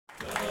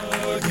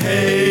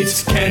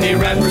hates candy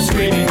wrappers,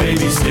 screaming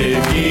baby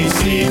sticky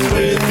seeds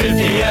with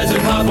 50 as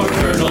in popcorn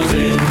kernels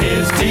in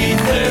his teeth.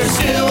 There's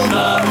still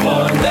not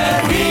one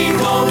that he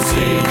won't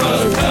see,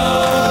 'cause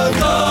Doug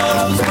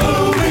loves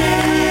movies.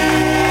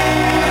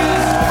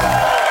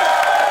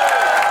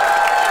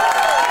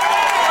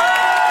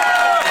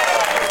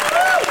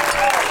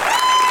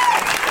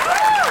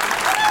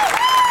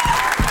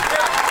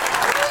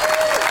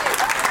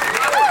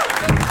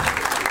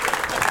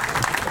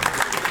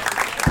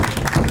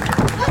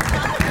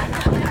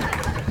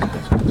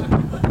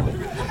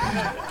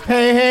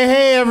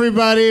 Hey,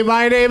 everybody.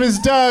 My name is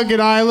Doug,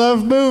 and I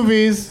love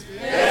movies.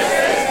 This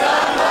is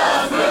Doug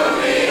Loves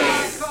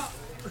Movies.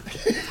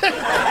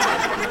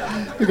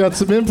 We got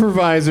some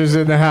improvisers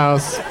in the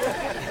house.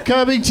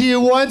 Coming to you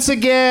once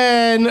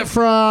again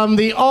from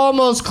the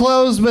almost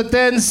closed but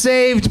then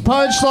saved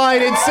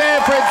Punchline in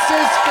San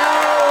Francisco.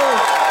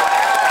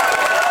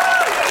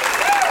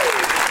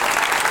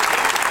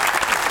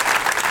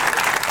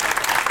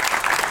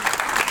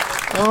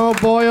 Oh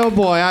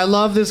boy, I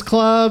love this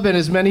club, and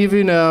as many of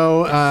you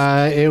know,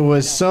 it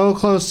was so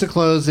close to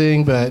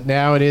closing, but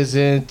now it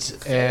isn't,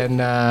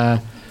 and I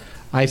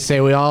say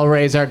we all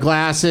raise our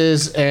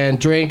glasses and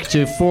drink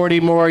to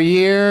 40 more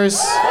years.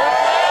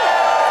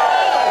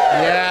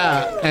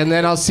 Yeah, and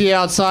then I'll see you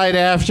outside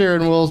after,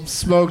 and we'll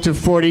smoke to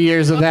 40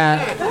 years of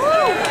that.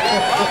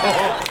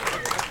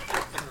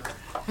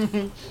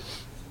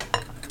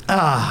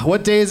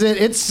 What day is it?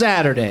 It's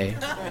Saturday.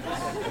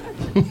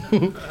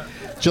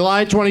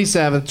 July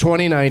 27th,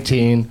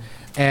 2019,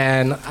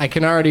 and I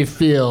can already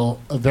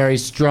feel a very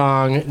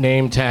strong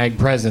name tag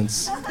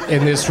presence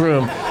in this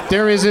room.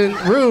 There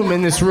isn't room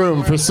in this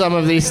room for some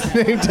of these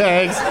name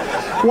tags.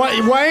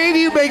 Why do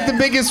you make the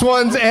biggest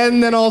ones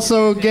and then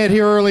also get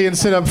here early and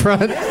sit up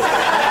front?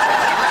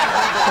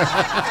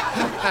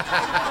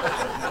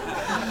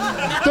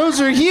 Those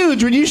are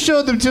huge. When you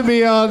showed them to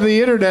me on the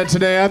internet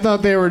today, I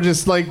thought they were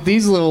just like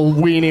these little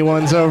weenie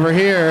ones over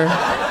here.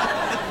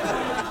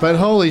 But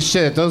holy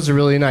shit, those are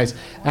really nice.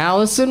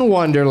 Alice in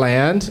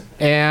Wonderland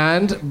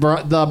and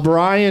the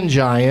Brian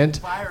Giant.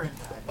 Byron.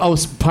 Oh,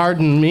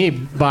 pardon me,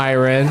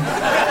 Byron.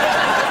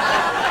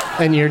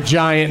 And your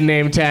giant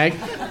name tag.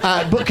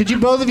 But could you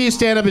both of you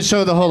stand up and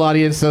show the whole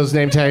audience those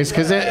name tags?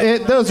 Because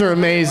those are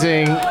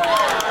amazing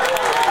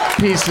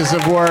pieces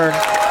of work.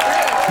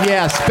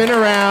 Yeah, spin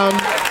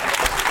around.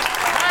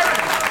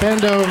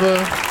 Bend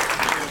over.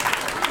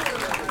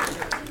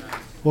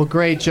 Well,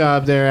 great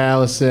job there,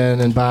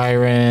 Allison and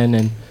Byron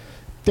and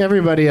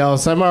everybody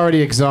else. I'm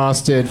already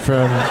exhausted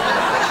from...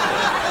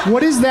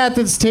 What is that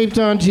that's taped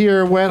onto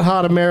your Wet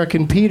Hot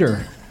American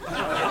Peter?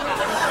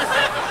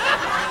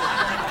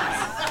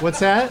 What's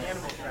that?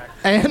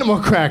 Animal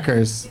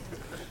crackers.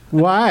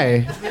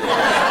 Why?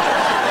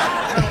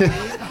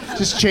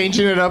 Just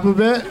changing it up a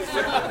bit?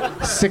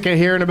 Sick of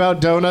hearing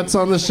about donuts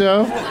on the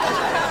show?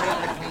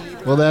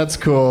 Well, that's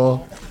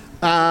cool.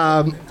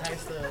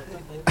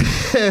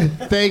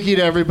 Thank you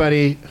to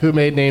everybody who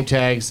made name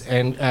tags,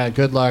 and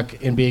good luck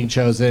in being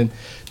chosen.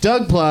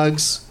 Doug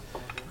plugs.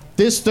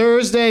 This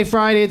Thursday,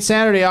 Friday, and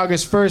Saturday,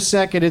 August 1st,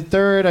 2nd, and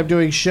 3rd, I'm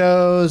doing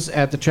shows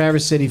at the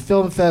Traverse City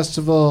Film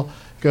Festival.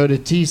 Go to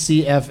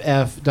tcff.org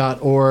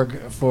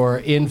for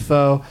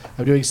info.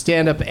 I'm doing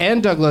stand-up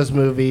and Doug Loves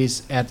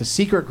Movies at the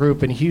Secret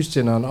Group in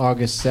Houston on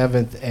August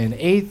 7th and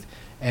 8th.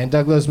 And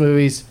Doug Loves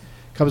Movies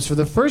comes for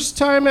the first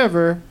time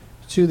ever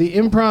to the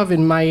Improv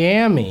in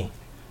Miami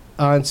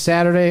on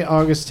Saturday,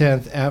 August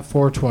 10th at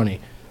 4:20.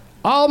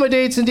 All my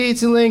dates and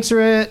deets and links are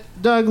at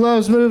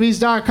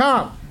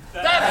douglovesmovies.com.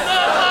 That's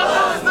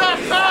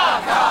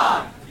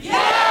douglovesmovies.com.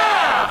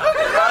 Yeah!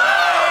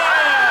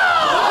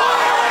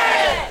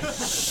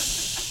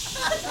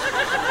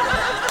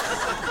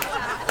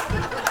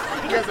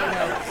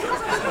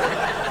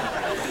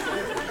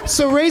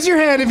 So raise your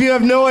hand if you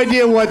have no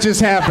idea what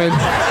just happened.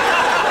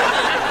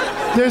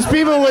 There's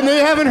people, when they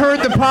haven't heard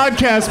the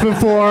podcast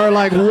before,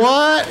 like,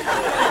 what?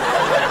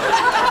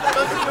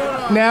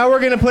 Now we're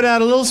going to put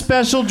out a little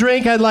special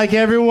drink I'd like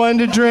everyone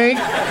to drink.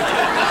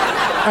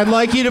 I'd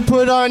like you to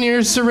put on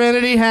your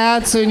Serenity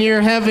hats and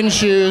your heaven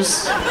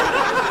shoes.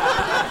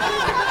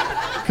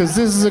 Because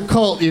this is a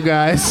cult, you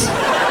guys.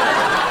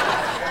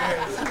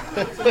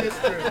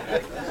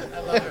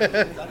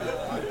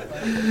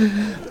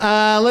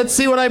 Let's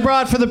see what I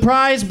brought for the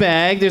prize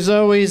bag. There's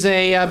always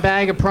a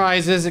bag of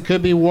prizes. It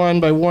could be won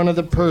by one of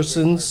the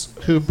persons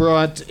who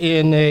brought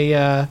in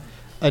a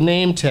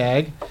name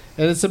tag.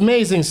 And it's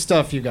amazing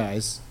stuff, you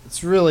guys.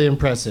 It's really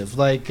impressive.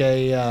 Like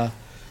I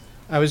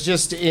was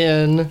just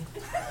in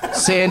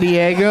San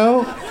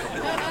Diego.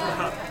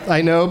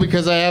 I know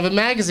because I have a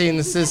magazine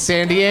that says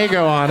San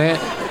Diego on it.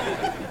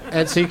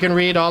 And so you can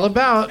read all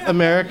about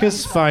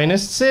America's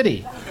finest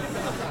city.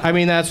 I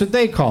mean, that's what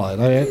they call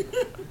it.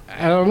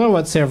 I don't know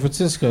what San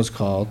Francisco's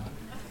called.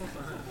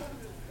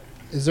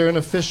 Is there an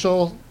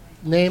official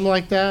name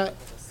like that?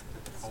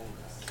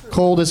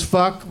 Cold as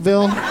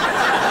Fuckville?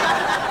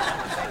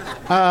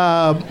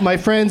 My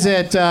friends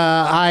at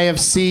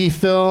IFC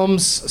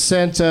Films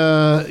sent,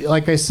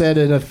 like I said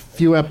in a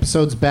few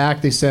episodes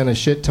back, they sent a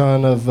shit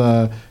ton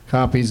of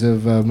copies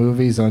of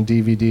movies on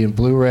DVD and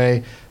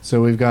Blu-ray.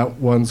 So we've got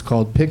ones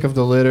called Pick of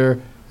the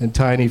Litter and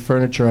Tiny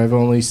Furniture. I've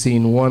only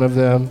seen one of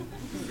them,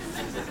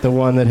 the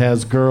one that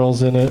has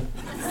girls in it.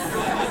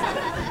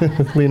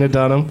 Lena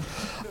Dunham.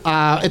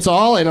 It's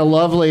all in a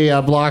lovely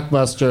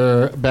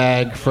Blockbuster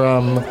bag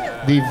from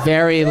the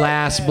very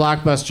last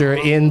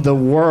Blockbuster in the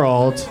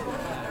world.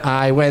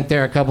 I went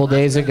there a couple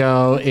days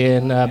ago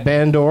in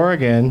Bend,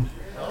 Oregon.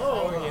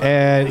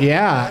 And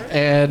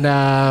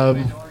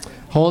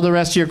hold the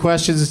rest of your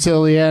questions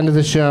until the end of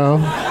the show.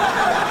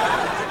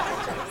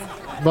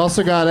 I've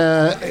also got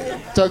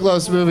Doug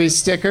Loves Movies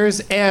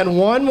stickers and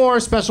one more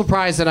special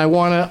prize that I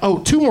want to... Oh,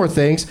 two more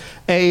things.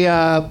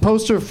 A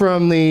poster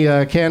from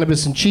the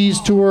Cannabis and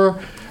Cheese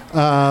Tour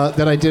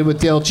that I did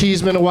with Dale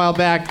Cheeseman a while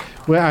back.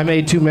 Well, I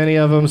made too many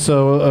of them,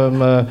 so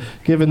I'm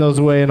giving those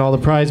away in all the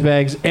prize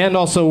bags. And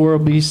also, we'll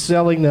be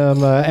selling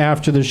them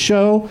after the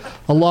show,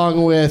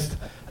 along with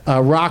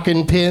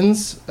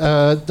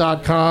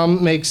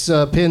rockinpins.com makes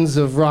pins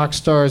of rock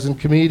stars and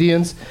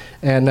comedians.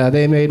 And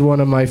they made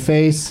one of my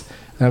face.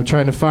 I'm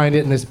trying to find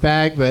it in this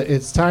bag, but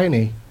it's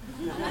tiny.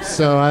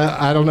 So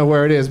I don't know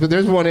where it is, but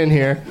there's one in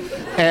here.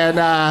 And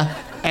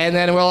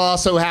then we'll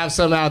also have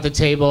some out at the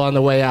table on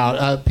the way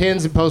out.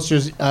 Pins and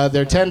posters,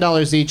 they're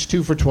 $10 each,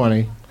 2 for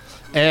 $20.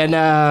 And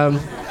I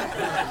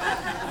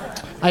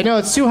know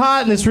it's too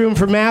hot in this room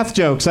for math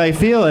jokes. I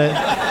feel it.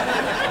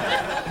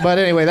 But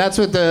anyway, that's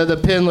what the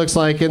pin looks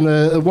like, and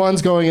the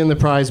one's going in the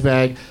prize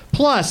bag.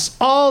 Plus,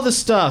 all the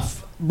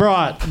stuff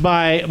brought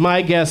by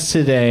my guests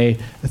today,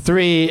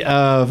 3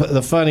 of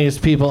the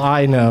funniest people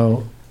I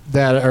know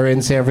that are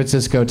in San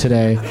Francisco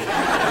today.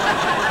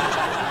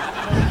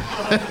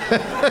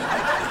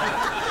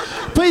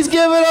 Please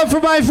give it up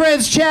for my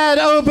friends Chad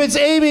Opitz,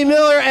 Amy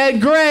Miller,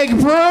 and Greg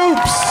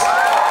Proops.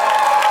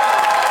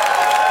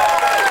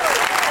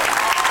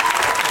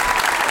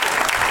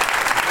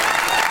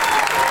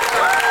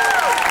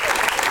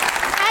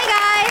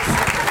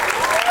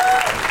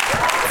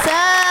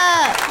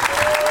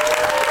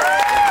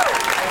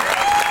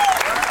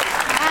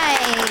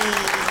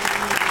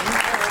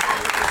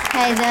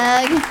 Hi,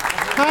 Doug.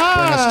 Hi.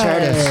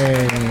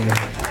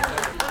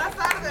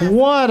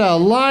 What a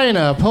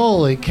lineup.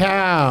 Holy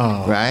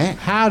cow. Right?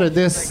 How did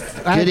this...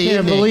 I Good can't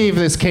evening. believe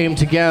this came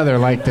together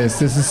like this.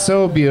 This is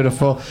so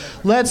beautiful.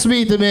 Let's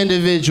meet them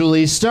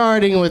individually,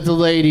 starting with the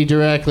lady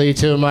directly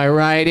to my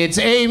right. It's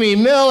Amy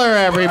Miller,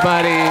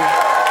 everybody.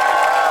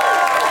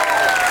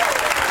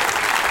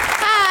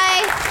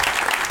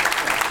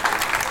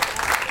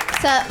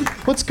 What's up?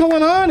 What's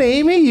going on,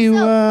 Amy? You So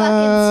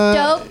fucking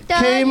stoked,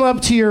 Doug. came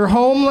up to your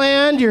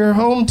homeland, your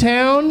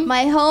hometown.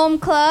 My home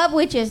club,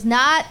 which is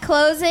not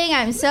closing.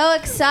 I'm so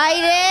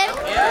excited.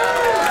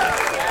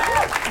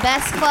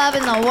 Best club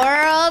in the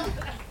world.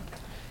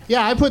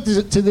 Yeah, I put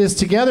this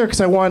together because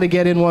I wanted to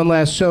get in one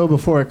last show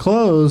before it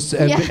closed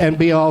and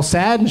be all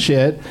sad and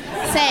shit.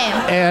 Same.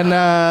 And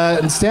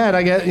instead,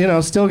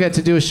 I still get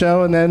to do a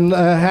show and then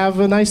have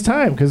a nice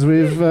time because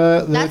we've.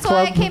 That's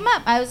why I came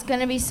up. I was going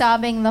to be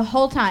sobbing the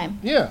whole time.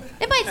 Yeah.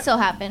 It might still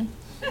happen.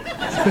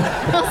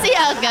 We'll see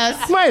how it goes.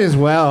 Might as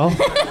well.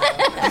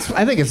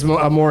 I think it's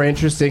a more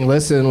interesting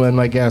listen when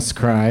my guests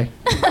cry.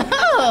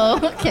 Oh,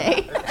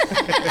 okay.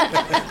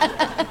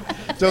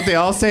 Don't they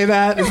all say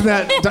that?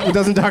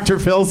 Doesn't Dr.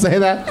 Phil say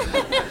that?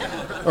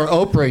 Or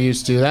Oprah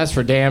used to. That's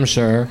for damn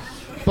sure.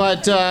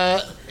 But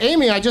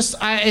Amy, this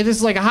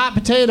is like a hot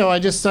potato.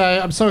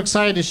 I'm so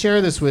excited to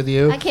share this with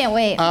you. I can't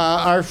wait.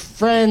 Our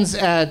friends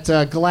at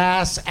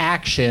Glass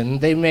Action,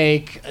 they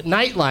make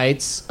night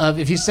lights.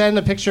 If you send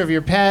a picture of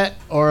your pet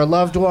or a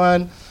loved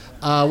one,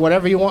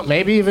 whatever you want,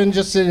 maybe even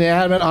just an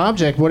inanimate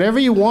object, whatever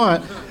you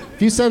want.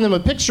 If you send them a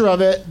picture of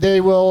it,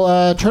 they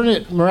will turn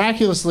it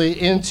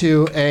miraculously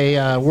into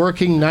a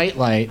working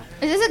nightlight.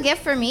 Is this a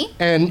gift for me?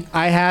 And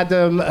I had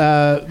them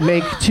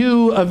make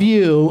 2 of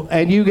you,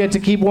 and you get to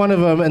keep one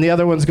of them, and the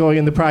other one's going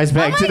in the prize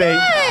bag today.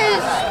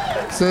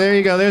 Gosh. So there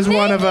you go. There's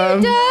one of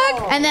them.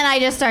 Doug. And then I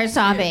just start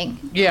sobbing.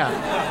 Yeah.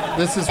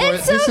 This is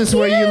It's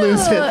where you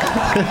lose it.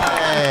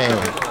 Hey,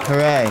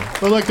 hooray.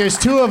 But look, there's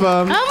 2 of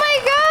them. Oh my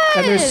god!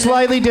 And they're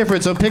slightly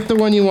different, so pick the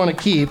one you want to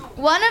keep.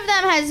 One of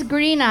them has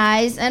green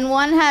eyes and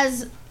one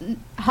has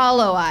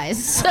hollow eyes.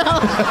 So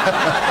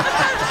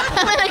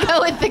I'm gonna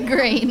go with the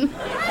green.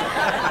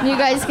 You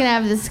guys can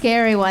have the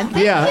scary one.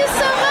 Thank you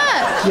so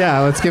much. Yeah,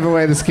 let's give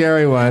away the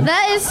scary one.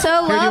 That is so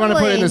lovely. Here, do you want to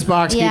put it in this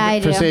box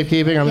for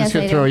safekeeping? I'm just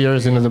going to throw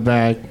yours into the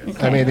bag.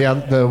 Okay. I mean,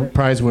 the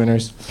prize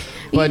winners.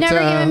 You've never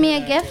given me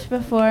a gift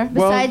before,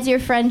 besides your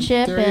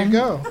friendship there and you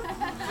go.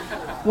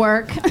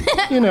 work.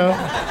 You know.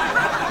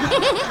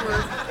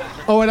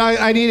 Oh, and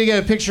I need to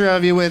get a picture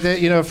of you with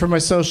it, for my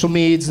social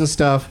medias and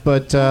stuff.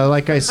 But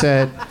like I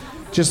said,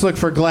 just look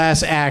for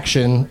Glass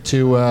Action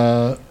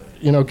to,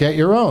 get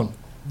your own.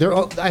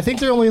 I think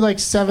they're only like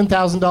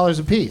 $7,000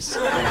 a piece.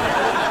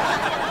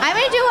 I'm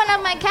gonna do one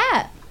of my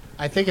cat.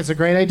 I think it's a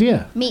great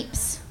idea.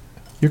 Meeps.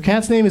 Your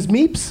cat's name is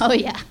Meeps? Oh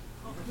yeah.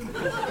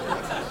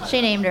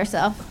 She named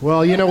herself.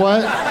 Well, you know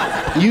what?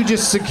 You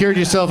just secured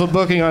yourself a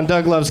booking on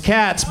Doug Loves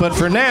Cats, but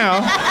for now,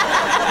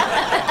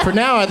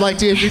 I'd like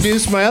to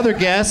introduce my other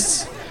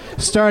guests,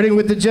 starting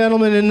with the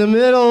gentleman in the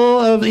middle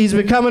of. He's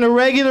becoming a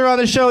regular on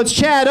the show. It's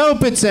Chad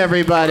Opitz,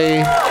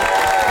 everybody.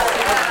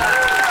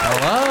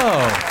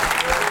 Hello.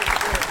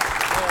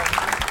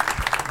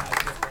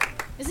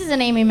 This is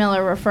an Amy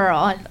Miller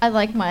referral. I'd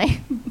like my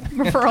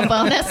referral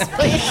bonus,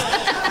 please.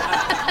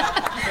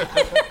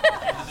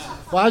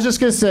 Well, I was just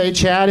gonna say,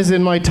 Chad is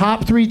in my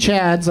top 3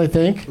 Chads, I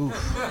think.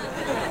 Oof.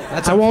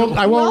 I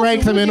won't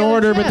rank them in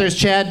order, but Chad? there's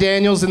Chad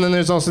Daniels, and then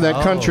there's also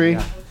that country.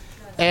 Yeah.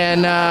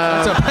 And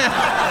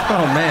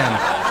Oh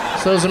man.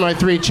 so those are my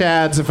 3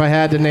 Chads if I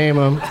had to name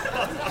them.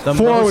 The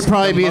 4 would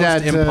probably the be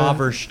most that.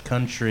 impoverished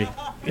country.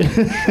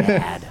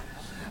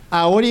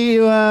 What are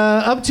you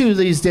up to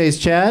these days,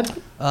 Chad?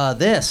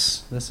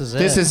 This is it.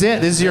 This is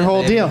it. This is your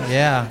whole baby. deal.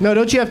 Yeah. No,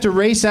 don't you have to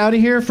race out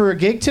of here for a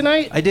gig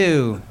tonight? I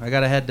do. I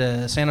gotta head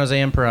to San Jose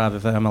Improv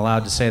if I'm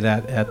allowed to say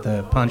that at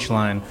the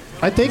punchline.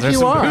 I think There's you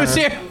some are. booze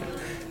here.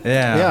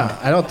 Yeah. Yeah,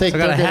 I don't think. So I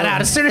gotta they'll head get-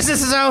 out as soon as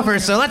this is over.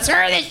 So let's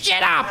hurry this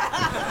shit up.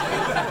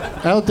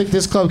 I don't think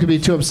this club could be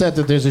too upset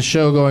that there's a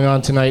show going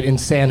on tonight in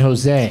San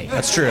Jose.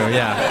 That's true.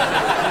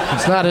 Yeah.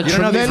 It's not a You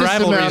don't know these tremendous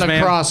rivalries, amount of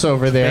man.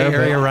 crossover Bay there.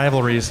 Area But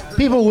rivalries.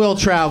 people will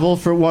travel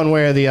for one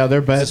way or the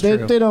other, but That's they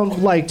true.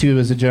 don't like to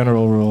as a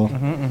general rule.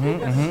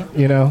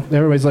 You know,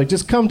 everybody's like,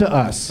 just come to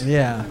us,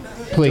 Yeah.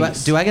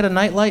 please. Do I get a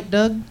nightlight,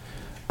 Doug?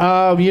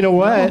 You know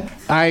what?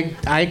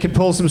 I could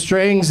pull some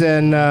strings,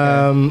 and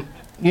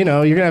you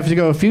know, you're gonna have to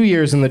go a few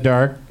years in the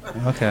dark.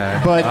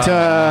 Okay. But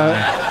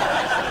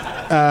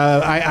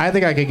I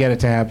think I could get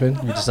it to happen.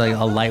 You're just like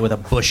a light with a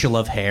bushel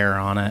of hair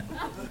on it.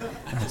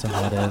 That's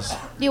all it is.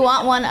 Do you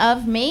want one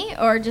of me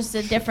or just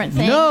a different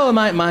thing? No,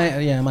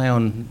 my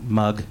own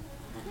mug.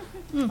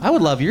 I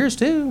would love yours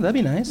too. That'd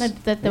be nice.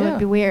 That would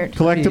be weird.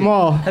 Collect them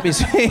all. That'd be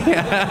sweet.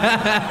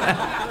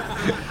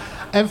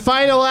 And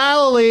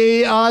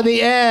finally, on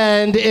the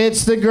end,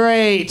 it's the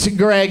great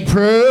Greg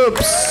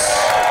Proops.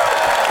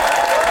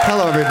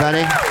 Hello,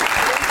 everybody.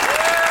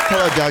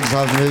 Hello, Doug's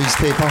Love Movies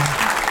people.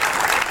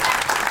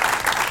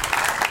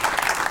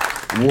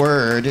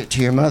 Word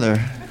to your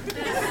mother.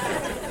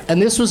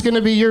 And this was going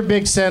to be your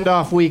big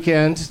send-off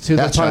weekend to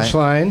That's the right.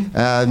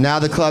 punchline. Now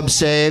the club's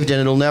saved,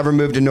 and it'll never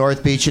move to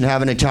North Beach and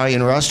have an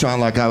Italian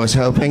restaurant like I was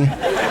hoping.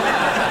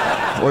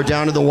 Or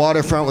down to the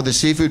waterfront with a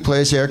seafood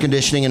place, air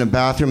conditioning, and a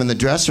bathroom in the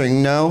dressing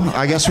room. No,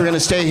 I guess we're going to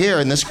stay here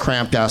in this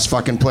cramped-ass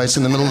fucking place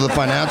in the middle of the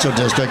financial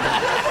district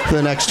for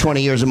the next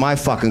 20 years of my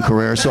fucking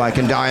career so I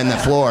can die on the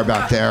floor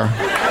back there.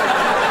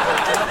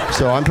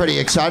 So I'm pretty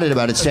excited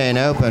about it staying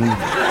open.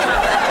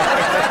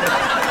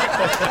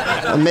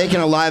 I'm making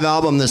a live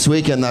album this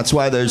weekend. That's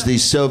why there's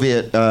these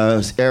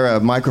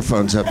Soviet-era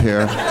microphones up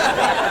here.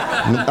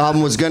 The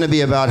album was going to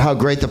be about how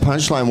great the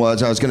punchline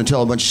was. I was going to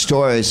tell a bunch of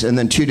stories. And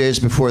then 2 days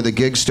before the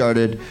gig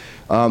started,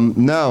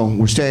 no,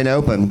 we're staying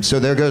open. So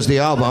there goes the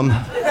album.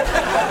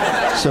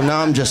 So now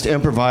I'm just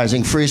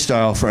improvising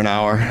freestyle for an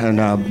hour.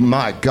 And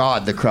my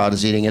God, the crowd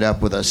is eating it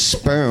up with a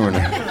spoon.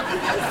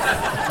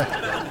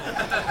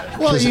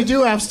 Well, you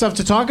do have stuff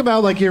to talk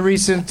about, like your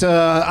recent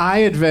eye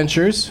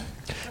adventures.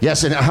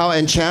 Yes, and how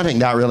enchanting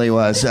that really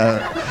was.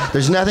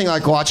 There's nothing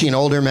like watching an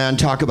older man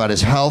talk about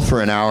his health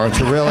for an hour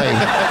to really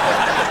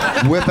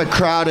whip a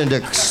crowd into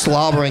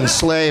slobbering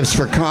slaves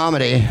for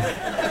comedy.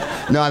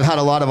 No, I've had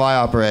a lot of eye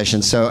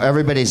operations, so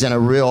everybody's in a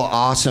real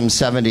awesome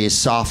 70s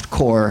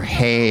softcore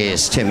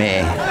haze to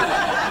me.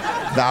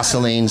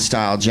 Vaseline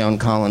style Joan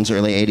Collins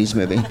early 80s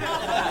movie.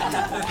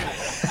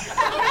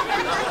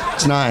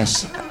 It's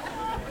nice.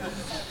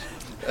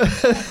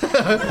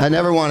 I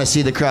never want to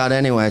see the crowd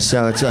anyway,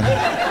 so it's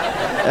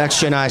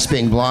extra nice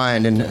being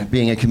blind and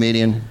being a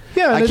comedian.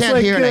 Yeah, I and it's can't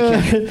like, hear and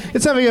I can't.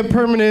 it's having a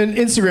permanent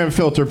Instagram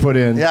filter put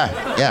in.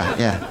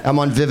 Yeah. I'm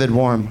on Vivid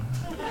Warm.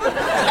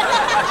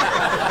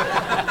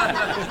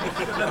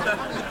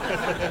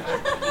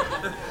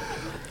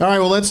 All right,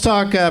 well, let's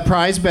talk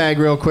prize bag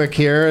real quick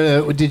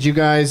here. Did you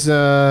guys,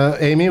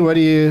 Amy? What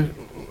do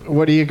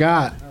you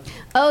got?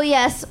 Oh,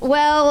 yes.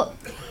 Well,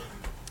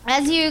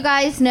 as you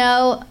guys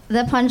know,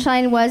 the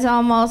punchline was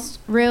almost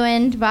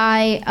ruined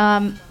by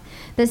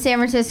the San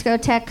Francisco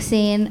tech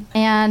scene,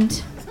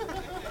 and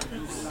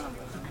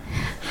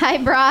I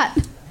brought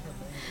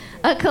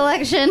a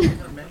collection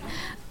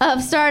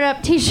of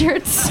startup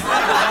t-shirts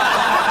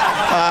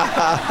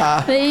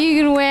that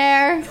you can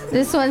wear.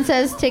 This one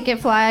says Ticket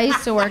Fly. I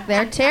used to work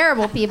there.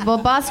 Terrible people.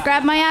 Boss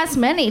grabbed my ass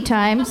many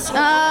times.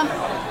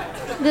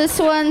 This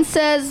one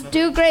says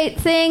Do Great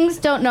Things.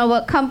 Don't know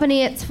what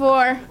company it's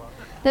for.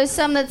 There's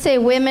some that say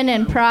Women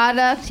in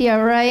Product. Yeah,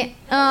 right.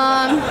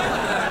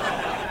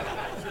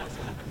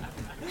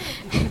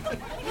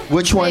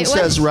 Which one Wait, what?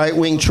 says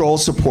right-wing troll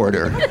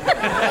supporter?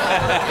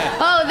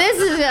 Oh, this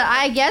is,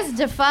 I guess,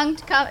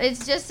 defunct. It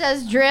just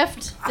says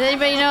Drift. Does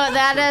anybody know what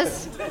that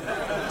is?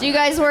 Do you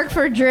guys work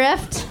for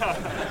Drift?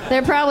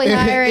 They're probably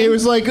hiring. It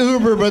was like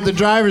Uber, but the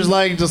drivers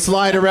like to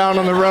slide around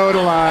on the road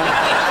a lot.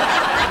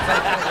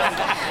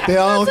 They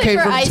all Mostly came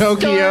for from ice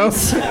Tokyo.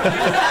 storms.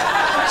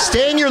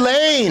 Stay in your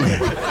lane.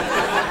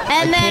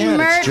 And then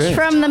merch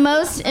from the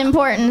most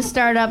important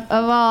startup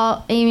of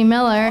all, Amy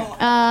Miller.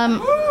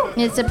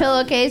 It's a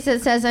pillowcase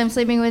that says I'm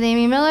sleeping with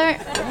Amy Miller.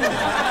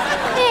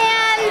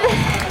 And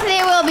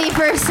they will be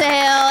for sale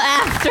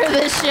after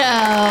the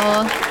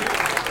show.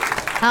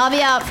 I'll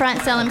be out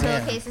front selling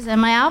pillowcases and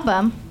my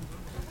album.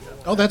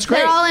 Oh, that's great.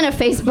 They're all in a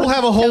Facebook. We'll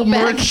have a whole tote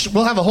bag. merch.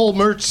 We'll have a whole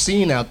merch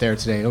scene out there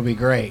today. It'll be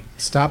great.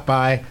 Stop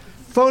by.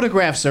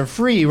 Photographs are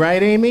free,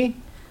 right, Amy?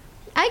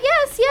 I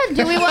guess, yeah.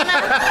 Do we want to?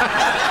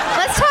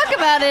 Let's talk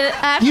about it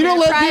after. You don't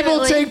let privately.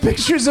 people take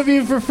pictures of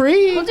you for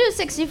free? We'll do a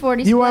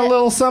 60-40 You want a split.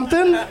 little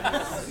something?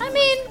 I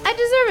mean, I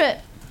deserve it.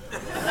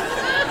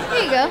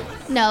 There you go.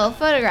 No,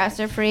 photographs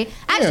are free.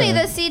 Actually,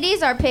 Yeah. the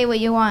CDs are pay what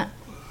you want.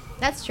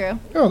 That's true.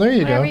 Oh, there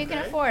you Whatever go. you can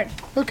afford.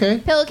 Okay.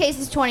 Pillowcase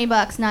is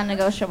 $20,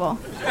 non-negotiable.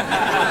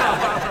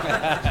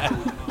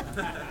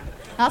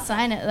 I'll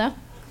sign it though.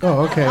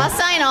 Oh, okay. I'll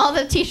sign all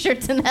the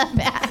T-shirts in that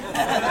bag.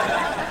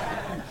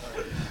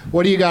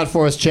 What do you got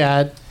for us,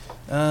 Chad?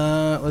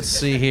 Let's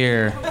see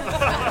here.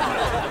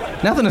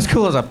 Nothing as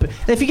cool as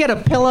if you get a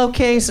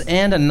pillowcase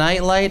and a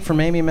nightlight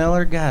from Amy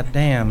Miller, god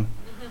damn.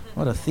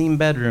 What a theme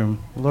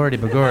bedroom. Lordy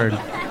begord.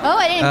 Oh,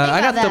 I didn't think I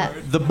about got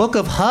that. the Book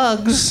of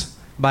Hugs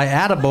by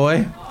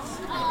Attaboy.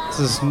 This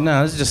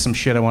is just some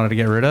shit I wanted to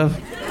get rid of.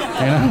 You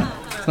know?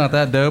 It's not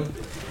that dope.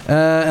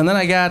 And then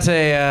I got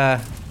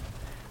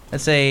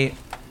it's a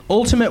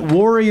Ultimate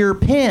Warrior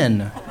pin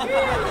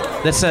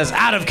that says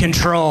out of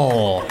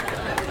control.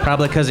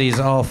 Probably because he's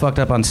all fucked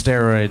up on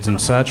steroids and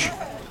such.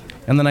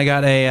 And then I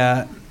got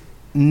a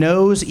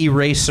nose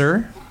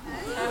eraser,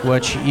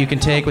 which you can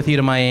take with you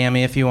to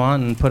Miami if you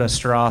want and put a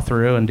straw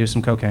through and do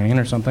some cocaine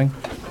or something.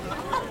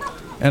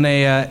 And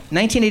a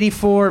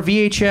 1984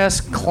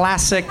 VHS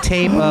classic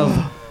tape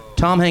of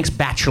Tom Hanks'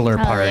 Bachelor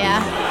Party. Oh,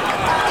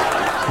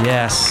 yeah.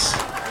 Yes.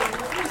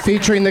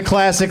 Featuring the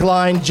classic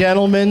line,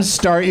 "Gentlemen,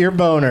 start your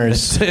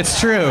boners." It's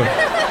true.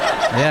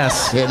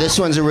 Yes, Yeah, this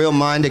one's a real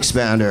mind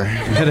expander.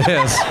 it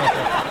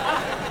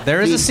is.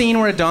 There is a scene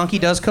where a donkey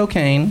does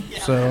cocaine,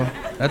 so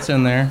that's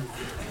in there.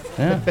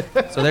 Yeah.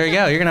 So there you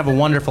go. You're going to have a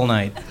wonderful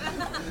night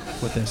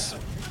with this.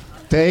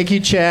 Thank you,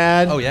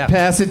 Chad. Oh, yeah.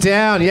 Pass it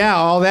down. Yeah,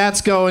 all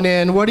that's going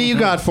in. What do you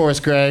got for us,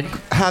 Greg?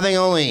 Having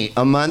only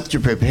a month to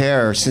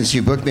prepare since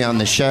you booked me on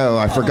the show,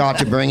 I forgot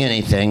to bring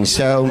anything.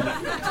 So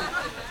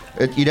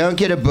you don't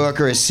get a book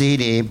or a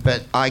CD,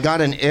 but I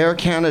got an Air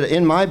Canada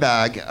in my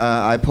bag.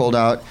 I pulled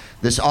out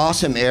this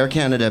awesome Air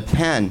Canada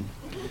pen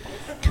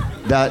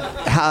that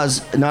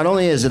has, not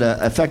only is it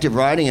an effective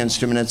writing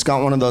instrument, it's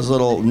got one of those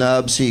little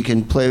nubs so you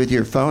can play with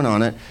your phone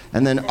on it,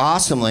 and then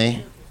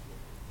awesomely,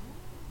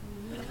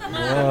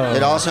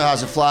 it also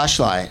has a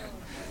flashlight.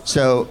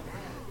 So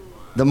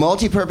the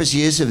multi-purpose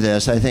use of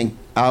this, I think,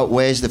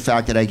 outweighs the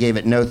fact that I gave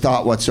it no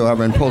thought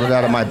whatsoever and pulled it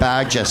out of my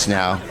bag just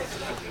now.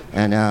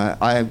 And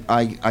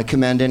I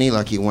commend any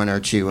lucky winner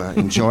to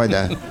enjoy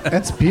that.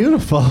 That's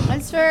beautiful.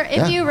 It's for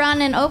if you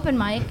run an open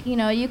mic, you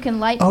know, you can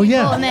light people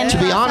yeah. and then To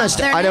be cross off honest,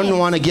 their I didn't names.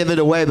 want to give it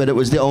away, but it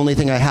was the only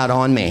thing I had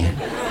on me.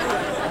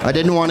 I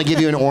didn't want to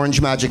give you an orange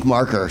magic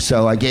marker,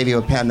 so I gave you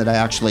a pen that I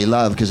actually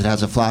love because it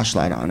has a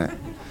flashlight on it.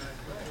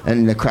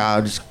 And the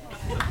crowd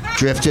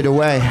drifted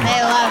away.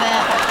 They love it.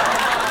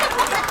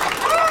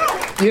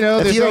 You know,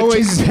 If there's you're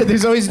a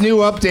there's always new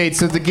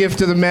updates of the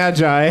gift of the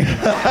Magi.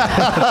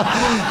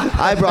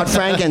 I brought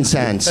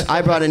frankincense.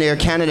 I brought an Air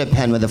Canada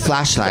pen with a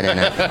flashlight in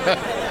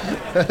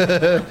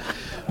it.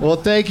 Well,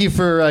 thank you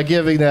for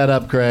giving that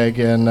up, Greg,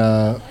 and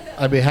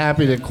I'd be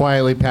happy to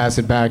quietly pass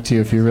it back to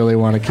you if you really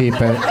want to keep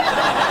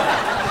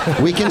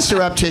it. We can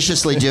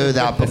surreptitiously do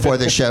that before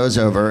the show's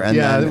over, and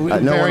Yeah, then no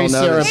one very will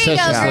notice. Here you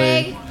go,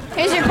 Suspiciously. Greg.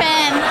 Here's your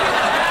pen.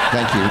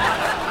 Thank you.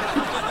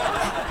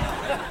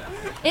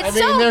 It's I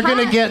mean, so they're going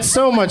to hot. get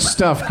so much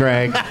stuff,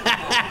 Greg,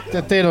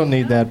 that they don't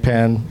need that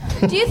pen.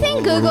 Do you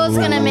think Google's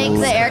gonna make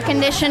the air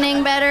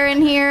conditioning better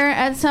in here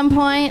at some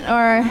point,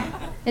 or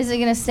is it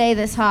gonna stay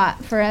this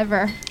hot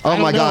forever? Oh I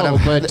don't my God! know,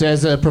 but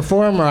as a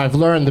performer, I've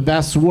learned the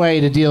best way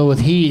to deal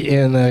with heat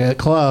in the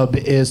club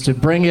is to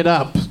bring it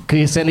up in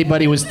case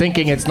anybody was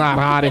thinking it's not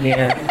hot in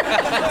here.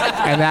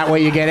 And that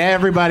way you get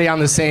everybody on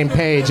the same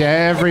page.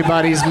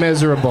 Everybody's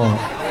miserable.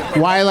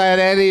 Why let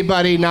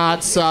anybody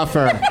not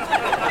suffer?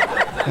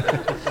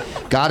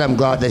 God, I'm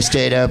glad they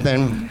stayed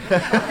open.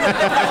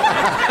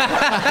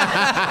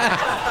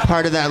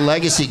 Part of that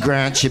legacy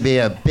grant should be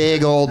a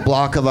big old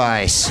block of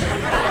ice.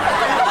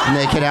 And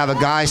they could have a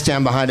guy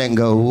stand behind it and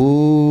go,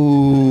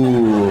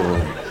 ooh.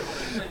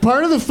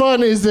 Part of the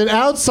fun is that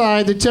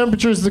outside the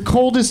temperature is the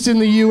coldest in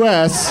the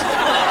U.S.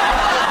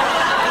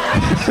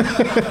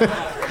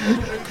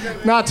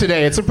 Not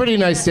today. It's a pretty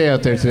nice day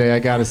out there today, I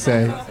gotta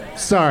say.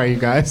 Sorry, you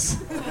guys.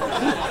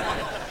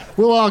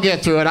 We'll all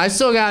get through it. I'm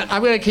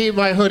gonna keep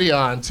my hoodie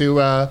on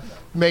to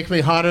make me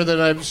hotter than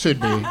I should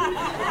be.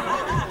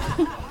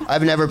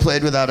 I've never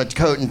played without a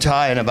coat and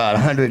tie in about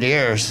 100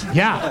 years.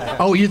 Yeah.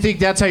 Oh, you think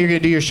that's how you're gonna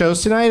do your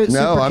shows tonight at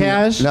Super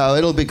Cash? No,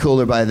 it'll be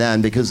cooler by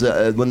then because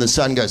when the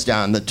sun goes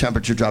down, the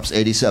temperature drops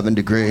 87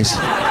 degrees.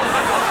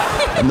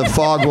 And the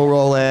fog will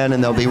roll in,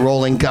 and there'll be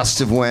rolling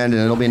gusts of wind,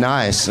 and it'll be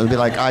nice. It'll be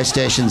like Ice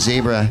Station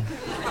Zebra.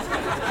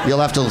 You'll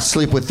have to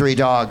sleep with 3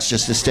 dogs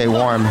just to stay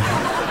warm.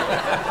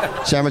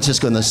 San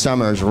Francisco in the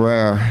summer is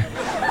rare.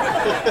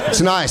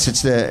 It's nice.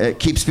 It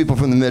keeps people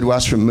from the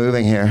Midwest from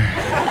moving here,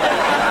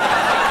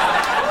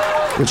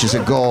 which is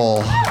a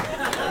goal.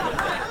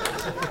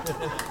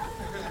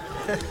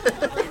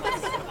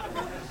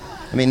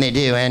 I mean, they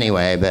do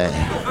anyway, but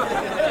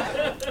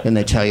then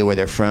they tell you where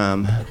they're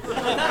from.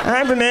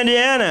 I'm from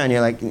Indiana, and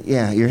you're like,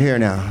 yeah, you're here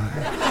now.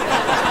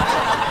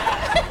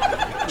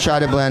 Try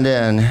to blend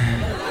in.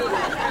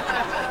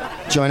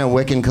 Join a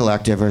Wiccan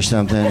collective or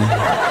something.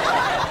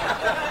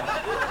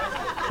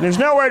 There's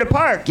nowhere to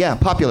park. Yeah,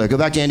 popular. Go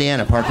back to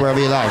Indiana. Park wherever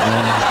you like,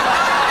 man.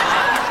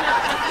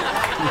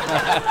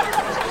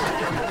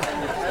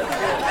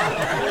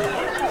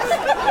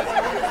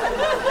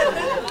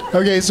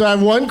 Okay, so I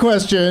have one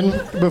question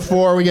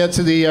before we get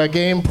to the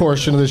game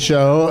portion of the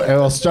show. And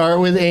I'll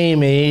start with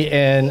Amy,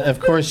 and of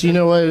course you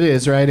know what it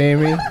is, right,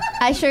 Amy?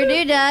 I sure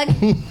do, Doug.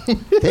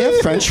 They have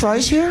French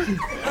fries here? They do.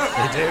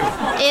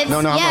 It's, No,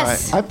 I'm all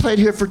yes. right. I played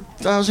here for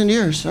 1,000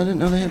 years. I didn't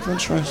know they had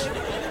French fries.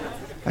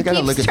 I gotta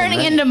look Keeps at turning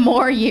them. into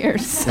more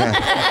years.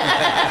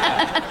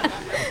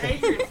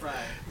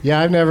 Yeah,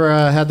 I've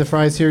never had the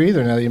fries here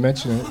either. Now that you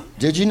mention it,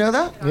 Did you know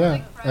that?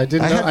 yeah, I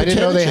didn't I know. had I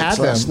didn't know potato they chips had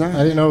last them. night.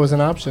 I didn't know it was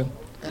an option.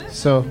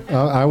 So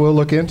I will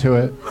look into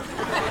it.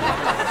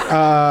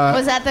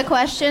 Was that the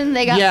question?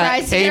 They got Yeah,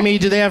 fries here? Amy,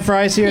 do they have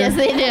fries here? Yes,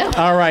 they do.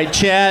 All right,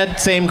 Chad,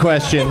 same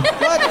question. Wait.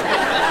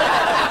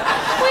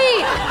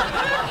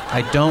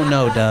 I don't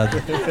know,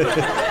 Doug.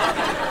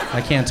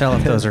 I can't tell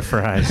if those are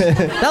fries.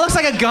 That looks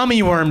like a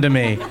gummy worm to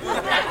me.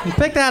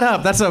 Pick that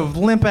up. That's a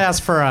limp-ass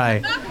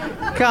fry.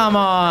 Come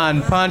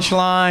on,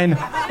 punchline.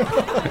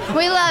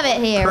 We love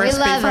it here.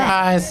 Crispy we love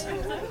fries.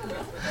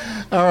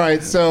 All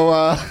right,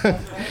 so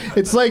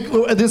it's like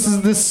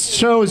this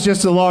show is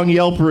just a long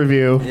Yelp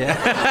review. it.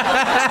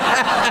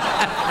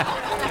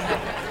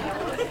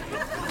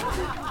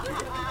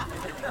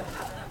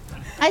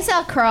 I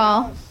saw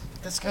Crawl.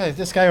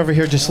 This guy over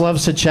here just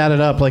loves to chat it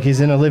up like he's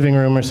in a living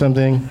room or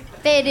something.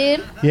 Hey,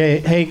 dude. Yeah,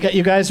 hey,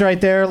 you guys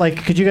right there,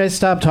 like, could you guys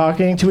stop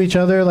talking to each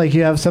other? Like,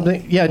 you have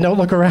something? Yeah, don't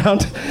look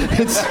around.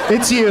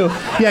 It's you.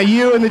 Yeah,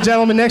 you and the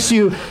gentleman next to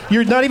you.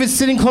 You're not even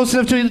sitting close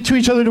enough to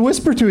each other to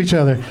whisper to each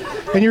other.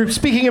 And you're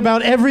speaking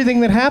about everything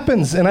that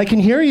happens, and I can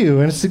hear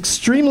you, and it's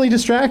extremely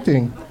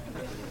distracting.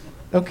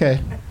 Okay.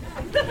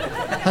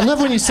 I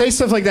love when you say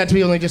stuff like that to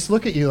people and they just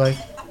look at you like,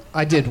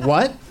 I did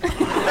what?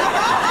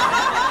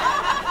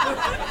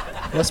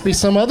 Must be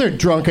some other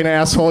drunken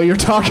asshole you're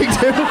talking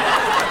to.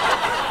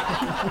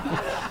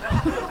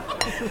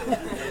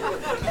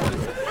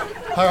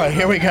 All right,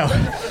 here we go.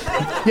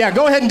 Yeah,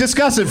 go ahead and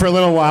discuss it for a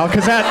little while,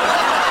 because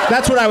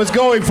that's what I was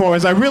going for,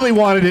 is I really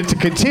wanted it to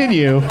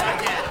continue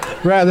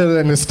rather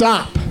than to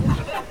stop.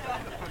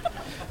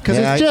 Because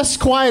it's just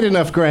quiet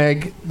enough,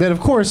 Greg, that of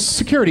course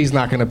security's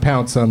not going to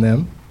pounce on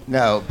them.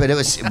 No, but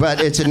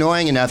it's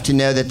annoying enough to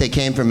know that they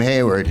came from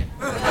Hayward.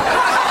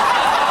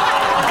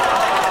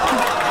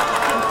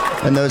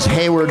 And those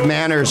Hayward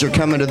manners are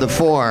coming to the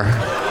fore.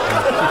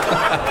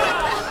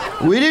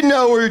 We didn't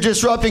know we were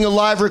disrupting a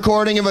live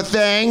recording of a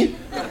thing.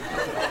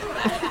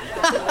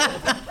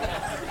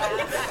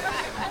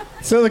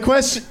 So the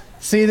question,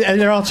 see,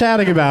 they're all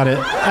chatting about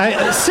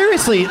it.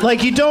 Seriously,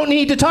 like, you don't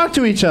need to talk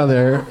to each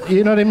other.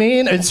 You know what I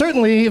mean? And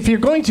certainly, if you're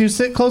going to,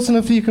 sit close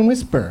enough so you can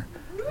whisper.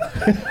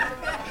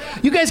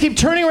 You guys keep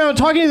turning around and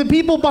talking to the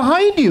people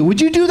behind you. Would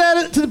you do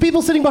that to the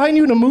people sitting behind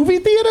you in a movie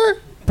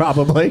theater?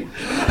 Probably.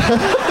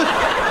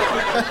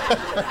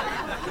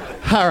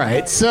 All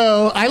right,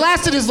 so I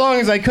lasted as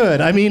long as I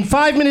could. I mean,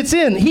 5 minutes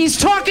in, he's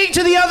talking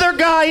to the other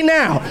guy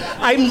now.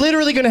 I'm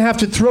literally going to have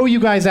to throw you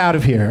guys out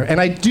of here,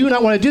 and I do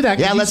not want to do that.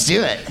 Yeah, let's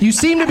do it. You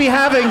seem to be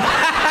having...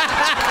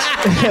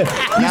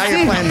 Now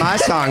you're playing my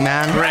song,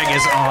 man. Greg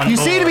is on You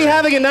board. seem to be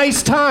having a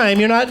nice time.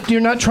 You're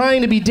not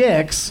trying to be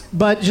dicks,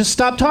 but just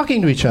stop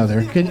talking to each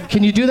other.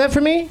 Can you do that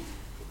for me?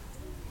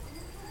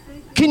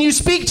 Can you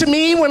speak to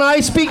me when I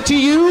speak to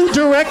you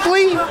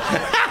directly?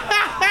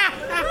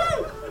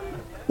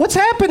 What's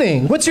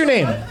happening? What's your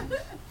name?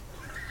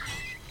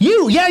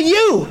 You. Yeah,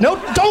 you. No,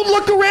 don't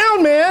look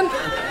around, man.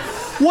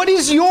 What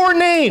is your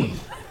name?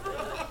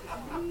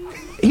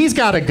 He's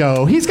got to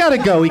go. He's got to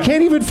go. He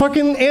can't even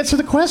fucking answer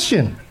the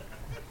question.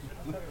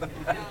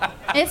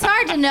 It's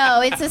hard to know.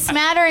 It's a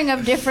smattering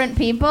of different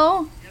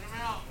people.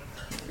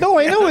 No,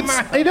 I know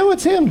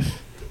it's him.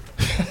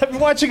 I've been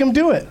watching him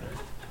do it.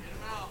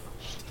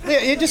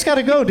 Yeah, you just got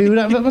to go, dude.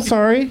 I'm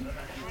sorry.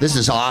 This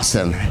is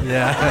awesome.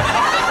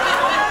 Yeah.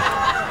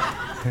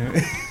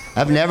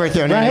 I've never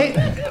thrown Right?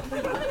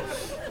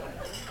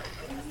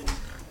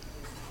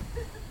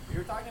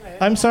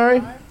 I'm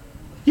sorry?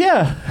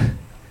 Yeah.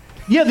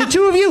 Yeah, the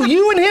two of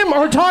you and him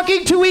are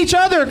talking to each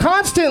other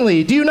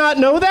constantly. Do you not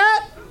know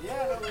that?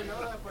 Yeah, we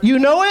know that. You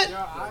know it?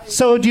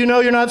 So do you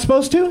know you're not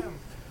supposed to?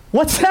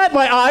 What's that?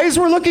 My eyes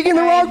were looking in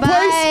the wrong Bye.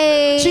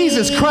 place?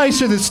 Jesus Christ,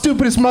 you're the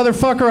stupidest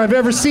motherfucker I've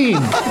ever seen.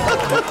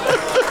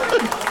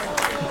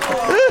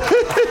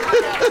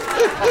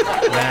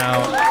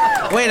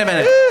 Now, wait a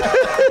minute.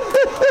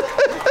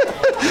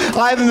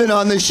 I haven't been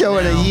on this show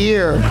in a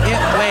year.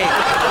 Yeah, wait.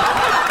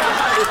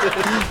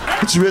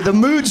 The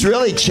mood's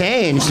really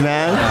changed,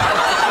 man.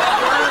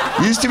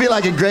 Used to be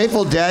like a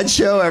Grateful Dead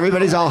show.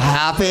 Everybody's all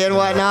happy and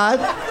whatnot.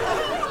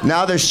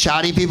 Now there's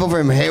shoddy people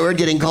from Hayward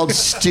getting called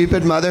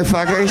stupid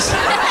motherfuckers.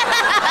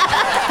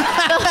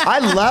 I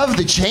love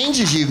the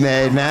changes you've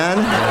made, man.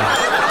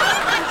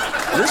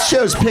 This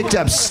show's picked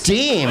up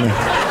steam.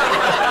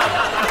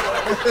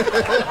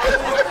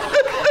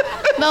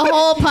 The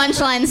whole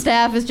Punchline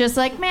staff is just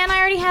like, man, I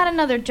already had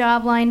another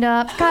job lined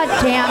up. God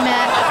damn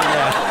it.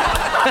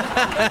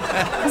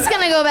 I was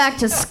gonna go back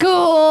to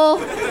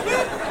school.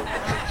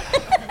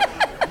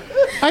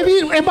 I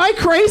mean, am I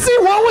crazy?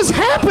 What was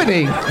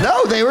happening?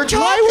 No, they were talking.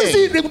 Why was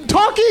he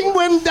talking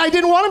when I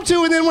didn't want him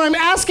to, and then when I'm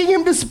asking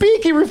him to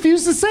speak, he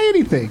refused to say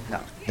anything?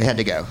 No, they had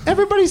to go.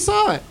 Everybody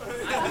saw it.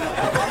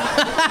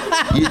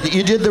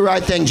 You did the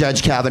right thing,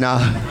 Judge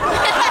Kavanaugh.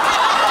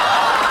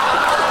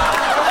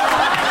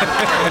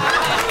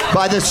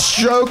 By the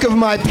stroke of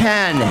my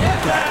pen.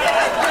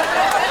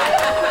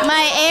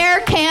 My Air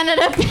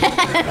Canada pen.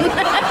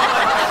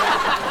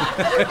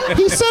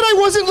 He said I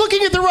wasn't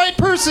looking at the right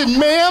person,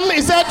 ma'am.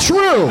 Is that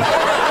true?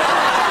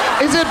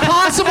 Is it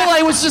possible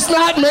I was just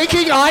not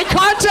making eye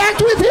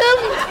contact with him?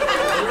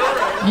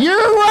 You're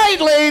right,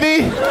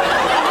 lady.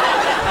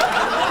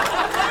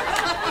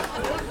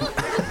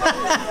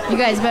 You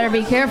guys better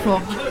be careful.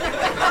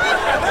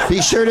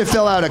 Be sure to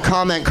fill out a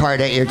comment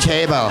card at your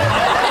table.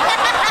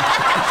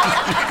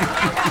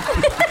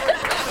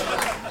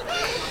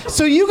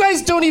 So you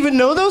guys don't even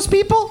know those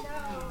people?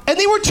 And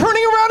they were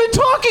turning around and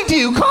talking to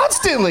you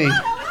constantly.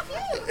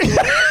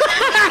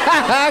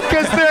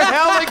 Because they're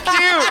hella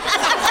cute.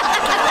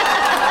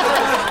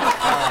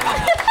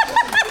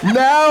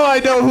 Now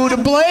I know who to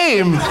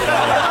blame.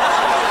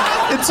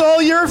 It's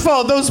all your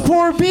fault. Those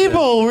poor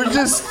people were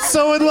just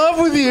so in love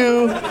with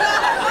you.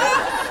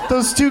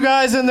 Those two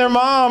guys and their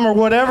mom or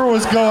whatever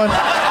was going.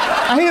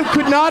 I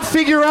could not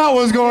figure out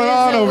what was going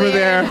on over weird.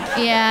 there.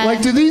 Yeah.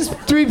 Like, do these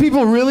three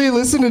people really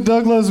listen to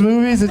Doug Loves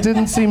Movies? It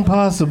didn't seem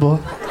possible.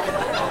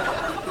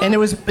 And it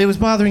was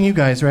bothering you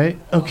guys, right?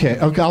 Okay,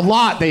 a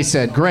lot, they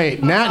said.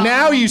 Great.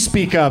 Now you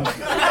speak up.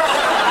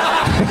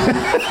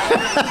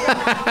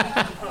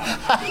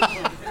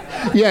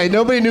 Yeah,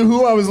 nobody knew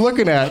who I was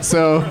looking at,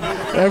 so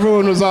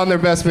everyone was on their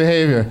best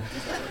behavior.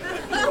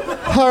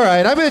 All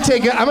right, I'm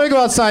gonna go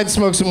outside and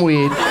smoke some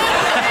weed.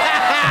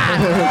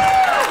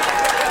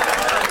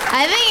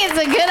 I think it's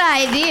a good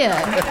idea.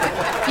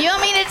 You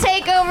want me to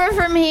take over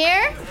from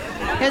here?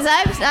 Because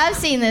I've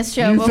seen this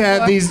show before.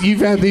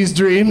 You've had these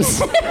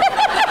dreams.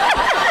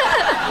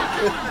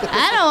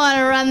 I don't want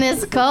to run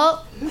this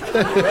cult.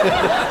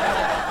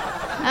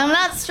 I'm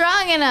not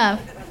strong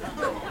enough.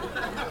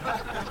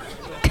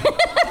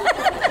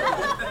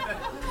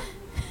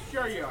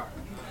 Sure you are.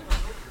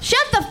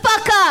 Shut the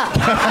fuck up!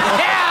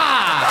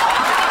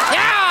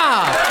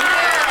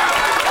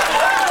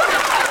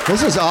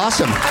 This is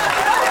awesome.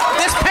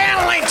 This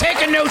panel ain't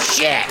taking no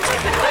shit.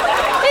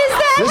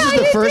 This is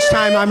the first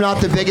time I'm not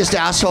the biggest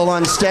asshole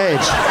on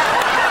stage.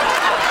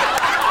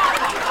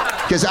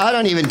 Because I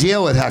don't even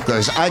deal with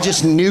hecklers. I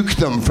just nuke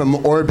them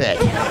from orbit.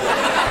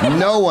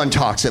 No one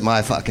talks at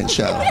my fucking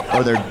show,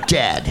 or they're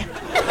dead.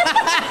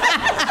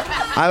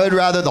 I would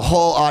rather the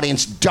whole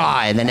audience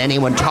die than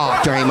anyone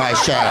talk during my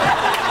show.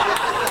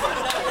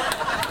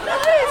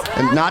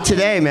 And not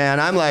today, man.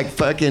 I'm like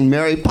fucking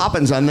Mary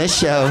Poppins on this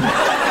show.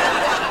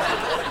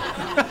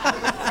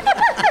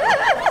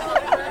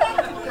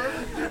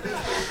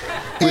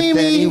 With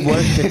any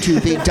work to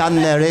be done,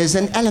 there is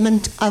an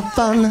element of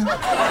fun.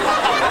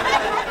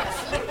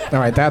 All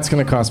right, that's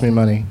gonna cost me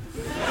money.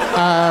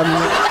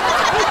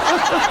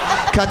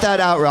 Cut that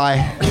out,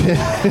 Rye.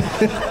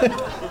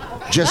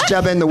 Just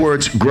dub in the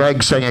words,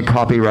 Greg sang a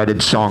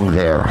copyrighted song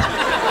there.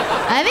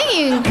 I think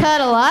you can cut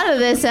a lot of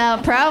this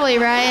out, probably,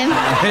 Ryan.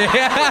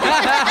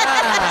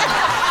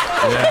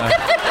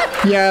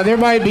 Yeah, there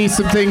might be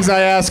some things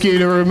I ask you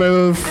to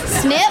remove.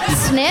 Snip,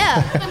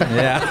 snip.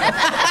 Yeah.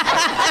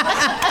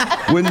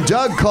 When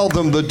Doug called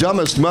them the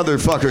dumbest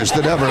motherfuckers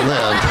that ever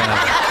lived.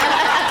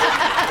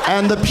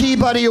 And the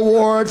Peabody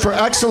Award for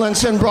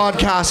Excellence in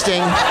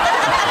Broadcasting.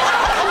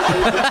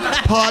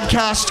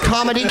 Podcast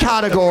comedy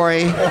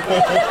category.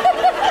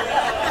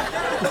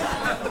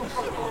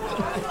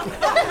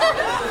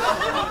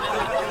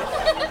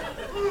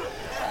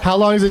 How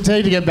long does it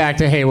take to get back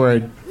to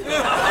Hayward?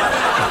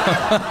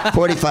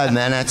 45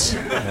 minutes.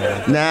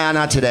 Nah,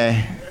 not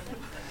today.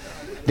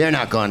 They're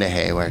not going to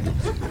Hayward.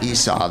 You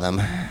saw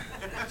them.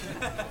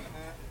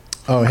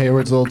 Oh,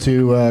 Hayward's a little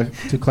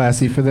too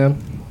classy for them?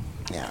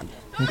 Yeah.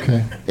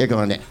 Okay. They're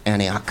going to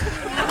Antioch.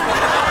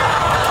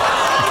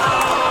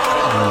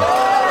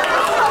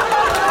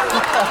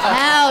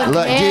 How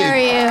Look, dare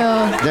dude,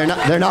 you?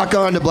 They're not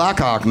going to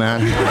Blackhawk,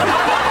 man.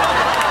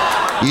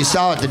 You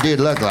saw what the dude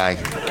looked like.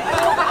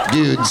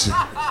 Dudes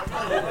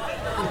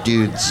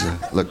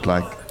looked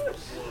like.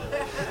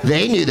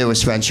 They knew there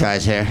was French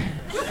fries here.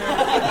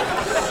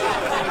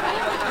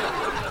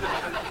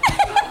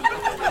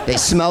 They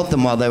smelt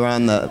them while they were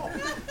on the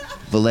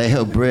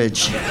Vallejo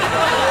Bridge.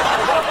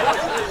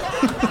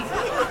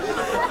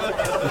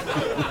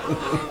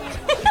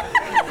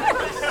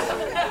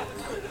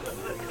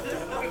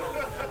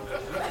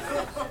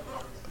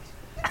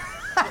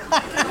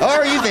 Oh,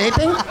 are you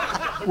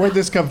vaping? Where'd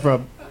this come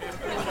from?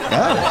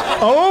 Oh.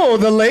 Oh,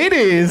 the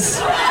ladies.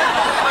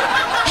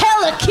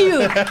 Hella cute.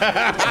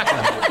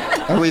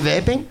 Are we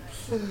vaping?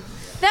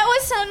 That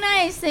was so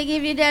nice. They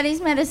gave you daddy's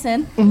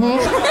medicine.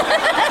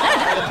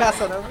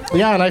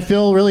 Yeah, and I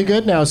feel really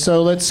good now.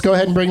 So let's go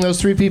ahead and bring those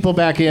 3 people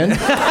back in.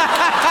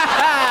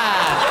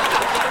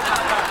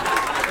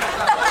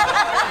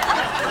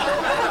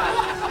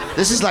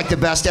 This is like the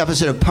best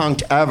episode of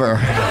Punk'd ever.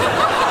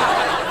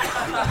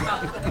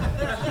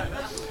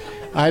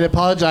 I'd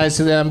apologize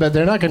to them, but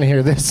they're not going to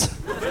hear this.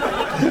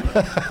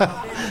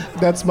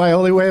 That's my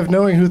only way of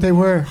knowing who they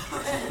were.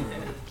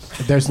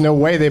 There's no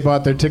way they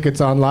bought their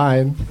tickets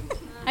online.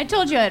 I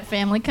told you I had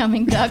family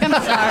coming, Doug. I'm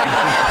sorry.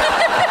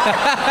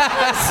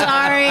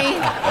 Sorry.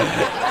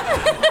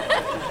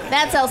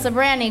 That's Elsa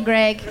Brandy,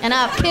 Greg, and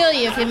I'll kill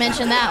you if you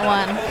mention that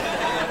one.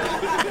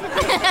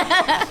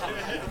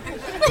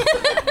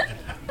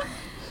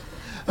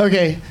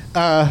 Okay,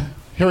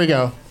 here we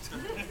go.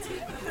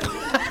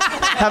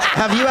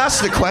 Have you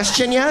asked the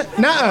question yet?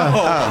 Nuh-uh.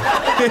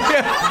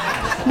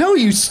 Oh. No,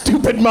 you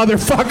stupid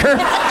motherfucker.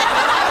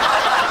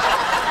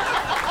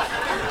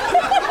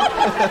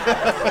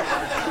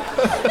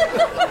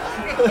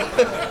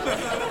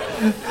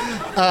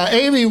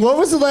 Amy, what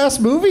was the last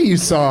movie you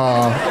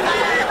saw?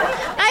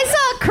 I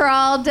saw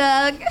Crawl,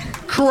 Doug.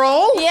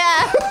 Crawl?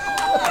 Yeah.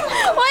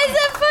 Why is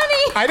that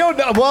funny? I don't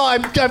know. Well,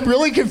 I'm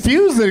really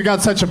confused that it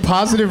got such a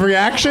positive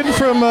reaction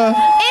from.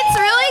 It's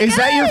really good. Is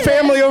that your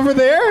family over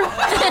there?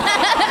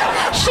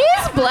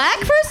 She's black,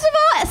 first of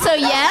all, so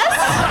yes.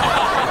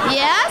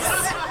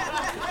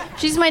 Yes.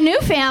 She's my new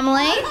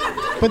family.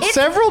 But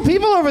several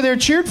people over there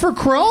cheered for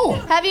Crawl.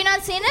 Have you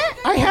not seen it?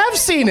 I have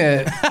seen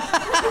it.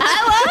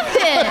 I loved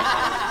it.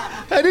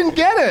 I didn't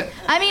get it.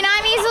 I mean,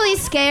 I'm easily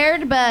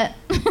scared, but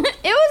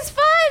it was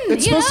fun.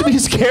 It's supposed to be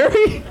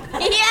scary?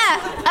 Yeah,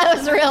 I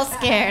was real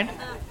scared.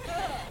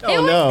 It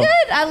was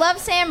good. I love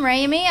Sam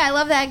Raimi. I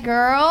love that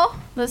girl.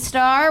 The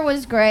star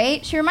was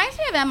great. She reminds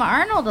me of Emma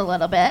Arnold a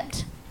little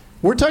bit.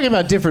 We're talking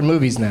about different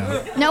movies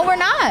now. No, we're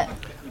not.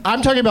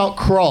 I'm talking about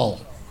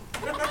Crawl.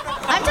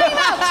 I'm talking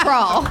about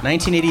Crawl.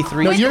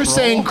 1983. No, you're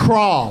saying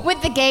Crawl.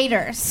 With the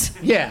gators.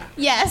 Yeah.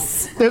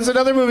 Yes. There's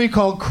another movie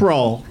called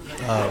Crawl.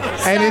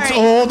 And it's Sorry.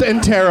 old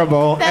and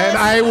terrible. That And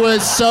was- I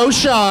was so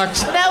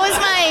shocked That was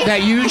my...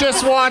 that you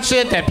just watched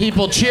it, that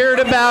people cheered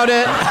about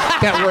it,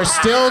 that we're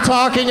still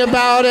talking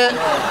about it.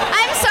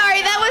 I'm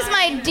sorry, that was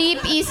my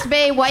deep East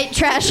Bay white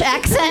trash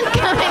accent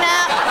coming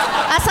out.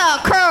 I saw a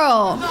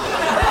Crawl.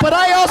 But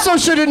I also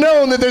should have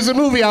known that there's a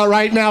movie out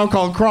right now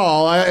called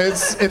Crawl.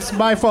 It's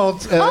my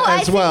fault I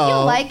as think well.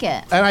 you'll like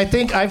it. And I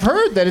think I've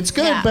heard that it's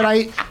good, Yeah. but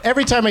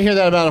every time I hear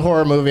that about a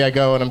horror movie, I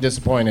go and I'm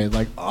disappointed,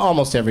 like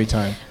almost every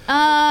time.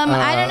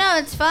 I don't know.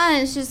 It's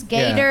fun. It's just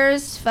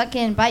gators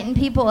fucking biting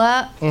people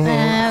up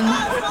and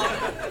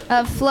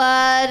a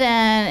flood,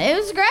 and it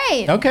was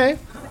great. Okay.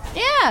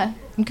 Yeah.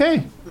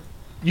 Okay.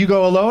 You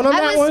go alone on I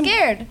that was one?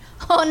 scared.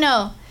 Oh,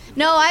 no.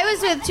 No, I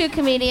was with 2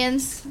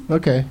 comedians,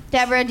 Okay.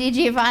 Deborah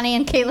DiGiovanni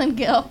and Caitlin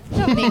Gill.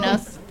 Nobody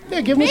knows.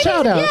 Yeah, give them a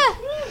shout out. Yeah.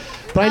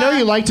 But I know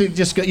you like to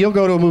you'll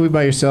go to a movie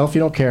by yourself.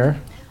 You don't care.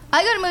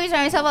 I go to movies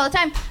by myself all the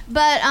time,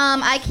 but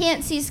I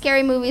can't see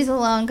scary movies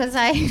alone because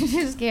I'm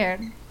too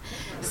scared.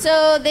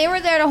 So they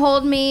were there to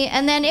hold me,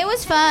 and then it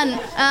was fun.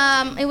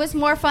 It was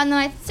more fun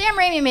than Sam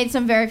Raimi made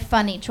some very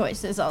funny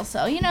choices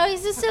also. You know,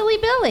 he's a silly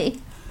Billy.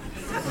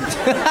 He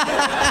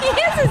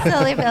is a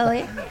silly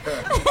Billy.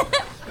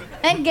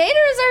 And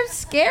gators are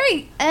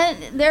scary, and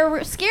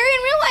they're scary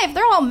in real life.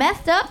 They're all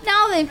messed up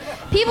now.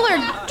 People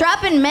are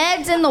dropping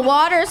meds in the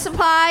water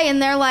supply,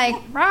 and they're like,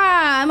 "Rah,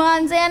 I'm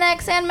on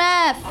Xanax and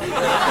meth."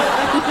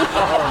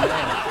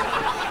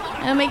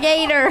 I'm a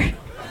gator.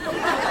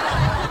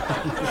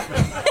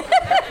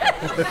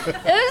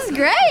 It was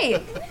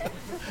great.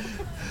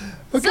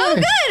 Okay. So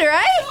good,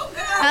 right?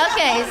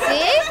 Okay,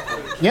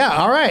 see? Yeah,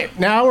 all right.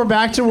 Now we're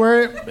back to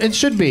where it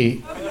should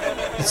be.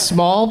 A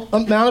small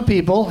amount of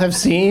people have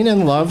seen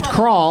and loved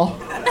Crawl.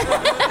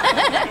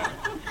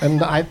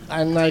 and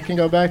I can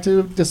go back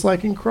to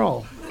disliking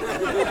Crawl.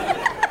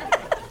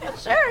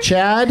 Sure.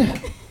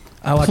 Chad,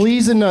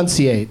 please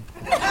enunciate.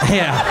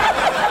 Yeah.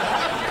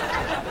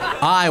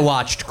 I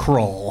watched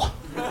Kroll.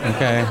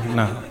 Okay,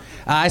 no.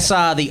 I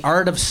saw The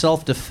Art of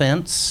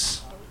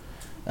Self-Defense,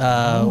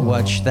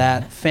 which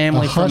that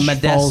family A from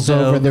hush falls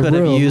over Modesto the could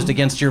have room. used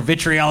against your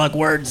vitriolic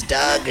words,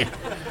 Doug.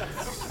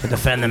 To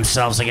defend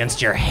themselves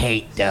against your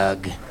hate,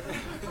 Doug.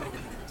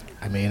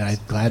 I mean, I'm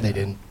glad they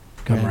didn't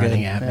come Yeah,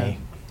 running good. at Yeah. me.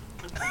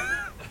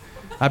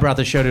 I brought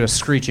the show to a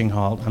screeching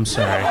halt. I'm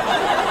sorry.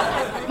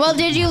 Well,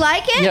 did you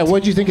like it? Yeah,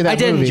 what'd you think of that I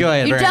did movie? enjoy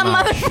it You very dumb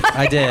much. motherfucker.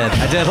 I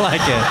did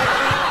like it.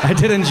 I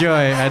did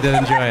enjoy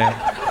it.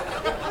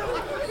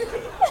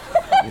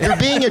 You're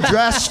being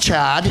addressed,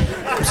 Chad.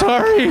 I'm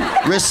sorry.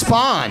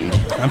 Respond.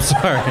 I'm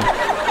sorry.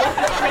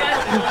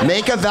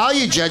 Make a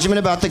value judgment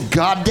about the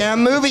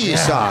goddamn movie you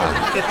saw.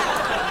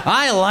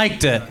 I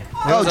liked it.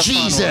 Oh,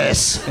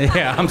 Jesus.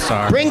 Yeah, I'm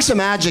sorry. Bring some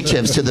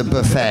adjectives to the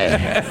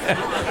buffet.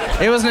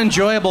 It was an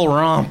enjoyable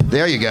romp.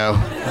 There you go.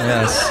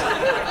 Yes.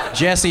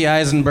 Jesse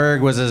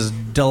Eisenberg was his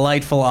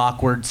delightful,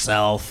 awkward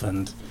self,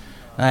 and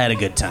I had a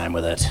good time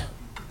with it.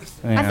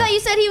 Yeah. I thought you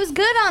said he was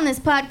good on this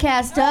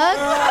podcast, Doug.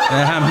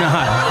 I'm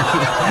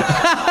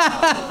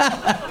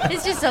not.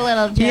 It's just a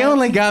little joke. He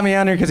only got me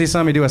on here because he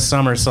saw me do a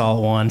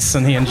somersault once,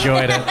 and he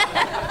enjoyed it.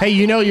 Hey,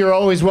 you know you're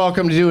always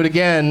welcome to do it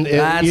again.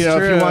 That's If you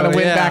true, want to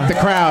win back the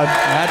crowd.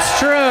 That's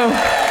true.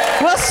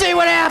 We'll see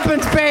what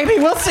happens, baby.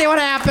 We'll see what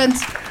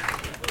happens.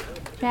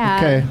 Yeah.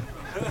 Okay.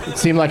 It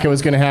seemed like it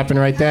was going to happen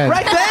right then.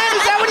 Right then?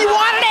 Is that when you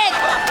wanted it?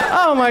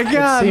 Oh my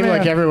God, It seemed man.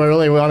 like everyone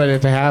really wanted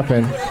it to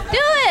happen. Do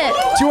it.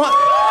 Do you want?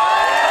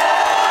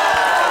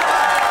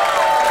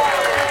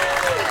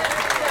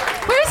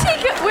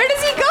 Where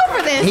does he go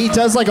for this? He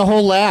does like a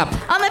whole lap.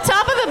 On the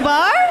top of the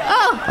bar?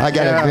 Oh. I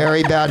got a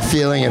very bad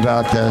feeling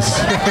about this.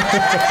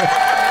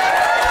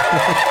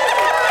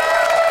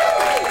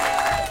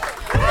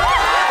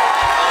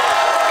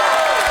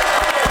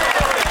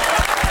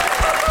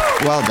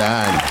 Well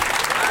done.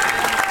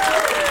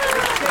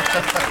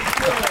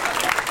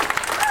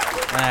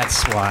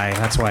 That's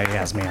why he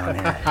has me on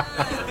here.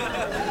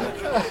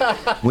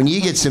 When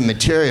you get some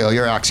material,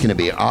 your act's gonna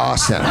be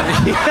awesome.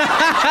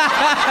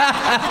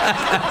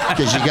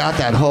 Because you got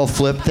that whole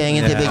flip thing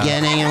at the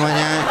beginning and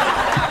whatnot.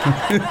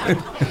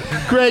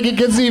 Greg, it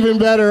gets even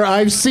better.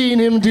 I've seen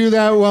him do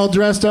that while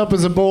dressed up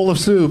as a bowl of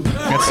soup.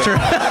 That's true.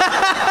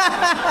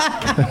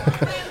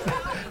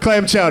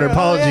 Clam chowder,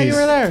 apologies. Yeah, you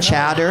were there.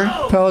 Chowder.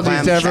 Apologies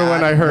Clam to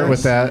everyone I hurt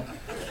with that.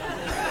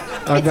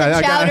 It's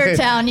a chowder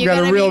town. You got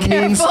a gotta real be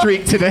mean careful.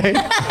 streak today.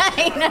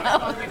 I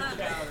know.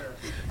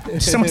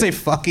 Someone say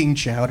fucking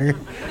chowder.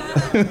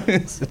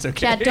 It's okay.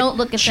 Chad, don't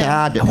look at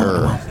Chowder.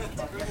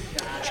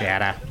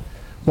 Chowder.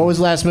 What was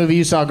the last movie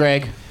you saw,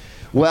 Greg?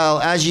 Well,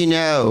 as you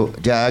know,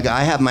 Doug,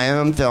 I have my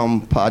own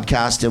film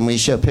podcast, and we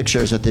show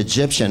pictures at the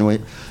Egyptian. We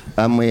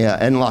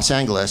in Los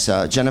Angeles,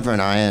 Jennifer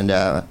and I, and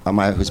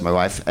who's my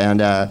wife,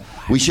 and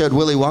we showed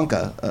Willy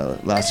Wonka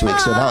last week.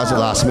 So that was the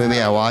last movie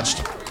I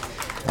watched,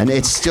 and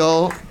it's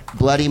still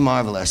bloody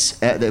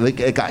marvelous.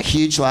 It got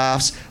huge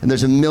laughs, and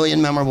there's a million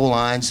memorable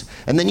lines.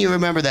 And then you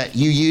remember that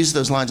you use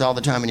those lines all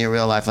the time in your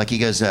real life. Like he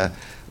goes, "Oh,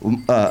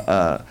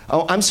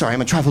 I'm sorry, I'm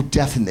a trifle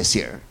deaf in this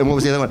ear." And what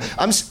was the other one?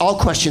 All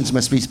questions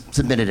must be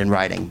submitted in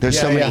writing. There's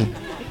so many. Yeah.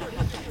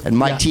 And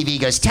Mike TV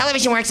goes,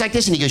 "Television works like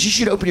this," and he goes, "You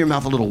should open your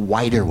mouth a little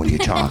wider when you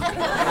talk."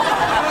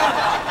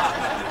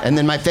 And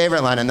then my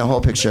favorite line in the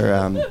whole picture,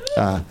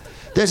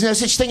 "There's no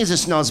such thing as a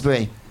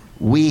Snosbury.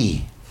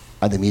 We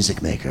are the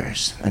music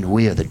makers, and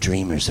we are the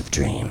dreamers of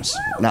dreams."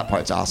 And that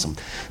part's awesome.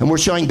 And we're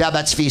showing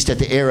Babette's Feast at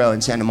the Aero in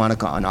Santa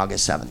Monica on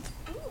August 7th.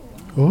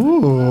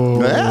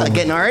 Ooh. Yeah,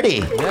 getting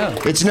arty. Yeah.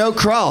 It's no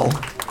Krull.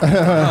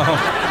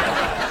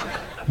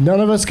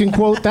 None of us can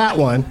quote that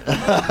one.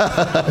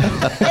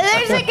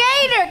 There's a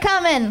gator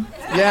coming.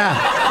 Yeah.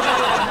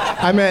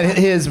 I meant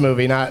his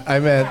movie, I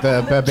meant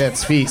the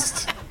Babette's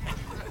Feast.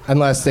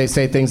 Unless they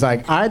say things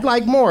like, "I'd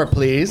like more,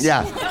 please."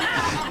 Yeah.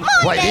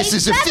 Why, this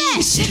is a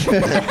feast.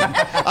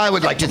 I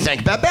would like to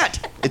thank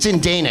Babette. It's in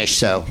Danish,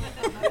 so.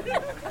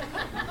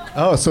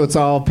 Oh, so it's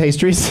all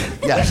pastries?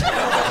 Yes.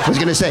 I was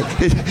going to say,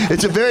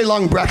 it's a very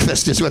long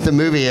breakfast is what the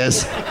movie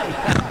is.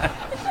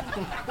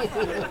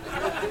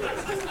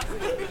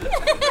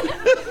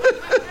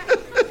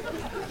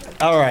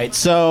 All right,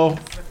 so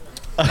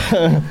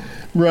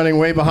running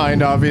way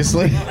behind,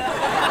 obviously.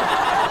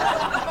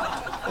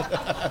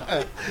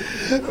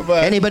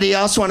 But anybody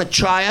else want to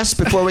try us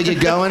before we get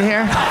going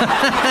here?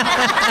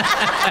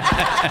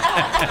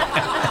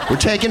 We're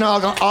taking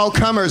all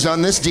comers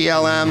on this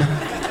DLM.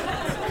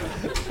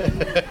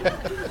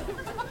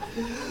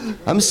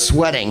 I'm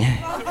sweating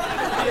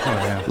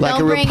like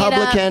Don't a bring it up.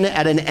 Republican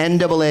at an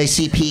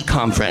NAACP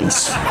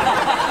conference.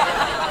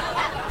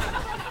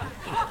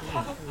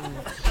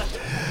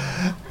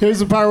 here's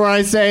the part where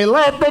I say,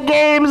 "Let the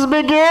games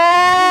begin!"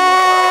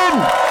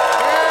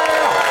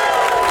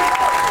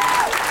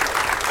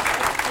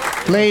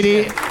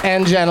 Lady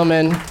and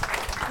gentlemen,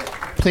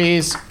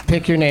 please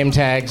pick your name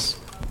tags.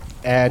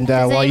 And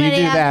while you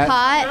do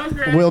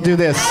that, we'll do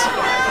this.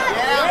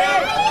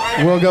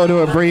 We'll go to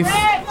a brief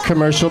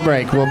commercial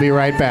break. We'll be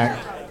right back.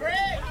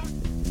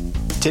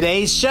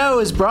 Today's show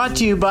is brought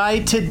to you by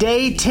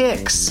Today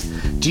Ticks.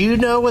 Do you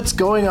know what's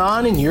going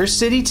on in your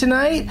city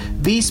tonight?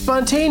 Be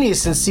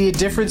spontaneous and see a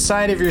different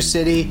side of your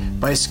city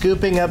by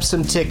scooping up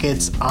some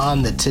tickets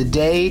on the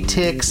Today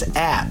Ticks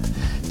app.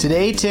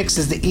 Today Ticks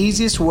is the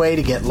easiest way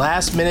to get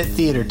last-minute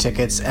theater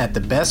tickets at the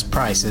best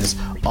prices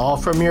all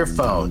from your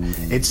phone.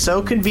 It's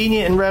so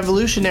convenient and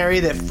revolutionary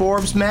that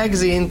Forbes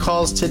magazine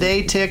calls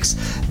Today Tix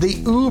the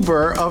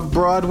Uber of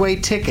Broadway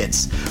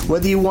tickets.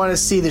 Whether you want to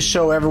see the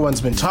show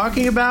everyone's been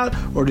talking about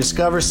or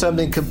discover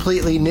something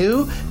completely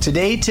new,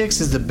 Today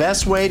Tix is the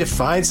best way to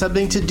find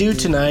something to do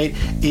tonight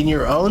in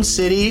your own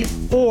city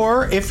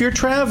or if you're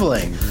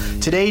traveling.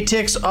 Today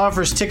Tix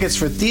offers tickets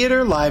for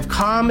theater, live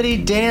comedy,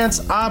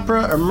 dance,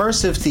 opera,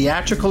 immersive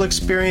theatrical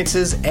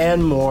experiences,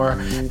 and more,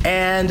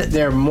 and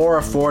they're more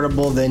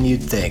affordable than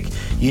you'd think.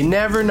 You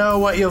never know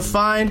what you'll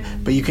find,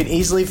 but you can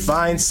easily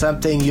find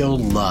something you'll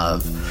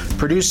love.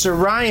 Producer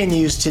Ryan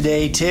used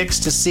Today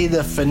Tix to see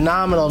the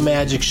phenomenal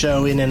magic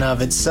show in and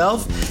of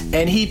itself,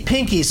 and he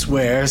pinky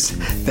swears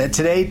that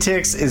Today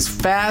Tix is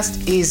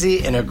fast,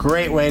 easy, and a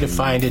great way to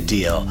find a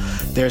deal.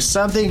 There's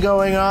something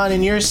going on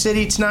in your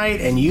city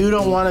tonight, and you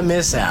don't want to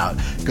miss out.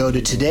 Go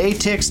to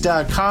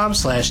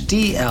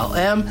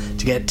todaytix.com/DLM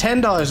to get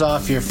 $10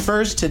 off your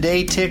first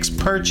Today Tix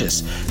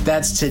purchase.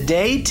 That's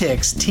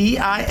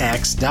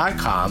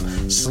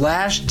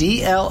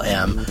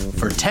todaytix.com/DLM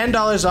for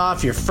 $10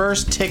 off your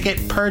first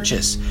ticket purchase.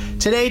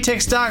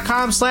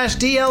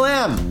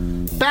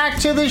 todaytix.com/DLM. Back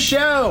to the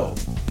show.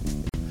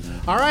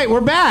 All right, we're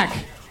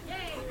back.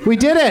 We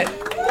did it.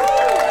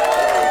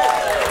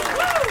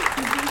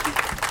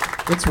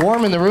 It's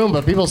warm in the room,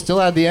 but people still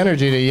had the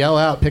energy to yell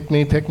out, pick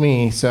me, pick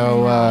me.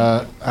 So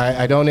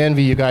I don't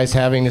envy you guys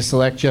having to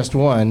select just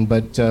one,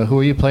 but who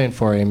are you playing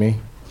for, Amy?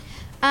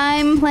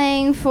 I'm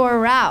playing for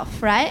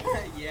Ralph, right?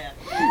 Yeah.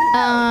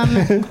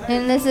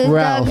 And this is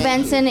Ralph. Doug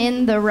Benson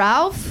in The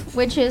Ralph,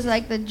 which is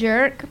like the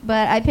jerk,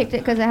 but I picked it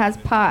because it has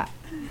pot.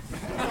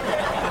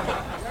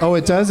 Oh,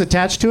 it does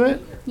attach to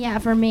it? Yeah,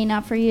 for me,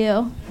 not for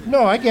you.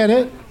 No, I get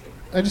it.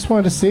 I just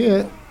wanted to see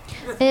it.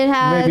 It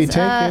Maybe has take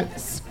a it.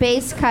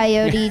 Space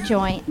Coyote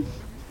joint. Is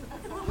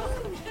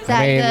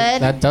that I mean,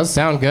 good? that does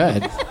sound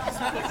good.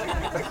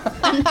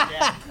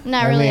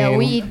 Not really a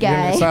weed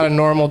guy. It's not a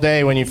normal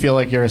day when you feel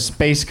like you're a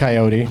space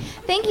coyote.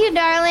 Thank you,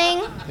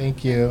 darling.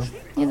 Thank you.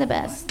 You're the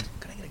best.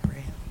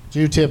 Do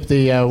you tip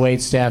the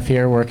wait staff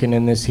here working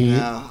in this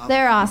heat?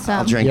 They're awesome.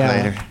 I'll drink Yeah.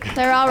 later.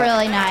 They're all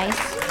really nice.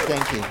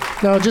 Thank you.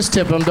 No, just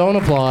tip them. Don't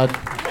applaud.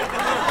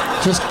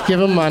 Just give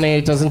them money.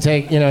 It doesn't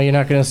take, you're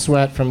not going to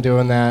sweat from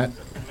doing that.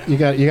 You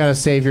got to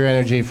save your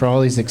energy for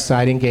all these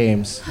exciting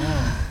games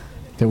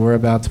that we're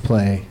about to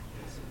play.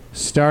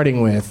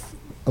 Starting with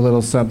a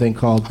little something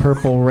called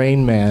Purple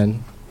Rain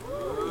Man.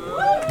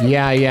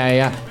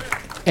 Yeah.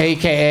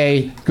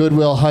 AKA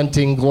Goodwill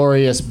Hunting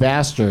Glorious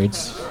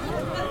Bastards.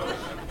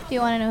 Do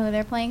you want to know who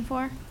they're playing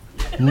for?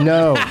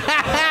 No.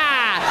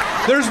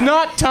 There's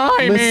not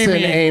time, Listen,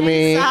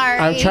 Amy. Sorry.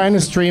 I'm trying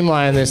to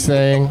streamline this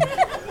thing.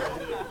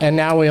 And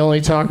now we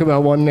only talk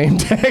about one name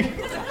tag.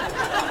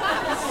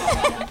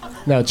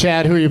 No,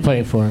 Chad, who are you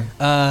playing for?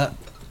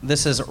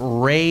 This is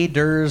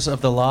Raiders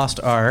of the Lost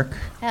Ark.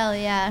 Hell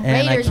yeah.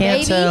 And Raiders, I can't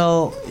baby.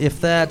 tell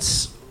if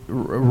that's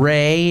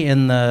Ray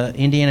in the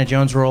Indiana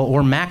Jones role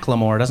or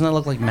Macklemore. Doesn't that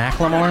look like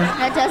Macklemore?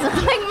 That doesn't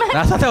look like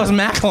I thought that was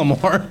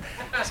Macklemore.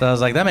 So I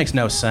was like, that makes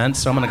no sense,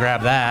 so I'm going to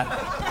grab that.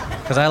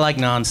 Because I like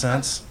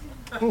nonsense.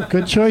 Oh,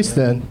 good choice,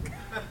 then.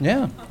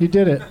 Yeah. You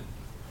did it.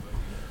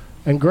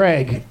 And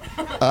Greg.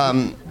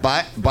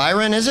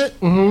 Byron, is it?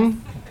 Mm-hmm.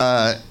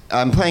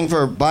 I'm playing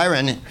for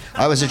Byron.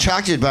 I was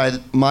attracted by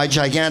my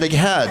gigantic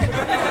head.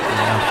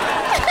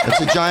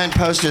 It's a giant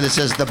poster that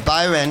says the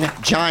Byron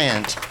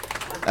Giant.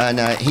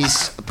 And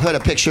he's put a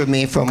picture of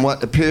me from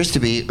what appears to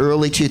be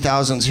early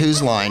 2000s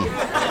Who's Line.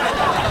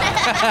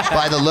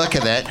 By the look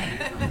of it.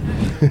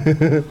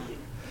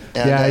 And,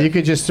 yeah, you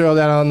could just throw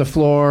that on the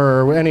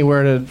floor or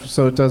anywhere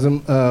so it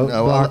doesn't block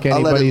I'll let it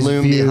anybody's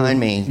loom view. behind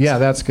me. Yeah,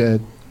 that's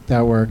good.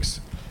 That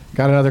works.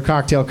 Got another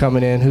cocktail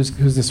coming in.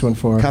 Who's this one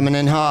for? Coming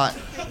in hot.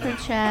 For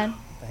Chad.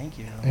 Thank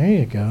you. There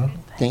you go.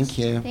 Thank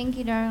you. Thank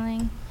you,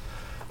 darling.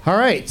 All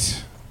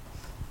right.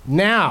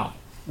 Now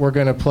we're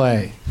going to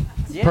play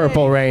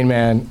Purple Rain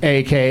Man,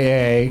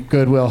 a.k.a.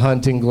 Goodwill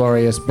Hunting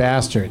Glorious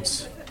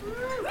Bastards.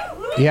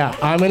 Yeah,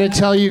 I'm going to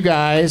tell you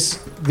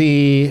guys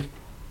the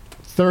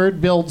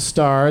third billed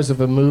stars of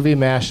a movie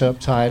mashup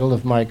title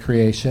of my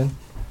creation,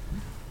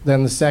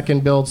 then the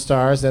second billed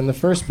stars, then the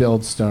first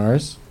billed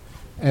stars,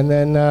 and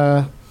then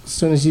as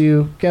soon as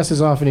you guess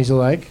as often as you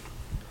like,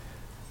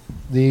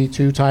 the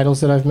two titles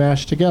that I've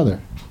mashed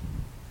together.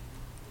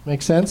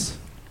 Make sense?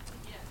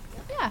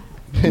 Yeah.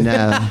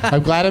 No.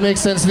 I'm glad it makes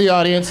sense to the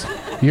audience.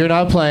 You're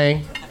not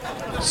playing,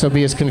 so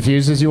be as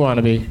confused as you want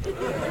to be.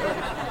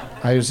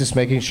 I was just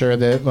making sure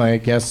that my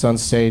guests on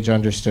stage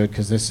understood,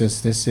 because this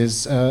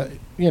is I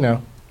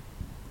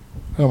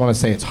don't want to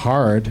say it's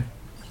hard,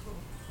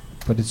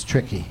 but it's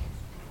tricky.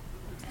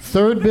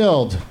 Third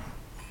build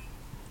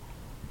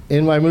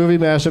in my movie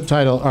mashup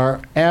title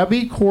are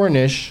Abby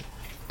Cornish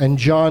and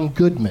John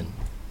Goodman.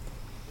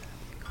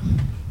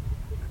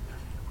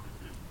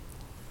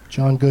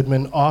 John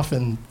Goodman,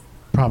 often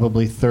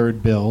probably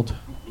third build.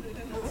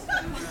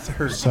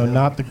 So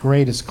not the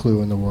greatest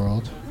clue in the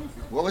world.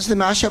 What was the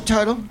mashup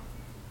title?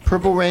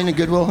 Purple Rain and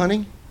Goodwill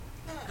Hunting?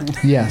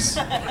 Yes.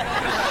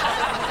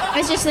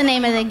 It's just the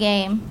name of the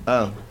game.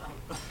 Oh.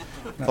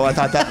 Oh, I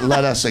thought that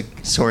led us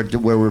sort of to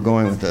where we're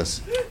going with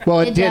this. Well,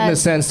 it It did in the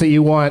does. sense that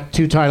you want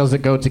two titles that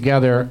go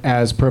together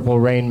as Purple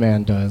Rain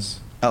Man does.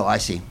 Oh, I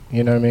see.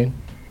 You know what I mean?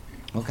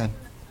 Okay.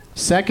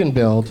 Second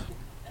build,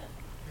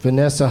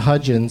 Vanessa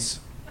Hudgens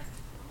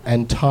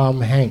and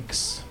Tom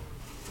Hanks.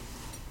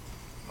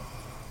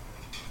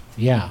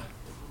 Yeah.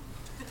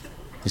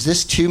 Is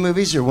this 2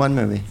 movies or 1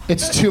 movie?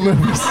 It's 2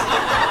 movies.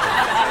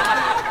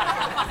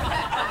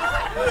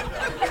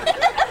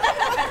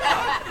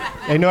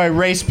 I know I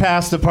raced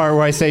past the part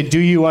where I say, "Do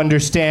you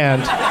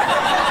understand?"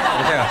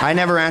 I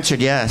never answered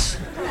yes.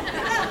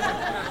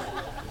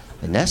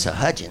 Vanessa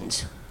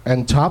Hudgens.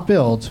 And top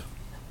build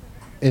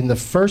in the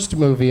first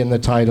movie in the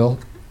title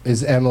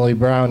is Emily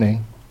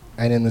Browning,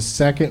 and in the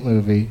second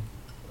movie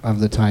of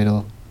the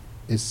title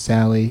is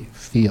Sally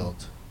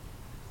Field.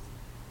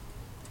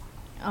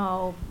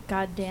 Oh,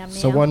 goddamn me.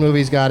 So one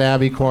movie's got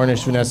Abby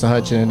Cornish, Vanessa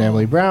Hudgens, and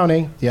Emily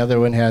Browning. The other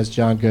one has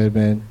John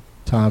Goodman,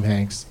 Tom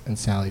Hanks, and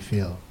Sally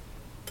Field.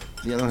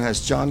 The other one has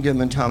John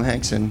Goodman, Tom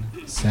Hanks, and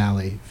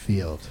Sally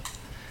Field.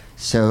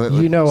 so.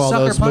 You know all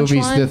Sucker those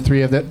movies, Punchline? the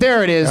 3 of them.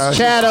 There it is,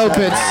 Chad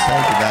Opitz.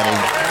 Thank you,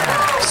 buddy.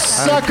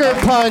 Sucker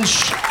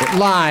punch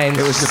line.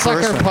 It was the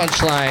Sucker first one.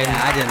 punch line.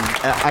 I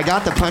didn't. I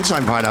got the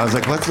punchline part. I was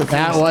like, "What's the?"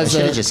 That first? was I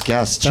should a- have just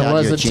guessed. That Chad,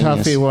 was you're a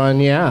genius. toughie one,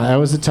 yeah. That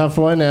was a tough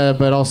one,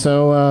 but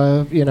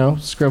also,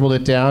 scribbled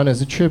it down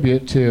as a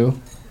tribute to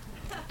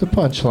the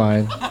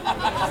punchline.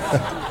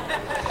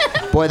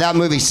 Boy, that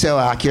movie's so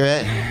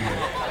accurate.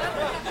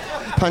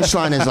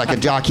 Punchline is like a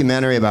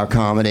documentary about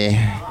comedy.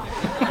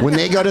 When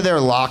they go to their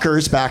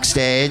lockers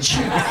backstage,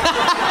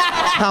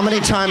 how many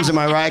times am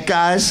I right,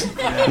 guys?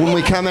 When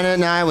we come in at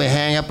night, we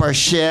hang up our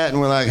shit and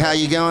we're like, "How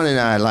you going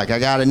tonight?" Like, "I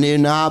got a new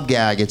knob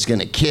gag. It's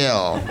gonna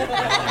kill."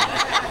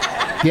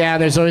 Yeah,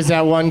 there's always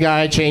that one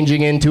guy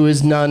changing into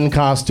his nun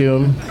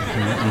costume.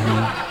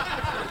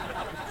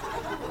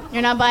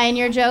 You're not buying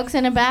your jokes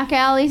in a back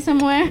alley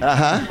somewhere?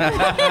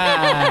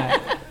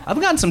 I've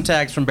gotten some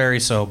tags from Barry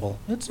Sobel.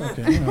 It's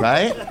okay.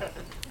 Right?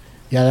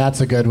 Yeah,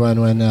 that's a good one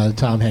when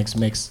Tom Hanks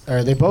makes,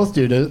 or they both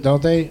do,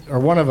 don't they? Or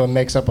one of them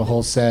makes up a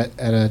whole set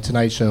at a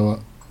Tonight Show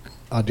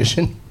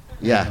audition.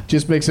 Yeah.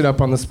 Just makes it up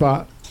on the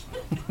spot.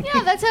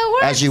 Yeah, that's how it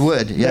works. As you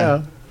would,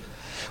 yeah.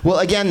 Well,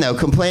 again, though,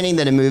 complaining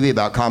that a movie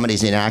about comedy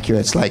is inaccurate,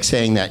 it's like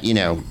saying that,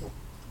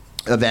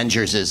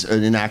 Avengers is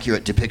an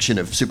inaccurate depiction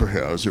of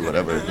superheroes or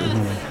whatever.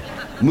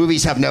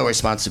 Movies have no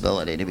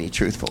responsibility to be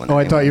truthful. Oh,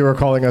 I thought you were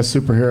calling us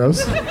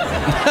superheroes.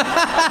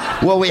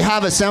 Well, we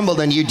have assembled,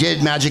 and you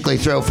did magically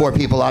throw 4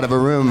 people out of a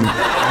room.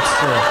 That's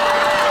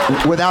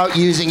true. Without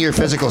using your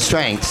physical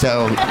strength.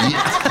 So,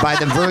 by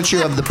the virtue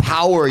of the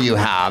power you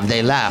have,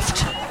 they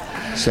left.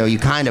 So you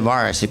kind of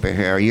are a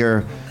superhero.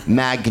 You're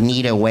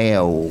Magneto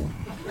Whale.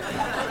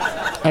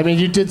 I mean,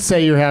 you did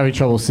say you were having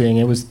trouble seeing.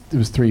 It was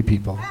 3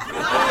 people.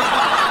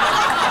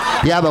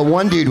 Yeah, but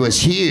one dude was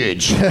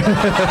huge.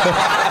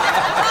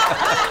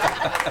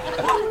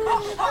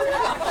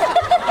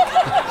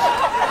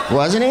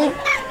 Wasn't he?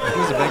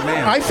 He's a big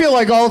man. I feel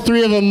like all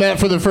 3 of them met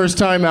for the first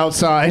time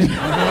outside.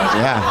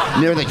 Yeah,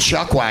 near the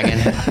chuck wagon.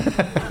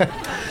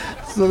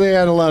 So they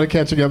had a lot of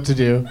catching up to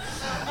do.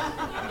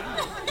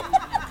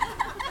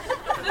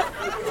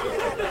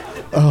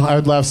 Oh, I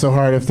would laugh so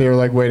hard if they were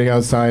like waiting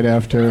outside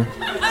after.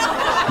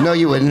 No,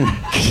 you wouldn't.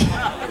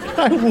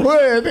 I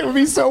would. It would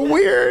be so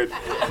weird.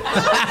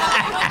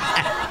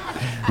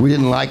 We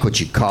didn't like what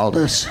you called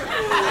us.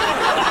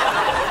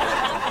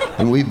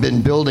 And we've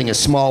been building a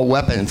small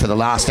weapon for the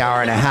last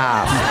hour and a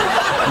half.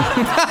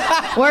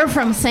 We're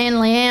from San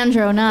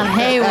Leandro, not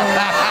Hayward.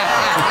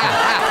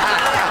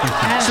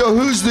 So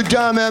who's the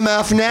dumb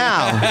MF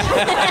now?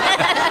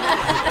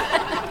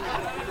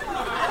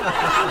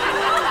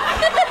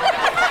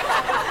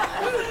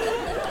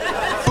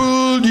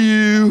 Fooled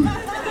you.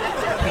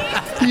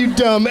 You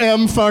dumb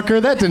M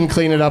fucker. That didn't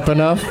clean it up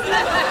enough.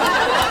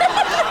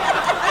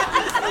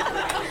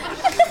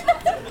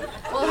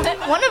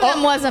 One of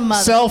them was a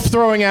mother. Self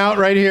throwing out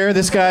right here.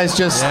 This guy's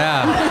just,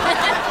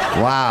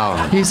 Yeah.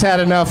 Wow. he's had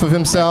enough of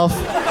himself.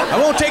 I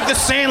won't take the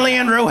San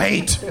Leandro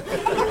hate.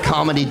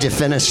 Comedy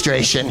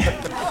defenestration.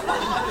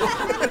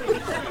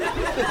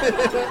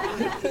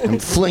 I'm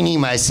flinging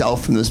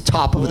myself from the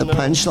top of the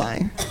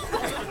punchline.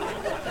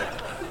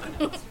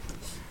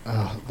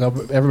 No,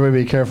 but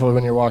everybody be careful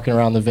when you're walking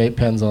around the vape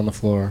pens on the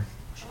floor.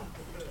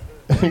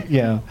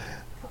 Yeah.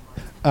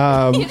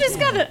 You just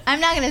gotta. I'm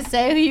not gonna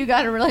say who you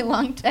got a really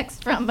long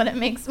text from, but it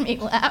makes me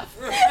laugh.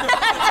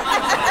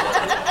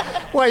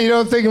 Why, you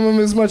don't think of him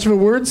as much of a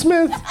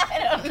wordsmith? I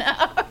don't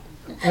know.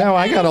 Now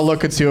I gotta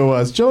look and see who it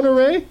was. Jonah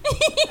Ray?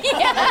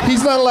 Yeah,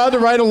 He's not allowed to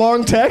write a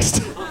long text?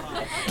 it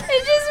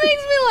just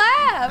makes me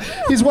laugh.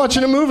 He's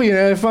watching a movie and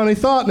had a funny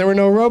thought and there were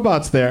no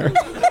robots there.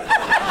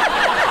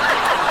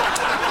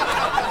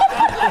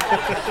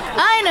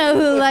 I know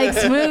who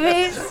likes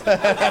movies.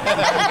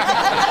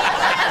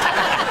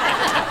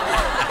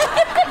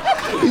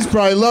 He's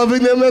probably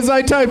loving them as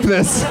I type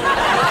this.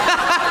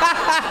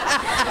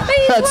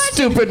 That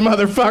stupid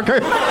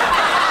motherfucker.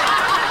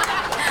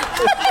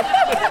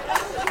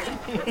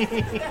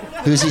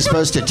 Who's he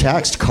supposed to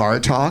text? Car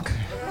talk?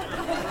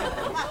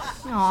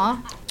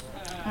 Aw.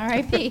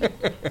 R.I.P.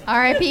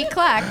 R.I.P.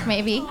 Clack,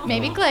 maybe.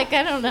 Maybe Click,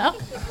 I don't know.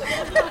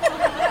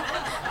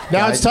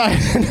 Now it's time.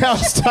 Now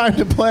it's time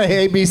to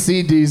play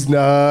ABCD's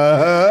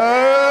Nuts.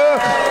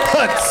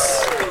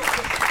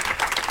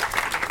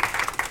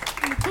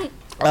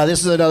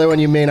 This is another one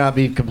you may not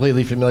be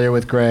completely familiar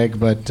with, Greg,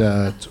 but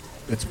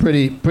it's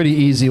pretty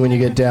easy when you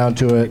get down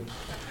to it.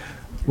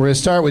 We're gonna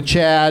start with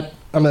Chad.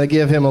 I'm gonna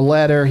give him a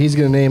letter. He's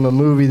gonna name a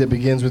movie that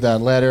begins with that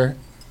letter.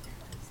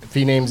 If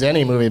he names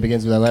any movie that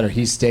begins with that letter,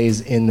 he stays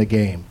in the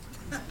game.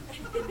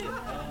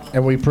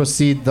 And we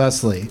proceed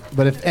thusly.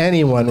 But if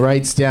anyone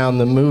writes down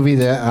the movie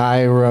that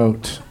I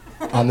wrote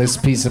on this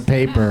piece of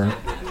paper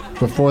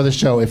before the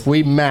show, if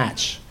we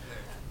match,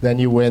 then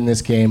you win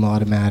this game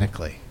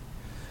automatically.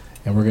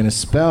 And we're going to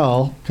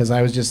spell, because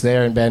I was just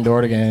there in Bend,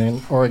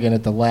 Oregon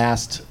at the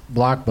last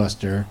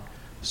Blockbuster.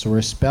 So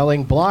we're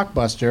spelling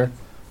Blockbuster.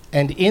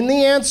 And in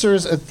the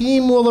answers, a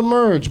theme will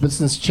emerge. But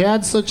since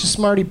Chad's such a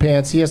smarty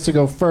pants, he has to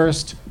go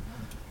first.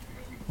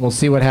 We'll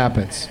see what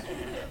happens.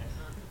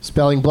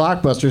 Spelling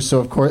Blockbuster, so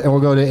of course, and we'll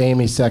go to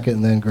Amy second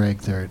and then Greg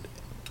third.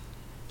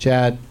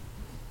 Chad,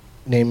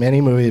 name any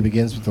movie that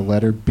begins with the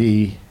letter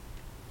B.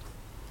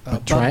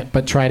 But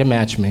try to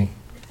match me.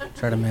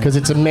 Try to match. Because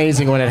it's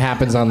amazing when it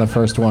happens on the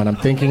first one. I'm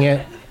thinking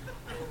it.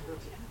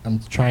 I'm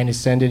trying to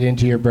send it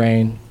into your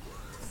brain.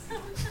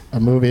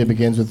 A movie that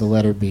begins with the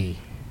letter B.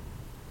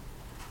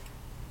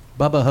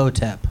 Bubba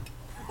Hotep.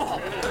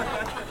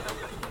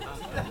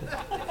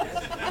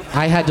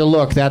 I had to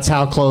look. That's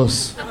how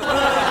close.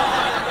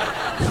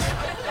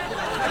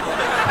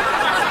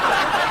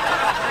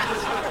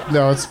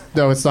 No,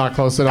 it's not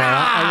close at all.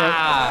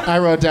 I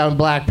wrote down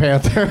Black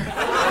Panther.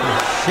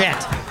 Shit.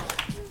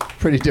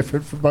 Pretty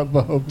different from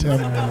Bubba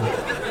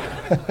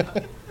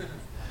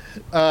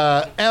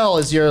Hotep. L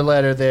is your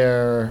letter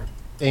there,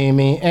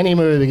 Amy. Any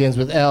movie begins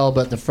with L,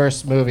 but the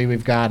first movie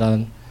we've got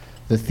on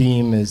the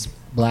theme is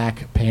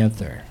Black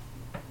Panther.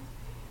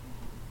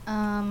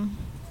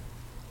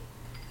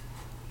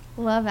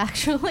 Love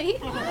Actually.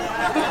 I'm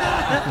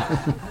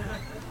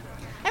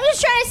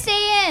just trying to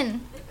stay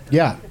in.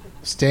 Yeah,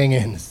 staying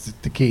in is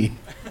the key.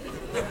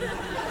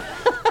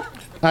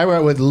 I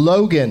went with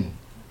Logan.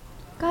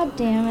 God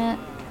damn it.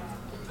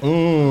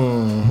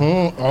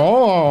 Mm-hmm.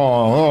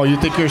 Oh, you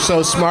think you're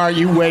so smart?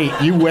 You wait.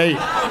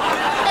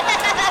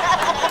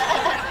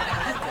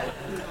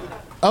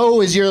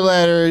 O is your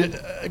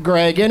letter,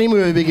 Greg. Any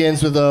movie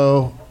begins with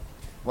O.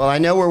 Well, I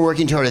know we're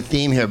working toward a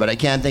theme here, but I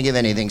can't think of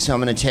anything, so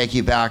I'm going to take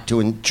you back to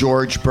when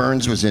George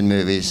Burns was in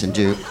movies and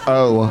do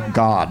Oh,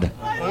 God.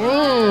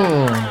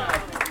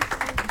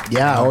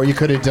 Yeah, or you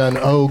could have done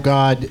Oh,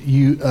 God,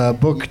 you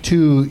Book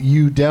 2,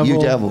 You Devil. You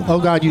Devil.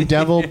 Oh, God, You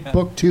Devil,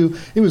 Book 2.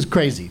 It was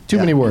crazy. Too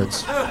many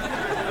words.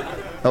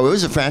 Oh, it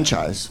was a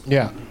franchise.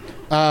 Yeah.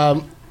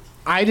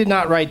 I did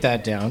not write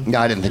that down. No,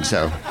 I didn't think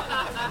so.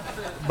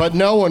 But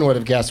no one would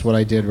have guessed what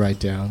I did write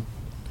down.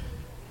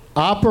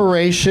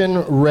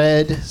 Operation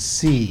Red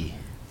Sea.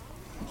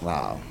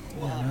 Wow.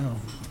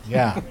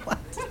 Yeah.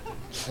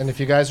 And if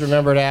you guys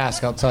remember to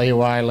ask, I'll tell you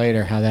why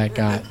later how that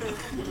got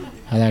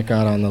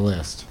on the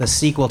list. The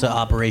sequel to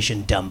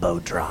Operation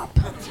Dumbo Drop.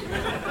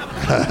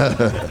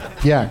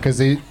 Yeah, because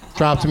they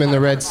dropped him in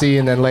the Red Sea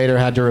and then later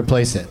had to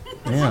replace it.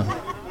 Yeah.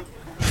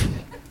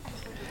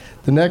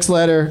 The next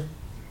letter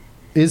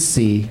is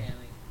C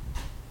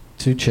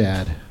to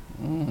Chad.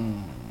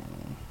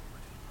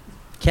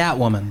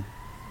 Catwoman.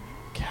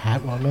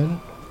 Catwoman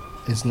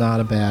is not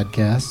a bad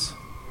guess.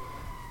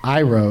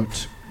 I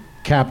wrote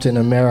Captain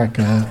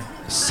America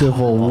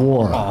Civil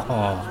War.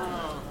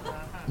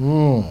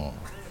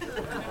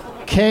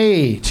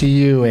 K to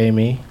you,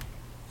 Amy.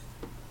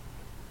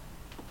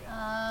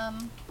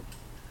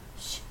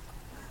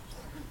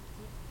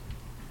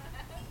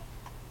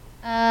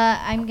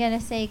 I'm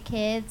gonna say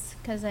Kids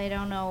because I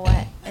don't know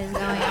what is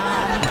going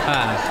on.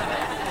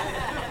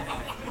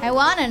 I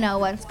want to know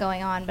what's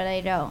going on, but I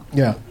don't.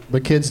 Yeah,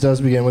 but Kids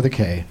does begin with a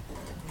K.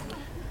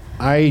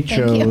 I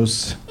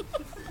chose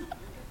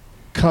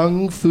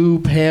Kung Fu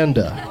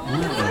Panda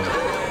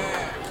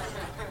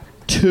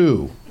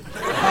 2.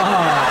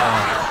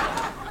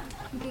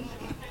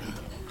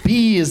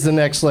 B is the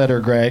next letter,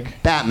 Greg.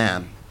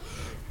 Batman.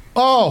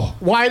 Oh,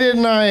 why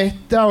didn't I?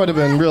 That would have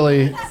been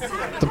really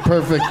the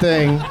perfect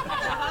thing.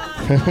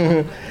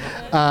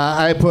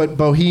 I put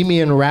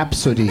Bohemian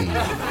Rhapsody.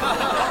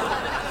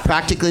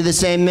 Practically the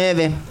same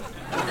movie.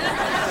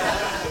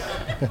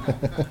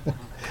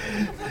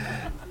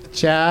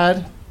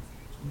 Chad,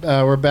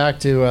 we're back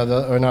to,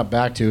 or not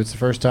back to, it's the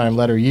first time,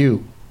 letter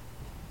U.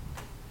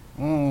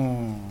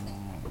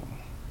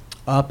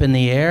 Up in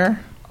the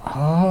Air.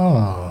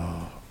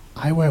 Oh,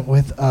 I went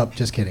with Up.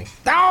 Just kidding.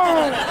 No,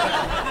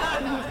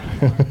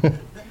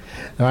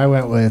 I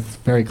went with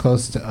very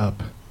close to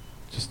Up.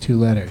 Just 2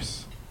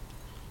 letters.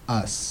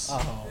 Us.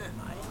 Oh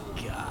my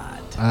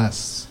God.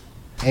 Us.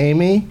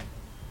 Amy?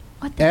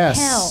 What the S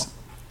hell?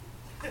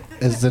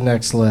 is the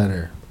next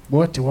letter.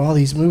 What do all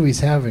these movies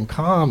have in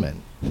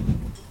common?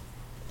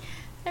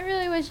 I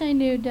really wish I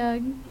knew,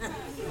 Doug.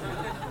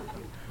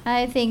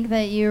 I think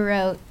that you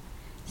wrote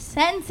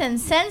Sense and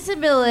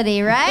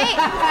Sensibility, right?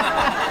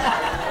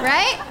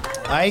 Right?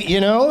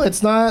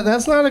 That's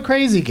not a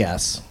crazy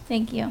guess.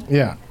 Thank you.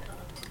 Yeah.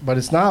 But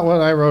it's not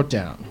what I wrote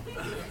down.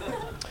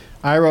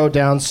 I wrote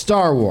down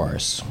Star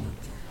Wars,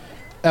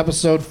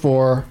 Episode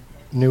 4,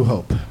 New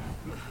Hope.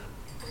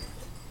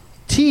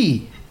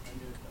 T.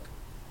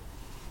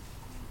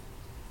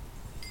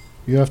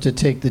 You have to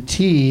take the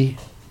T,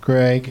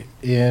 Greg,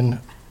 in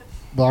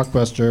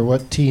Blockbuster.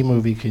 What T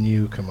movie can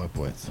you come up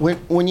with?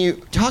 When you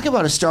talk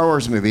about a Star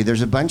Wars movie,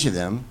 there's a bunch of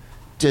them.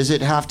 Does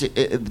it have to?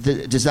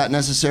 Does that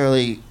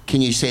necessarily?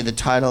 Can you say the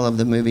title of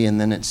the movie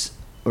and then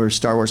or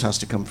Star Wars has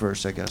to come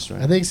first? I guess,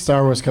 right? I think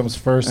Star Wars comes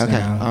first Okay.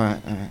 now. All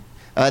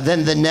right.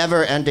 Then the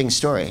never-ending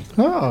story.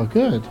 Oh,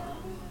 good.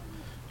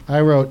 I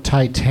wrote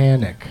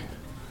Titanic.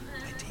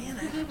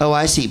 Oh,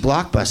 I see.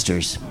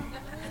 Blockbusters.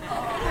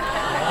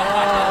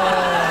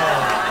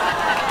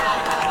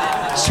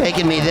 It's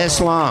taken me this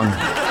long.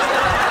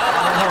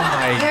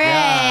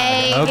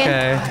 Greg.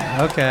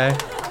 Okay.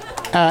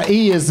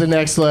 E is the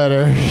next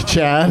letter,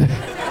 Chad.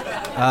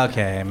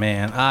 Okay,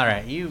 man. All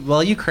right.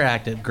 You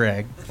cracked it,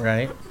 Greg,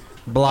 right?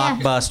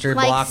 Blockbuster,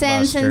 Like Blockbuster.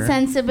 Sense and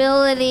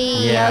Sensibility,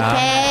 Yeah,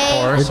 okay?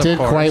 of course, It did of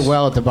course. quite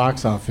well at the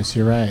box office,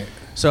 you're right.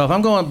 So if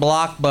I'm going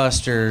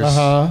Blockbusters,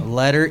 Uh-huh.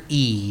 letter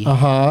E,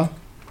 Uh-huh.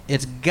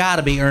 it's got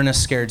to be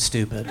Ernest Scared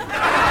Stupid.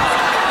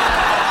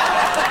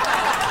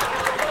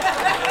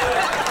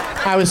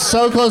 I was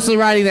so close to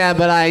writing that,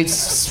 but I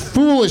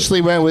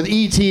foolishly went with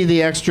E.T.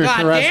 the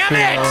Extraterrestrial.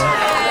 God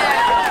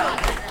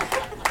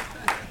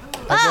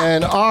damn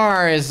And then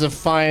R is the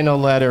final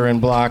letter in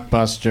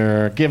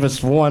Blockbuster. Give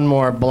us one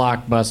more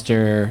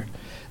Blockbuster.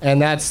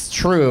 And that's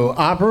true.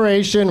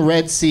 Operation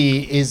Red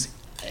Sea is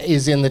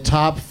in the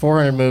top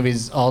 400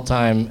 movies all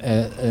time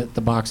at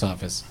the box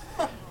office.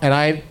 And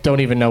I don't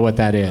even know what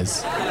that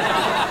is.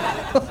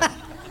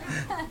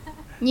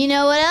 You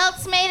know what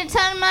else made a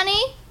ton of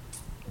money?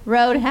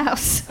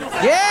 Roadhouse.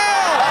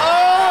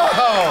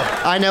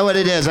 I know what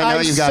it is. I know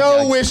what you got. so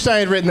Doug. wished I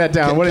had written that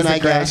down. What is Can it, I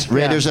Greg? guess?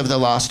 Raiders of the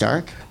Lost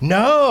Ark.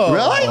 No.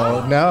 Really?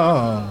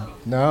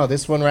 No.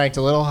 This one ranked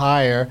a little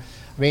higher.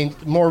 I mean,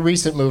 more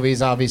recent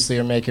movies obviously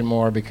are making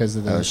more because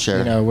of the. Oh,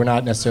 sure. We're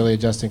not necessarily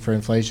adjusting for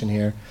inflation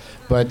here,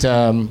 but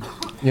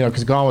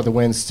because Gone with the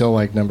Wind's still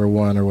like number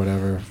one or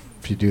whatever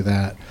if you do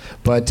that.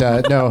 But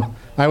no,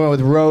 I went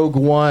with Rogue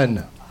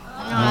One,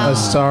 a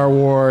Star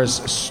Wars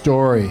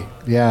story.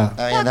 Yeah,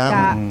 Yeah,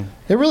 that one.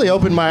 it really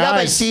opened my No, but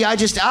eyes. see, I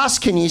just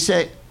asked. Can you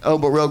say? Oh,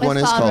 but Rogue It's One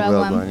is called called Rogue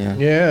Rogue One. One. Yeah.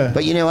 Yeah.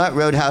 But you know what?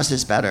 Roadhouse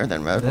is better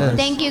than Rogue One.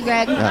 Thank you,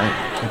 Greg.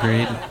 Right.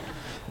 Agreed.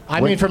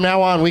 I mean, from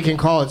now on, we can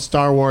call it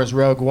Star Wars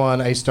Rogue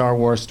One, a Star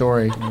Wars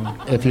story,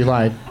 if you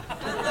like.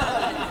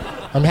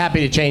 I'm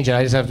happy to change it.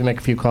 I just have to make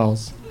a few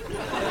calls.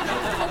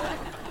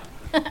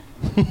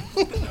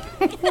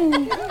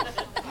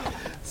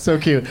 So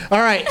cute. All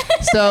right,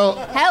 so,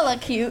 Hella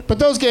cute. but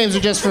those games are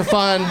just for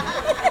fun.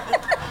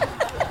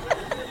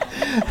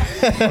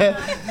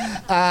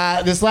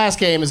 This last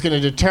game is going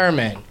to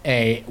determine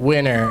a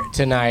winner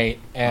tonight,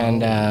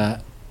 and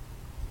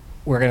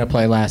we're going to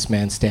play Last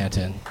Man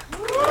Stanton.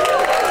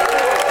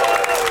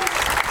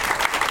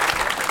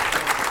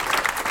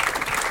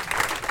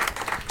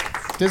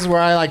 This is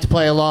where I like to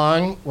play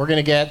along. We're going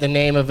to get the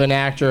name of an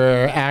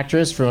actor or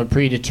actress from a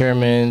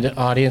predetermined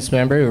audience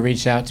member who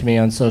reached out to me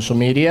on social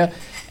media.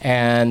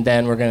 And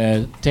then we're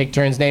going to take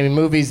turns naming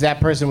movies that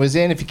person was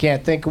in. If you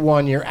can't think of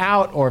one, you're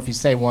out. Or if you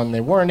say one they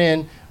weren't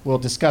in, we'll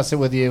discuss it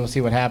with you. We'll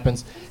see what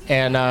happens.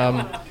 And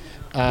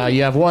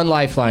you have one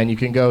lifeline. You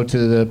can go to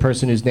the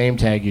person whose name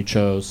tag you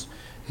chose.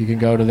 You can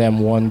go to them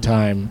one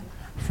time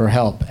for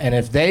help. And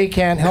if they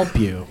can't help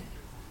you,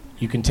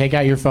 you can take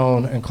out your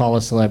phone and call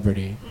a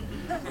celebrity.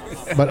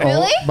 But,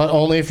 Really? but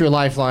only if your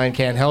lifeline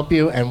can't help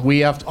you, and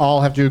we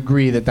all have to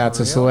agree that that's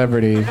a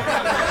celebrity. Are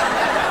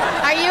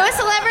you a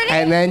celebrity?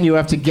 And then you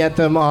have to get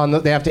them on.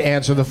 They have to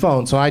answer the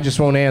phone. So I just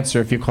won't answer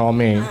if you call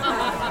me.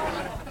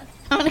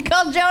 I'm gonna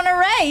call Jonah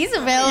Ray. He's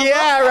available.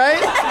 Yeah,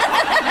 right.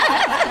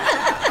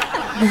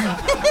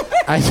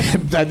 I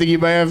think you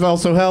might have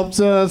also helped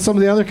some of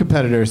the other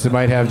competitors that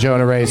might have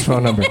Jonah Ray's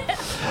phone number.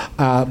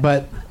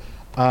 But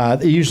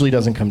it usually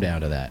doesn't come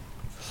down to that.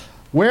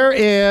 Where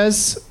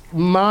is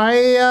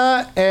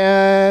Maya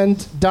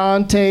and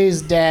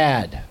Dante's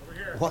dad?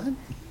 What?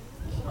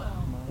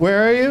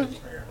 Where are you?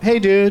 Hey,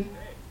 dude.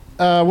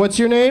 What's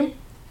your name?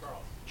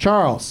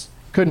 Charles.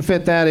 Couldn't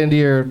fit that into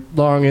your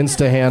long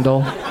Insta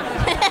handle.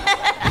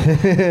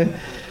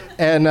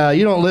 And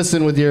you don't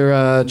listen with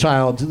your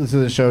child to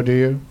the show, do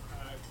you?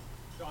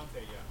 Dante,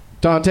 yeah.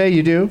 Dante,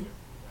 you do?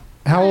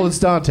 How old is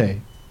Dante?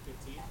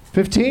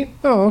 15?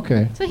 Oh,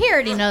 okay. So he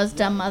already knows,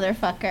 dumb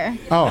motherfucker.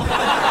 Oh.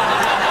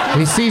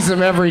 He sees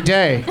them every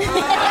day.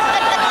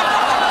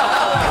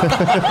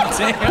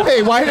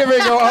 Hey, why did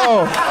everybody go,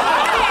 oh?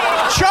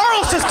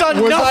 Charles has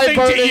done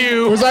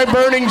Was I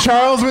burning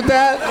Charles with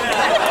that?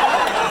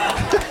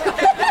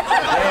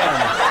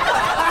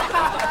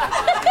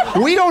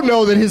 We don't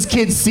know that his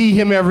kids see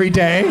him every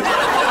day.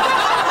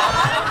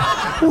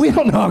 We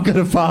don't know how good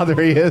a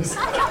father he is.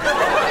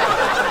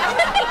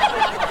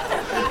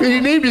 He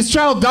named his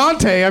child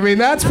Dante. I mean,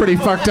 that's pretty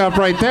fucked up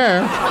right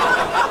there.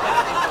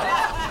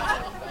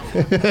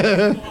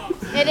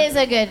 It is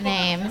a good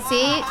name.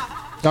 See?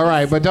 All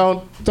right, but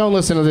don't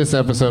listen to this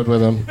episode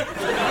with him.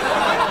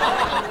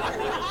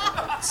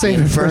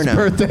 Save it for his Inferno.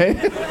 birthday.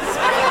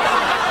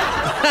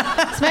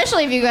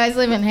 Especially if you guys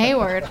live in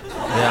Hayward.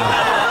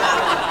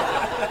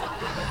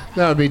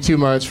 That would be too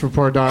much for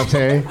poor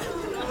Dante.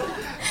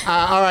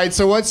 All right,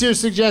 so what's your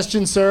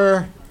suggestion,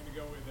 sir?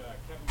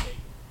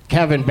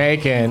 Kevin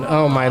Bacon.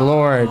 Oh my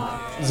lord,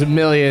 there's a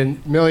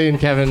million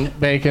Kevin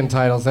Bacon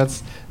titles.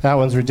 That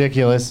one's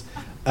ridiculous.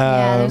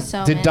 There's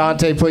so did many.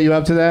 Dante put you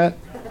up to that?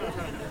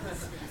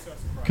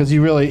 Because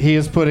he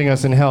is putting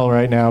us in hell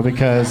right now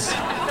because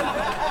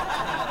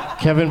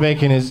Kevin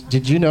Bacon is.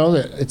 Did you know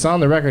that it's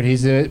on the record?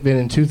 He's been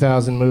in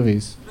 2,000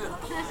 movies.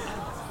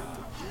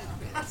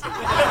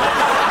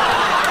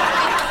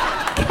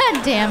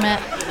 God damn it.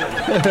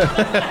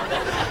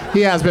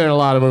 He has been in a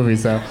lot of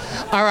movies, though.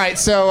 All right,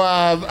 so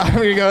I'm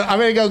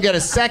gonna go get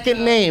a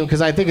second name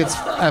because I think it's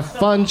a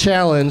fun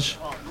challenge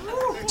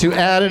to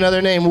add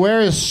another name.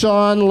 Where is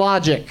Sean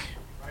Logic?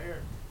 Right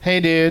here. Hey,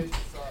 dude.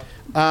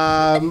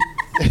 I'll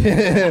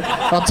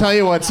tell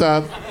you what's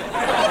up.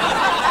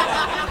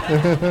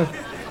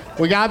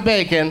 We got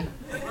Bacon.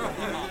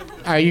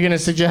 Are you gonna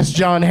suggest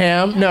John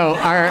Hamm? No.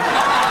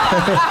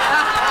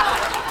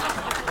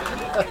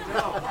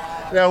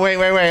 No, wait.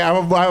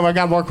 I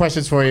got more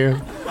questions for you.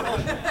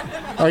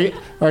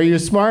 Are you a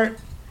smart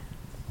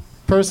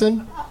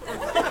person?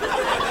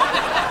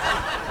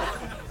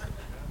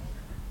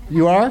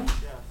 You are?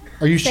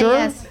 Are you Say sure?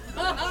 yes.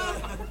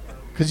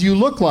 Because you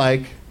look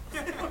like.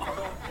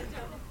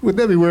 Wouldn't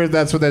that be weird if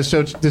that's what this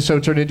show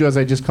turned into, as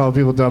I just call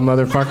people dumb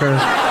motherfucker?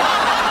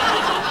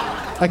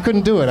 I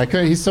couldn't do it.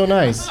 He's so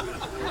nice.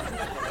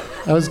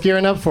 I was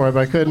gearing up for it,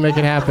 but I couldn't make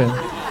it happen.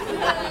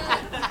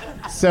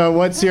 So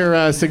what's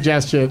your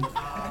suggestion?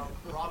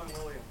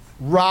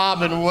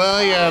 Robin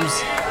Williams.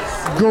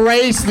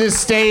 Graced this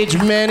stage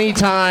many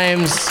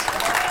times.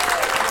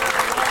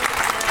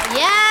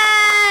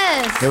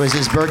 Yes! It was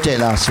his birthday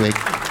last week.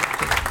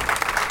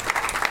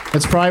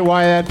 That's probably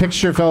why that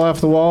picture fell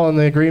off the wall in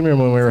the green room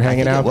when we were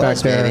hanging think out it back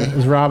was, there. maybe.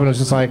 Because Robin was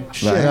just like,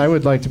 shit, Right. I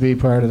would like to be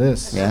part of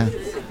this. Yeah.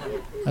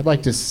 I'd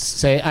like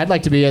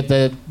to be at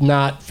the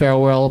not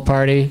farewell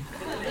party.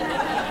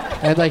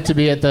 I'd like to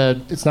be at the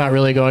it's not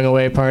really going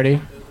away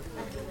party.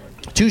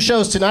 2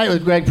 shows tonight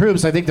with Greg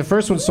Proops. I think the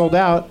first one sold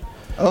out.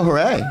 Oh,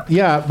 hooray.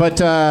 Yeah, but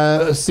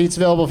seats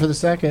available for the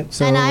second.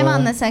 So, And I'm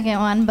on the second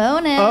one.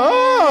 Bonus.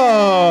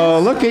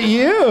 Oh, look at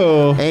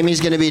you. Amy's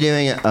going to be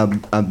doing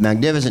a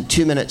magnificent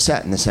 2-minute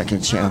set in the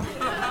second show.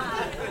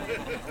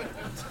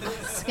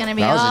 It's going to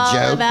be That was a all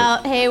joke,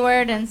 about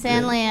Hayward and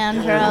San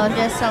Leandro.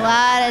 Just a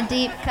lot of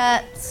deep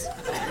cuts.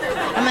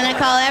 I'm going to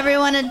call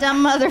everyone a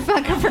dumb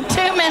motherfucker for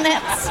 2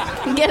 minutes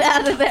and get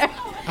out of there.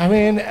 I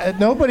mean,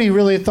 nobody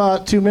really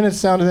thought 2 minutes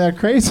sounded that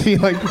crazy.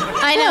 Like,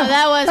 I know,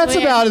 that was that's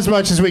weird. about as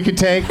much as we could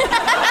take.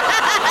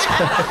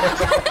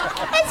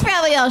 That's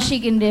probably all she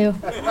can do.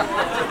 That's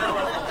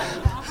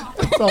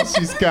all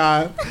she's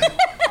got.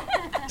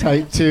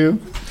 Type 2.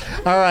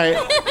 All right.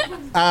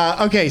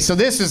 Okay, so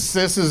this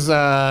is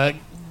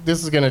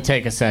going to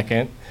take a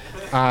second.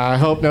 I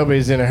hope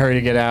nobody's in a hurry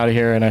to get out of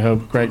here, and I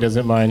hope Greg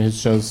doesn't mind his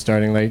show's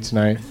starting late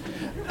tonight.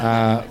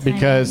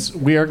 Because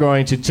we are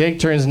going to take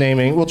turns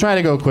naming. We'll try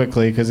to go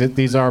quickly because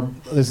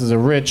this is a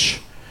rich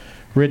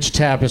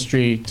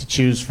tapestry to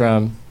choose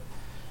from.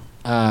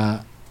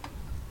 Out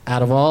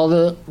of all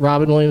the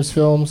Robin Williams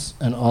films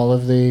and all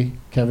of the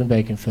Kevin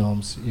Bacon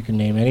films, you can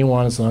name any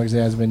one as long as it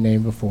hasn't been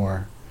named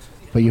before.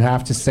 But you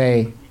have to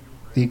say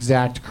the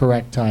exact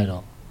correct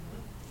title.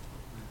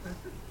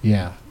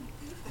 Yeah.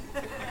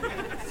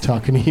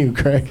 Talking to you,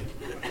 Craig.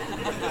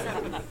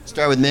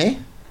 Start with me?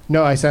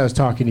 No, I said I was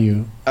talking to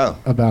you Oh.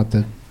 about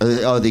the...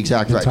 The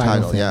exact The right title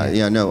title. thing, Yeah,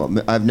 yeah. no.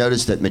 I've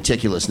noticed that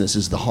meticulousness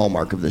is the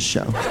hallmark of this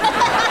show.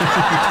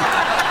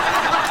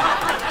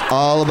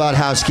 All about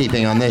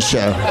housekeeping on this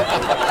show.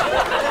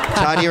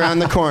 Tidy around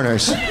the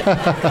corners.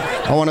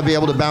 I want to be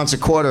able to bounce a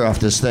quarter off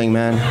this thing,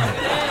 man.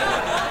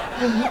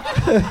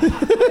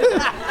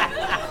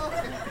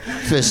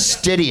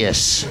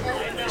 Fastidious,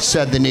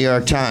 said the New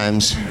York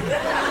Times.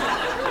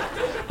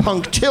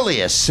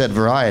 Punctilious, said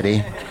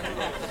Variety.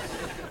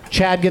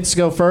 Chad gets to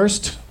go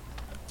first.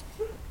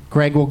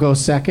 Greg will go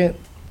second.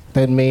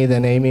 Then me,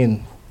 then Amy,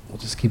 and we'll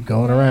just keep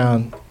going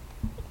around.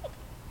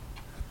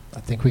 I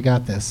think we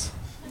got this.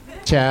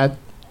 Chad?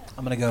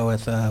 I'm going to go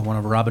with one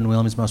of Robin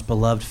Williams' most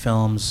beloved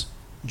films,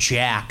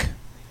 Jack.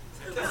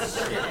 Okay,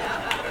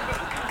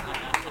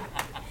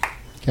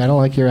 I don't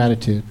like your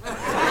attitude.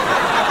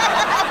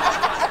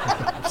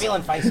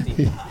 Feeling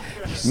feisty.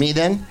 Me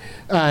then?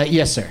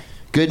 Yes, sir.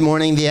 Good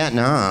Morning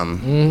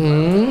Vietnam.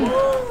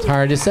 It's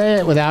hard to say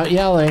it without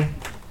yelling.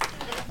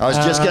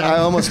 I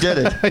almost did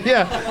it.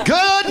 Yeah.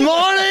 Good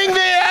Morning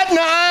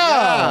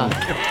Vietnam!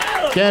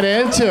 Get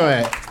into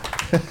it.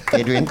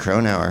 Adrian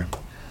Cronauer.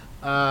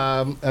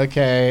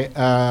 Okay.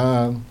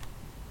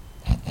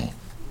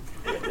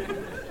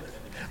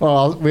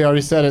 Well, we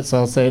already said it, so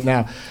I'll say it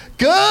now.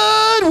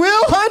 Good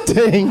Will Hunting!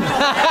 Hunting.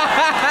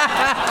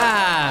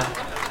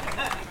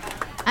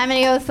 I'm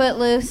gonna go with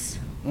Footloose.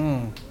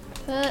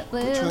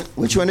 Footloose.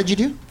 Which one did you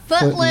do?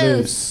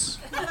 Footloose.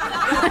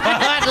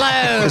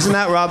 Isn't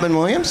that Robin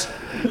Williams?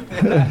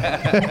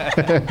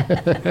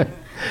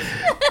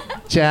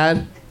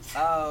 Chad?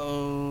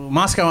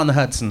 Moscow on the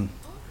Hudson.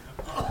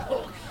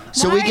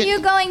 So Why we are can you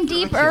going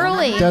deep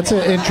early? That's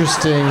an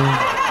interesting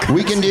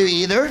do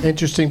either.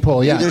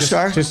 poll. Yeah, Either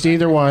star? just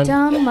either one.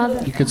 Dumb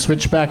mother. You could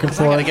switch back and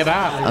forth. Get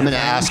out. I'm going to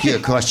ask you a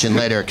question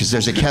later because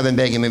there's a Kevin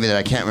Bacon movie that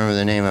I can't remember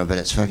the name of, but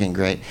it's fucking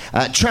great.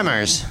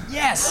 Tremors.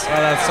 Yes. Oh,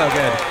 that's so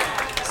good.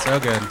 So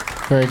good.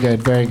 Very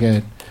good, very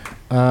good.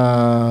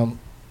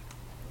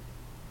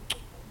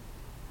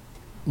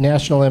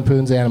 National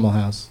Lampoon's Animal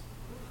House.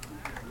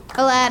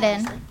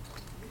 Aladdin.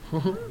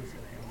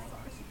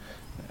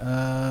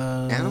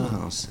 Animal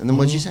House. And then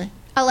what'd you say?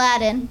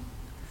 Aladdin.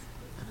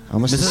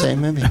 Almost the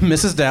same movie.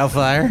 Mrs.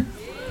 Doubtfire.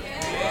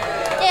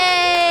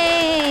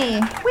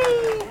 Yay!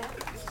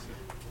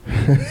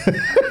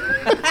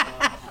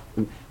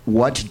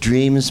 What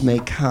Dreams May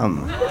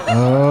Come.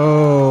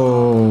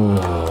 Oh.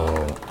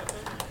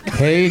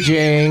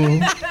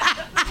 Paging.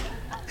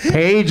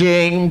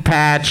 Paging,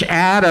 Patch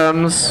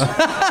Adams.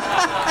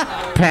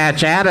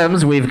 Patch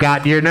Adams, we've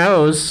got your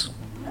nose.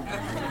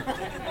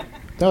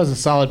 That was a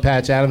solid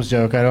Patch Adams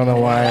joke. I don't know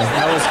why.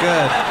 That was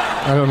good.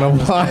 I don't know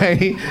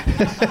why.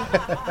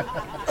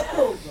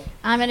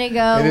 I'm gonna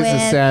go It is with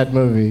a sad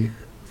movie.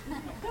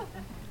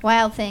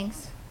 Wild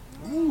Things.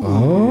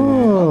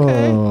 Oh.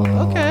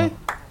 Okay.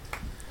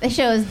 They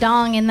show his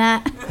dong in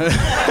that.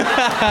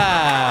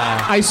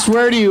 I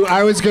swear to you,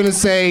 I was going to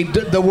say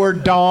the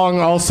word dong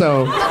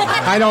also.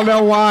 I don't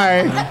know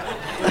why.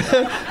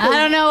 I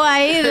don't know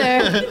why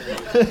either.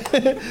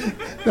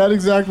 That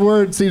exact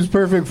word seems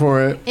perfect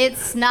for it.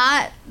 It's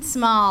not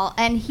small,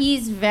 and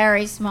he's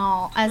very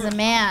small as a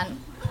man.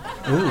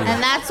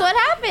 And that's what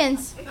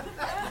happens.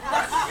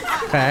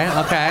 Okay.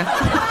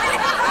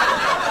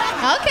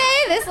 Okay,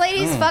 this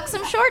lady's fucked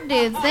some short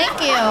dudes.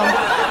 Thank you.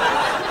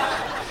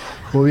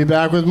 We'll be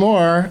back with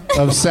more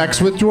of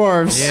Sex with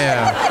Dwarves.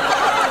 Yeah.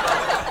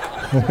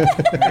 All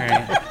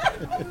right.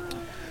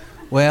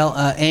 Well,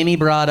 Amy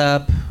brought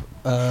up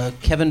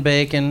Kevin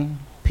Bacon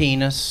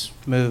penis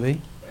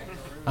movie.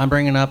 I'm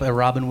bringing up a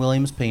Robin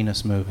Williams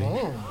penis movie.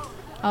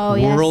 Oh,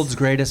 yes. World's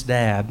Greatest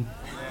Dad.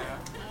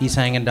 He's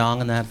hanging dong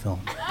in that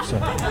film. So,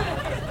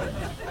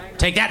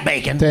 take that,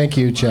 Bacon. Thank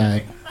you,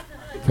 Chad,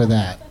 for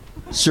that.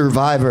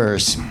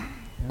 Survivors.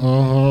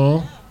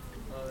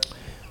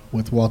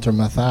 With Walter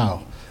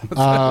Matthau.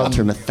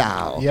 Walter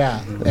Matthau. Yeah.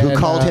 Who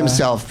called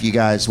himself, you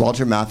guys,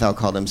 Walter Matthau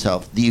called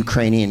himself the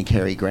Ukrainian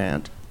Cary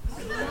Grant.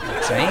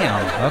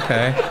 Damn.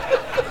 Okay.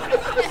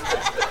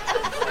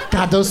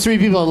 God, those three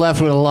people left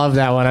would have loved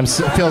that one. I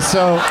feel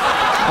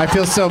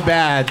so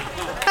bad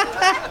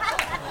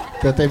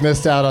that they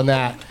missed out on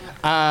that.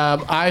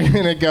 I'm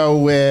gonna go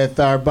with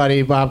our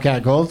buddy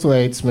Bobcat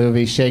Goldthwait's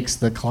movie Shakes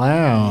the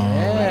Clown.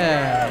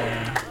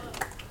 Yeah.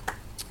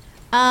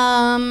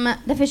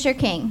 The Fisher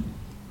King.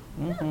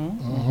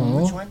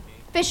 Which one?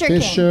 Fisher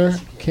King. Fisher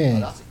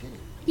King.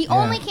 He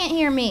only can't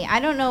hear me. I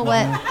don't know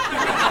what.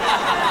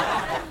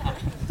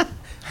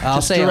 I'll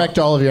Just say direct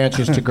all of your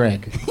answers to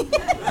Greg.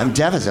 I'm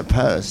deaf as a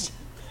post.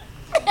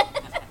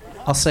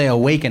 I'll say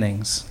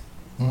Awakenings.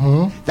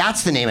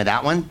 That's the name of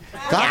that one.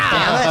 God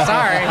damn it.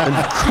 Sorry.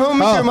 I'm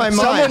combing through my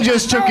Someone mind.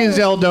 just took his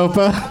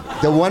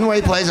L-Dopa. The one where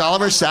he plays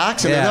Oliver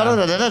Sacks. And Yeah.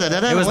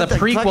 It was the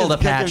prequel to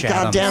Patch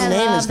Adams. Goddamn I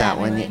name love is that that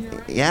one?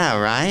 movie. Yeah,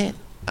 right?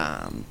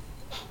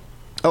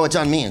 Oh, it's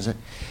on me, is it?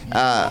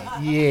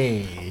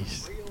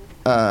 Yes.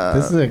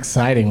 This is an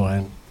exciting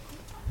one.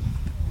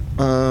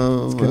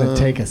 It's gonna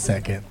take a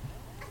second.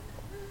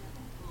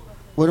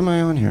 What am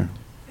I on here?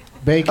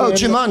 Bacon. Oh,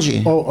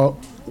 Jumanji. Oh,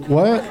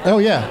 what? Oh,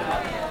 yeah.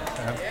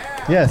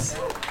 Yes.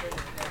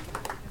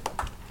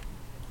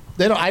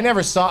 They don't. I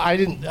never saw. I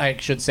didn't. I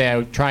should say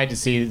I tried to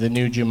see the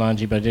new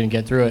Jumanji, but I didn't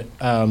get through it.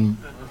 I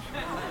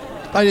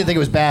didn't think it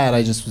was bad.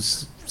 I just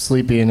was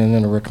sleepy and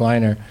in a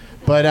recliner.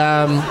 But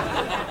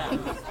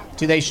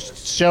do they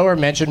show or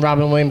mention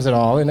Robin Williams at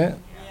all in it?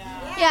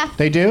 Yeah.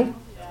 They do.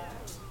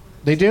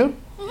 They do.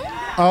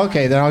 Oh,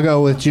 okay, then I'll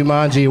go with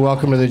Jumanji.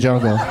 Welcome to the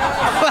Jungle.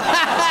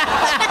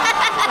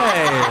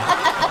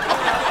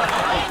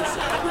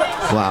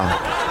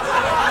 Wow.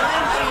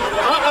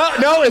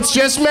 No, it's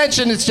just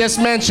mentioned. It's just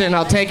mentioned.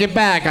 I'll take it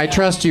back. I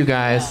trust you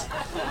guys.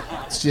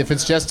 If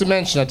it's just a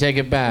mention, I'll take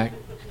it back.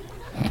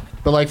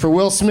 But like for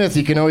Will Smith,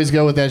 you can always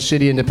go with that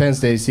shitty Independence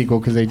Day sequel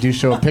because they do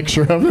show a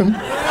picture of him.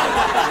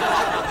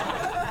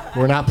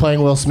 We're not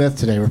playing Will Smith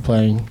today. We're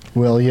playing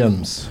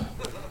Williams,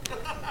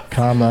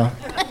 comma,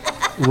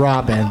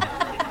 Robin.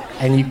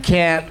 And you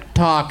can't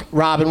talk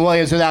Robin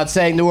Williams without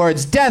saying the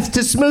words "Death to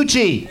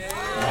Smoochie."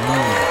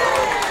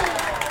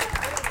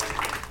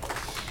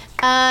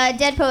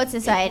 Dead Poet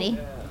Society.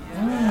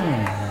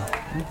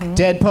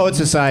 Dead Poet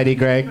Society,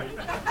 Greg.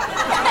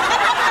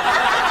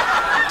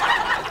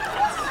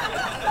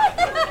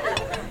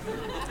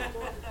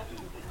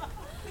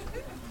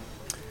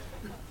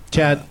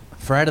 Chad.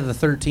 Friday the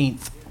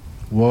 13th.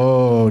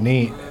 Whoa,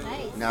 neat.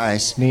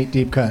 Nice. Neat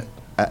deep cut.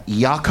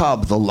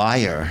 Jakob the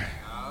Liar.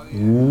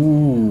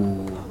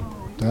 Ooh,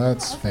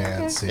 that's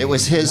fancy. It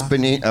was his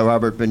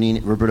Roberto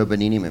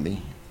Benigni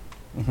movie.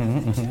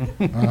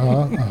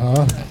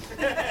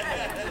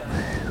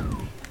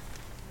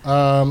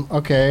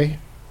 Okay.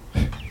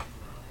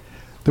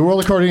 The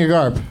World According to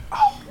Garp.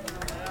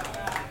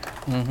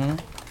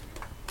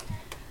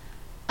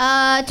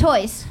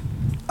 Toys.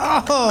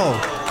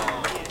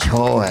 Oh.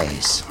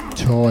 Toys.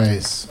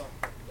 Toys.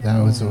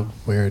 That was a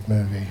weird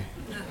movie.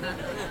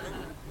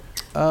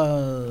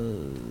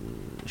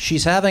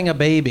 She's having a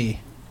baby.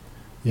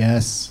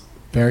 Yes.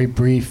 Very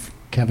brief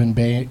Kevin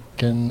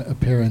Bacon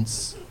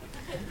appearance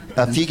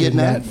A Few Good in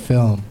Men. that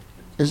film.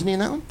 Isn't he in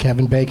that one?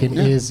 Kevin Bacon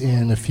Yeah. is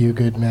in A Few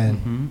Good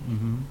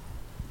Men.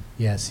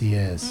 Yes, he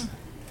is.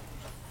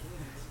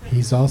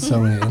 He's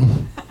also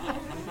in.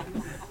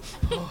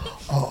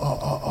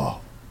 Oh.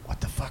 What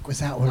the fuck was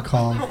that one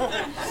called?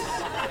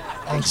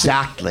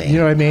 Exactly. You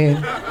know what I mean?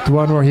 The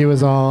one where he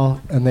was all,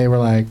 and they were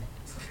like.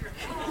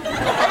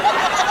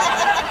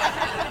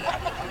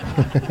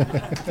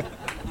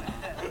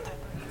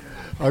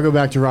 I'll go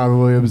back to Robin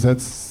Williams.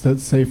 That's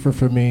safer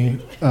for me.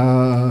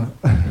 I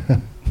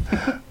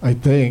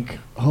think.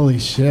 Holy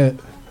shit.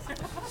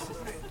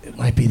 It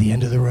might be the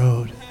end of the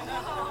road.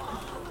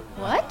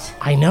 What?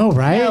 I know,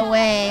 right? No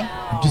way.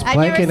 I'm just I've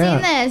never blanking seen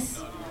out.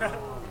 this.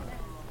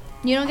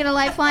 You don't get a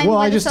lifeline? Well,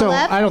 with I a just don't.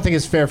 celeb? I don't think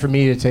it's fair for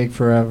me to take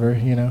forever.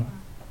 You know,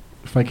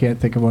 if I can't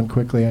think of one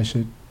quickly, I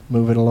should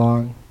move it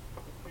along.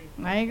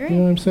 I agree. You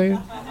know what I'm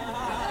saying?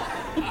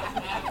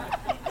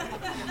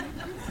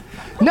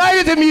 Night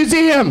at the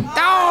museum.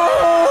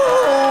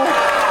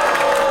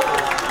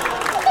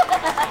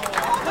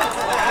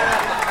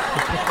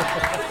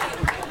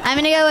 I'm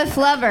gonna go with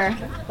Flubber.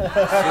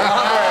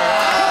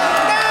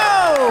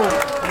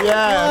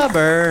 Yes.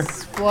 Flubber.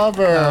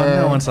 Flubber. Oh,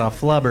 no one saw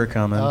Flubber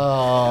coming. Oh,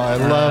 I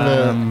love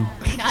it.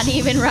 Not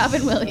even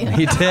Robin Williams.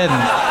 He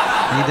didn't.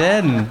 He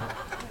didn't.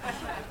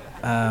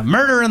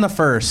 Murder in the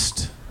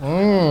First.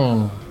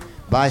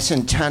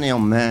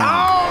 Bicentennial Man.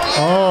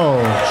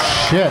 Oh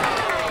shit!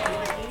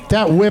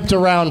 That whipped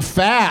around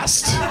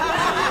fast.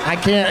 I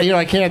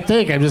can't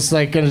think. I'm just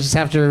like gonna just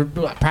have to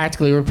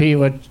practically repeat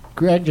what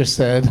Greg just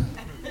said.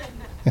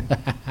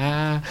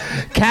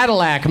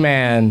 Cadillac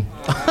Man.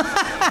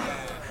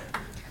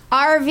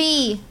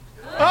 RV.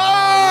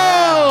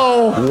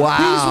 Oh!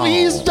 Wow.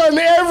 He's done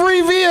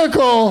every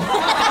vehicle.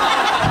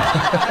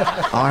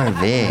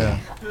 RV.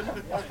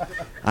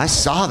 I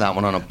saw that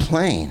one on a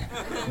plane,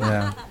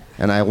 Yeah.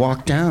 and I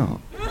walked out.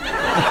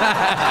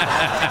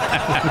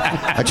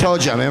 I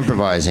told you I'm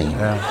improvising.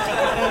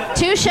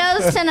 2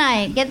 shows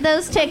tonight. Get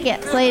those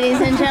tickets, ladies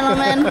and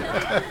gentlemen.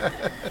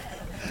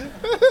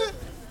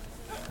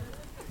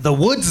 The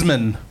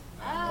Woodsman.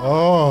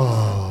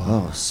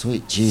 Oh,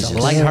 sweet Jesus.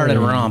 Lighthearted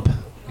romp.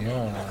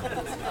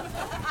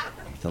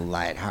 The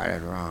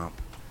lighthearted romp.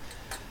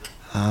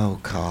 Oh,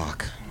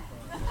 cock.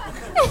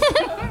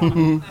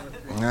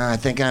 I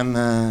think I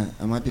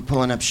might be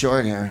pulling up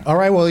short here. All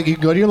right, well, you can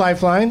go to your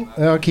lifeline.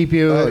 I'll keep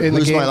you in the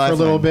who's game my for a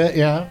little lifeline? bit.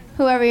 Yeah.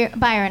 Whoever you're,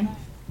 Byron.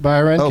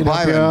 Byron. Oh, can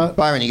help you out.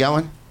 Byron, you got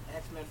one?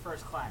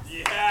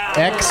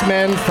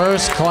 X-Men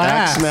First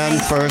Class. X-Men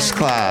First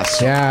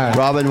Class. Yeah.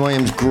 Robin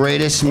Williams'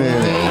 greatest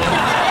movie.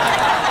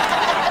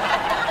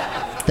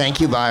 Thank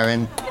you,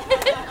 Byron.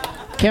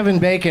 Kevin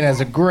Bacon has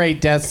a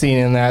great death scene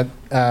in that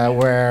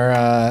where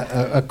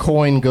a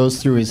coin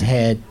goes through his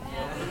head.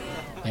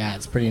 Yeah,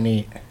 it's pretty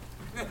neat.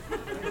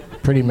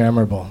 Pretty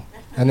memorable.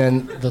 And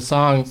then the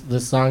songs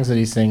that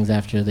he sings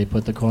after they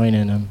put the coin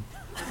in him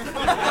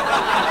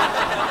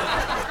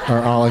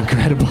are all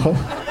incredible.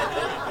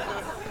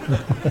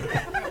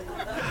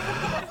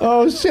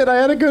 Oh shit, I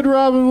had a good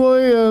Robin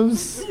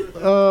Williams.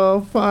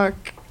 Oh fuck.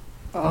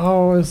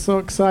 Oh, I was so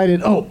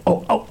excited. Oh.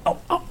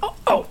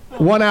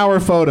 1 hour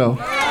photo.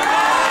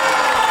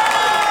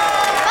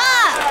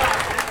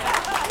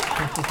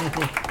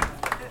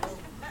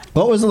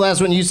 What was the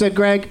last one you said,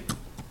 Greg?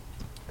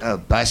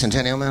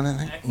 Bicentennial Man, I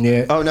think?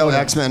 Yeah. Oh, no,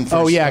 X-Men First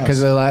Oh, yeah, Class.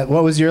 because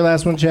what was your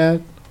last one,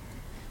 Chad?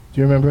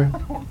 Do you remember?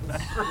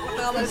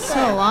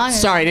 So long ago.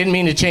 Sorry, I didn't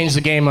mean to change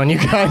the game on you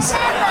guys.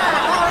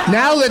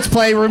 Now let's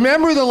play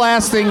Remember the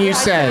Last Thing You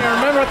Said.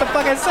 Remember what the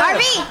fuck I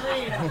said?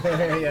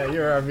 RV. Yeah,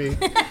 you're RV.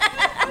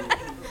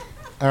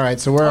 All right,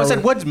 so where I are said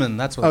we? Woodsman.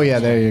 That's what. Oh, yeah,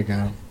 there you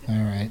go. All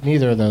right.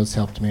 Neither of those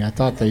helped me. I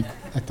thought they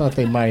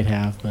might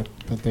have, but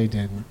they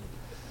didn't.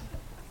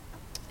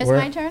 It's Where-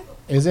 my turn?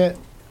 Is it?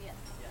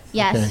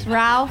 Yes. Okay.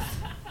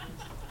 Ralph.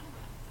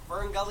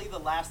 Fern Gully, The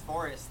Last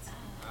Forest.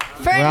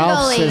 Fern Ralph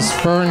Gully. says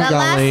Fern the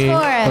Gully,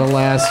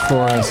 Last The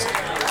Forest. Last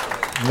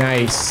Forest.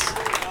 Nice.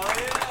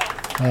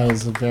 That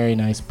was a very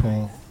nice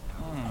pull.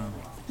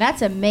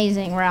 That's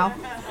amazing, Ralph.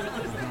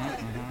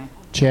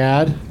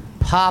 Chad?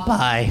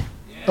 Popeye.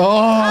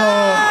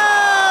 Oh!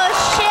 Oh,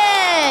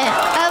 shit.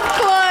 Of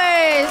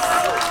course.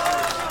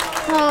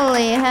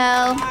 Holy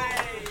hell.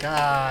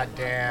 God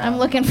damn. I'm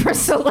looking for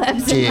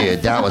celebs. in my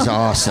Dude, that was phone.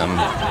 awesome.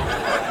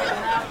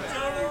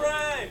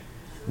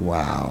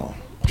 Wow.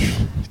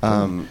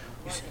 Jonah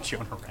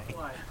Ray.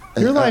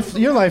 Your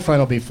lifeline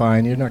will be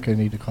fine. You're not going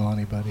to need to call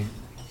anybody.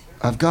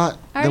 I've got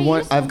Are the you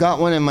one. so- I've got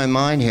one in my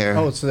mind here.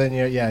 Oh, so then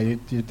you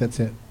that's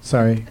it.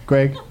 Sorry,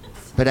 Greg.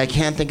 But I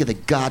can't think of the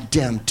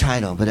goddamn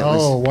title. But it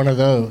Oh, was. one of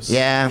those.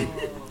 Yeah.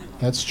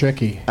 That's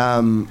tricky.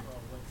 I-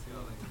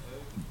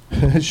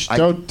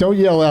 Don't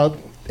yell out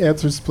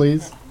answers,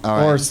 please. All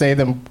right. Or say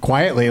them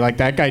quietly like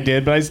that guy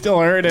did, but I still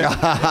heard it.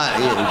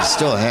 You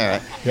still hear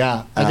it.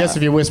 Yeah. I guess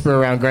if you whisper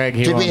around Greg,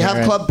 he Did won't we have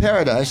hear it. Club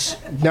Paradise?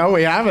 No,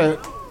 we haven't.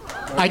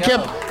 I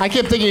kept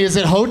thinking, is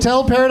it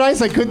Hotel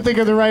Paradise? I couldn't think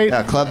of the right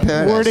Yeah, Club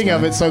Paradise, wording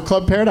of yeah. it. So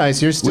Club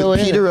Paradise, you're still With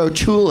in Peter it.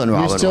 O'Toole and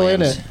Robin You're still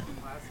Williams. in it.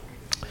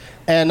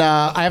 And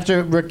I have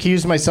to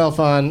recuse myself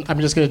on. I'm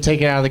just going to take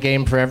it out of the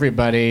game for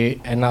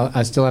everybody, and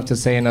I still have to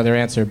say another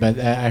answer. But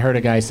I heard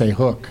a guy say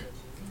hook.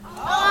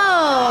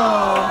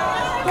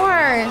 Oh, of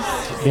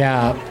course.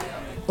 Yeah,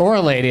 or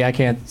a lady. I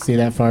can't see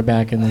that far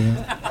back in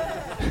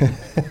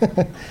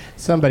the.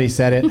 Somebody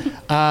said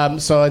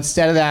it. So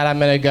instead of that, I'm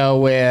going to go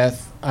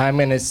with. I'm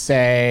going to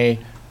say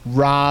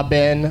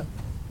Robin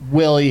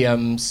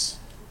Williams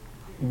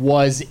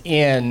was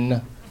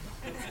in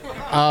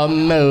a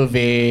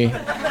movie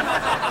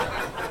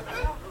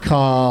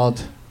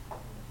called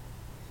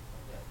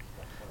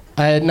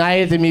A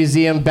Night at the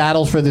Museum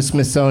Battle for the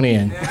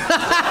Smithsonian.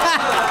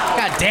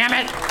 God damn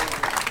it!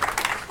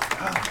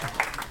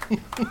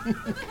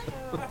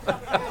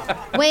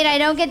 Wait, I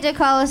don't get to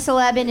call a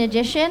celeb in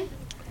addition?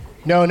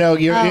 No, Oh.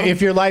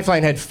 if your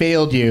lifeline had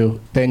failed you,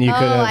 then you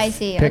could Oh, have I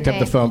see, picked up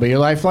okay. the phone. But your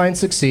lifeline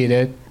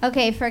succeeded.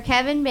 Okay, for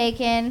Kevin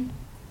Bacon,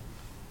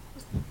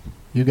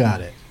 You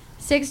got it.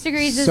 6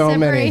 degrees of So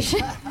many.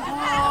 separation.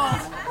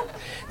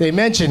 They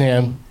mention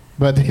him,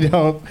 but they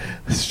don't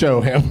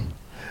show him.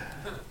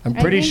 I'm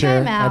I pretty think sure.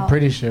 I'm out. I'm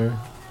pretty sure.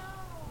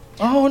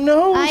 Oh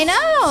no! I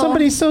know.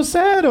 Somebody's so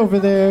sad over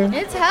there.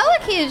 It's hella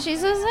cute.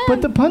 She's so sad.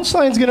 But the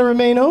punchline's gonna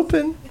remain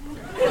open.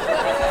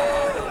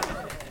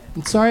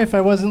 I'm sorry if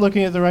I wasn't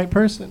looking at the right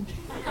person.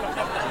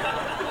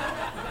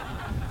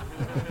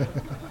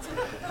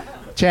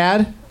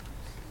 Chad?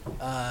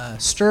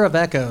 Stir of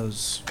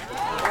Echoes.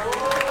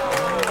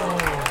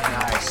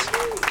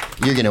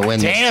 You're gonna win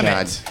this,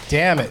 Chad.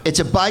 Damn it. It's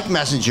a bike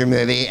messenger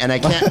movie, and I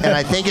can't. And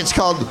I think it's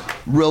called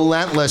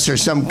Relentless or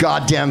some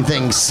goddamn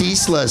thing.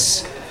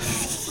 Ceaseless,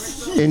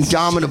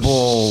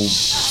 indomitable,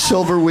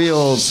 silver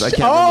wheels. I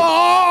can't.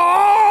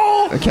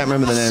 Oh! I can't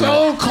remember the name.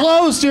 So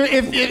close.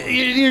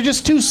 You're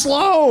just too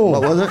slow.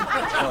 What was it?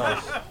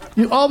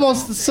 You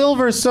almost the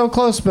silver is so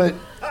close, but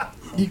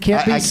you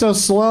can't be so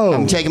slow.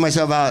 I'm taking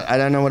myself out. I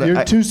don't know what.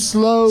 You're too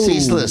slow.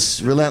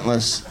 Ceaseless,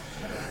 relentless.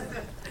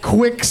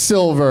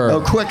 Quicksilver.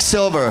 Oh,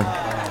 Quicksilver.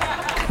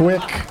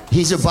 Quick.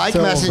 He's a bike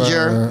Silver.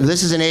 messenger.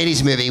 This is an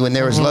 80s movie when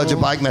there was loads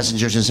of bike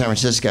messengers in San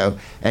Francisco.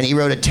 And he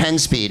rode a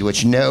 10-speed,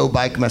 which no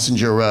bike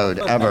messenger rode,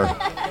 ever.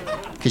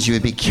 Because you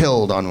would be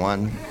killed on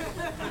one.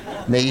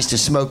 And they used to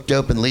smoke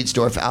dope in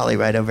Leedsdorf Alley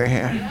right over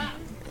here.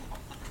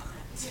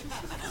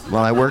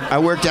 Well, I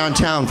worked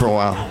downtown for a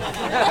while.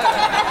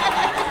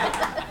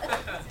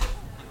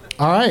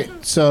 All right.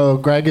 So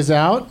Greg is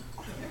out.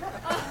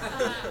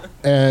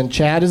 And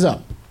Chad is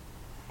up.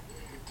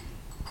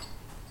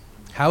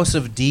 House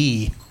of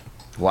D.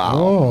 Wow.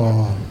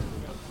 Oh.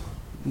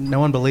 No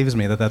one believes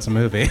me that that's a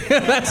movie.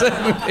 That's a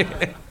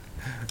movie.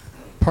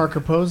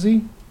 Parker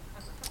Posey?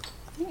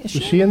 Was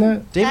she in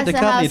that? David That's the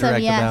Duchovny House of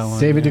directed Yes. that one.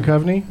 David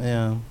Duchovny?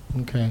 Yeah.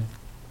 Okay.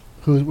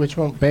 Which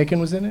one? Bacon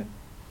was in it?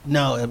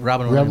 No,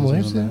 Robin Williams. Robin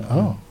Williams was in in it?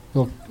 that.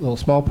 Oh. Little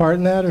small part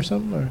in that or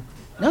something? Or?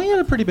 No, he had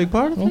a pretty big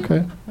part. I think.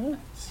 Okay.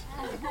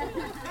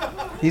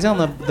 He's on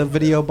the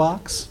video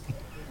box.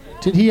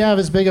 Did he have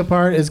as big a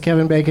part as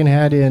Kevin Bacon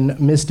had in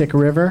Mystic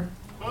River?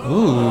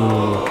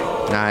 Ooh.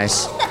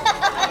 Nice.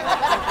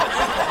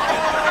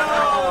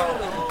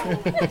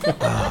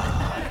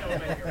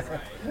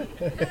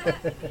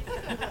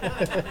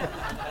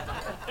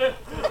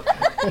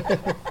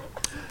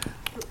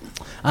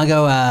 I'll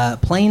go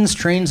Planes,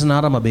 Trains, and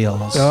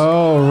Automobiles.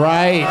 Oh,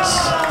 right.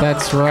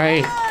 That's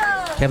right.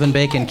 Kevin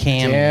Bacon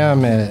cameo.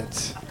 Damn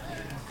it.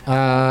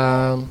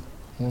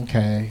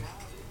 Okay.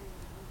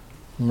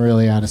 I'm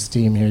really out of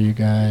steam here, you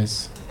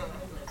guys.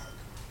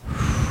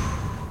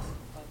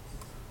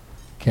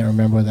 Can't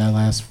remember what that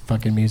last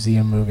fucking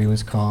museum movie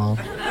was called.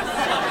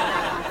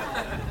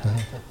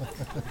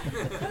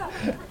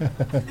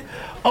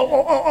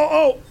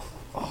 Oh.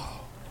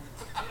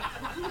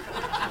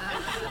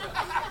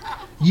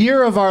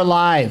 Year of Our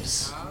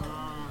Lives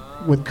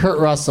with Kurt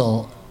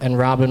Russell and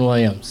Robin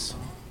Williams.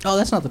 Oh,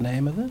 that's not the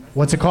name of it.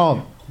 What's it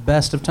called?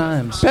 Best of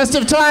Times. Best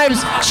of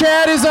Times.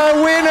 Chad is our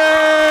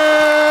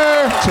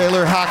winner.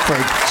 Taylor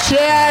Hockford.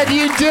 Chad,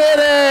 you did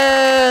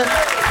it.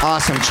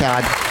 Awesome,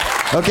 Chad.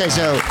 Okay,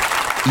 so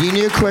you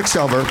knew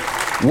Quicksilver.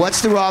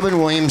 What's the Robin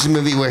Williams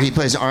movie where he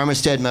plays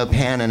Armistead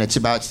Maupin and it's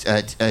about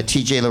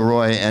T.J.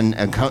 Leroy and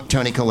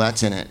Toni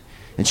Collette's in it?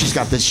 And she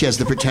has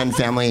the pretend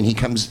family and he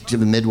comes to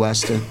the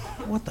Midwest to...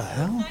 What the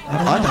hell?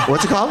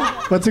 What's it called?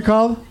 What's it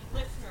called?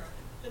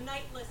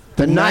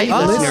 The Night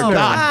Listener. Listener.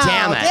 God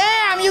damn it.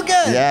 Damn, you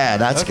good. Yeah,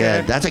 that's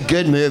good. That's a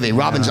good movie.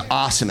 Robin's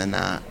awesome in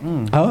that.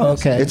 Oh,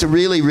 okay. It's a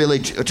really, really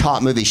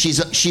top movie.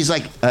 She's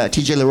like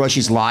T.J. Leroy.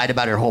 She's lied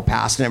about her whole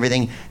past and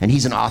everything, and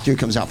he's an author who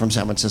comes out from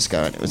San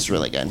Francisco, and it's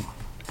really good.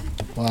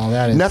 Wow,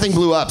 that is Nothing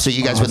blew up, so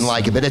you guys wouldn't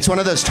like it, but it's one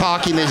of those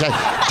talking, there's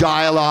like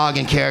dialogue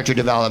and character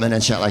development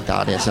and shit like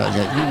that. It's,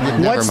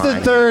 never What's the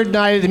mind. third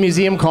night at the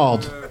museum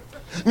called?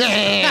 What?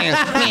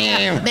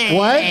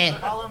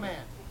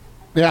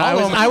 Yeah, I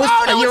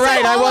was. You're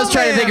right. I was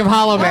trying to think of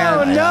Hollow Man.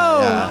 Oh, no.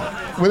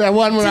 Yeah. With that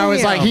one where I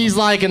was like, he's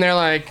like, and they're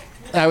like,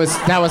 that was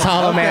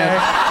Hollow Man.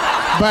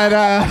 But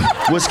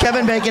Was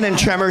Kevin Bacon in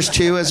Tremors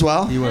 2 as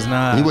well? He was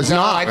not. He was no,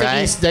 not, I think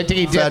right? I think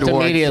he Fred dipped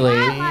Ward. immediately.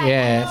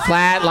 Yeah,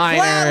 Flatliners.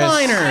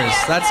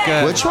 Flatliners. That's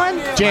good. Which one?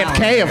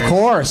 JFK, of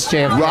course.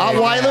 JFK.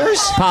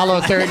 Rottweilers?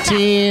 Apollo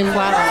 13.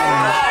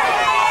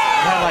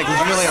 That, like, was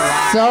really a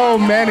lot. So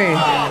many.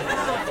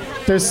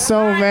 There's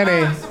so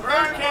many.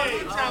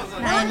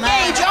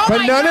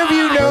 But none of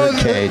you know.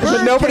 Birdcage.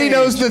 But nobody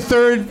knows the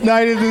third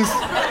night of this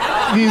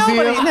museum.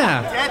 Nobody,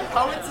 nah. Dead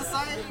Poet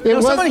Society? It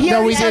was, someone here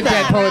no, we said did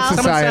Dead that. Poet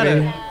Someone said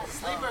Society.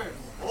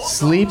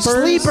 Sleepers.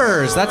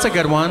 Sleepers. That's a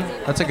good one.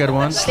 That's a good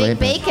one. Big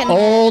bacon.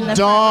 Old in the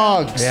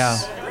dogs. Yeah.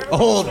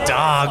 Old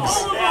dogs.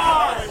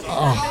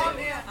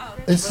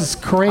 This is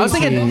crazy. I was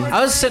thinking.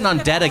 I was sitting on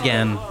Dead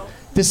Again.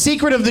 The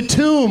Secret of the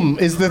Tomb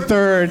is the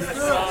third.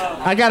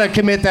 I gotta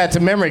commit that to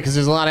memory because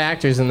there's a lot of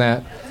actors in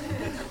that.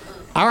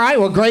 All right,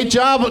 well, great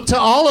job to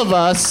all of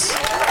us.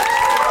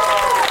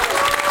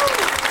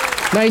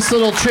 Nice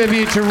little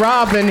tribute to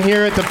Robin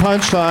here at the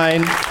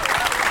Punchline.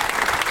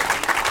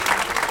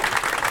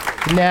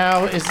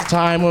 Now is the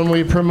time when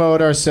we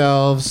promote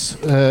ourselves.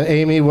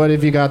 Amy, what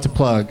have you got to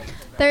plug?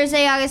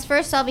 Thursday, August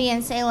 1st, I'll be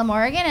in Salem,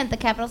 Oregon at the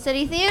Capital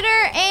City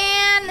Theater.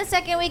 And the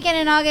second weekend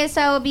in August,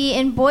 I will be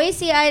in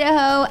Boise,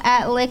 Idaho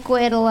at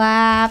Liquid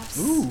Laughs.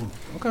 Ooh.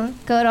 Okay.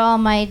 Go to all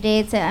my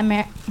dates at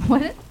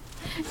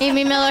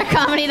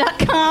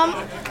AmyMillerComedy.com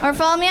or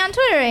follow me on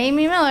Twitter,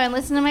 Amy Miller, and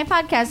listen to my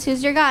podcast,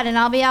 Who's Your God? And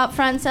I'll be out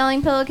front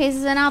selling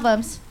pillowcases and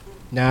albums.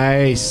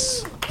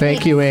 Nice.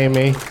 Thank you,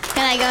 Amy.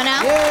 Can I go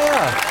now?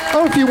 Yeah.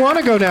 Oh, if you want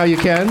to go now, you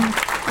can.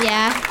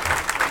 Yeah.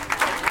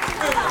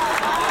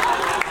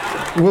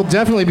 We'll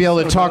definitely be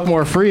able to talk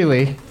more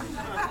freely.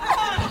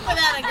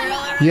 Without a girl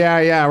around.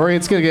 Yeah.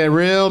 It's gonna get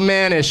real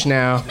mannish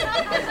now.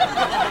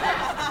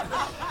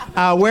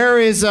 Where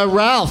is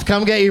Ralph?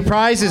 Come get your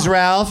prizes,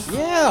 Ralph.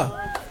 Yeah.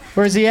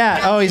 Where's he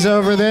at? Oh, he's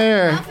over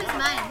there.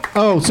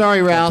 Oh,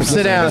 sorry, Ralph.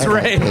 Sit down. That's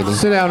Ray.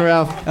 Sit down,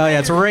 Ralph. Oh yeah,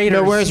 it's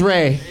Raiders. No, where's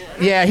Ray?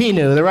 Yeah, he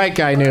knew. The right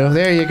guy knew.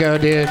 There you go,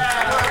 dude.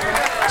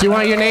 Do you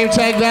want your name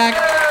tag back?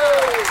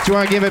 Do you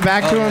want to give it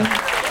back to him?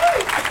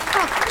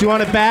 Do you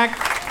want it back?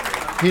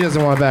 He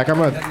doesn't want it back. I'm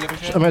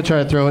gonna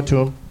try to throw it to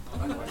him.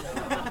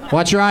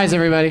 Watch your eyes,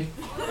 everybody.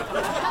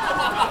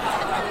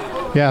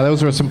 Yeah,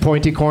 those were some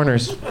pointy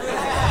corners.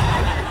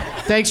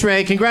 Thanks,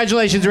 Ray.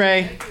 Congratulations,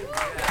 Ray.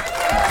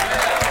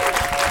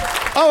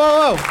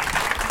 Oh.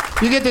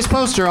 You get this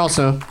poster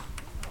also.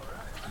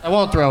 I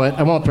won't throw it.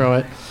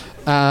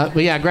 But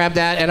yeah, grab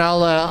that, and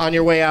I'll on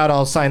your way out,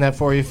 I'll sign that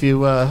for you if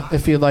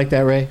you'd like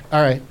that, Ray.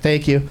 All right,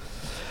 thank you.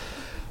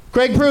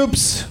 Greg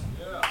Proops.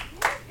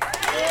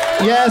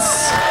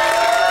 Yes.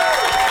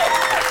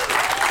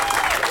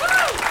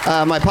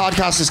 My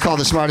podcast is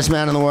called The Smartest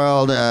Man in the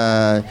World,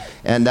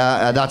 and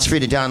that's free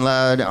to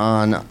download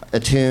on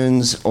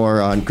iTunes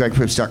or on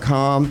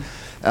gregproops.com.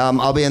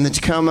 I'll be in the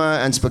Tacoma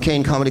and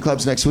Spokane comedy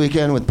clubs next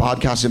weekend with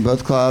podcasts in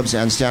both clubs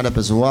and stand-up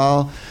as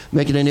well.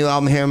 Making a new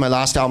album here. My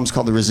last album's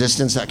called The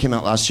Resistance. That came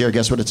out last year.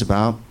 Guess what it's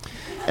about?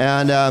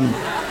 And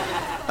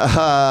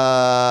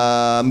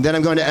then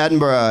I'm going to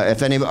Edinburgh.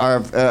 If any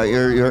of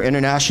your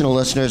international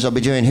listeners, I'll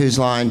be doing Whose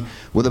Line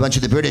with a bunch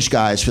of the British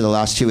guys for the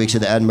last 2 weeks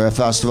of the Edinburgh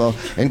Festival,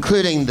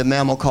 including the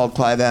mammal called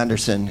Clive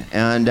Anderson.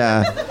 And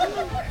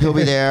he'll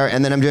be there.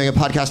 And then I'm doing a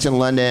podcast in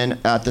London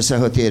at the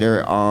Soho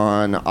Theatre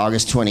on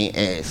August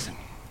 28th.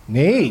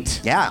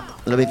 Neat. Yeah,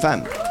 it'll be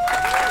fun.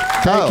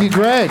 Thank you,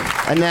 Greg.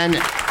 And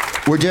then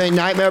we're doing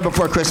Nightmare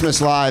Before Christmas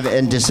live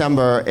in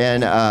December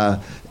in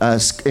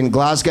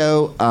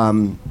Glasgow,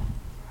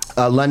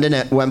 London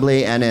at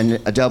Wembley, and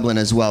in Dublin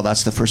as well.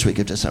 That's the first week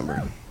of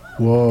December.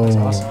 Whoa.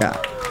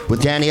 Yeah.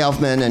 With Danny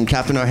Elfman and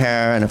Catherine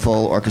O'Hare and a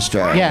full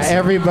orchestra. Yeah,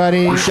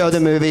 everybody. We show the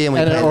movie and we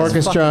And play an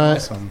this. orchestra.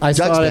 Awesome. I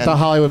saw it at the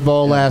Hollywood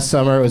Bowl last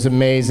summer. It was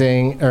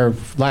amazing, or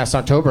last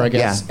October, I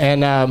guess.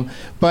 Yeah. And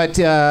but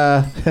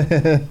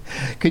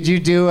could you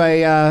do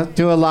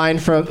a line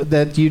from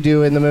that you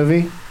do in the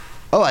movie?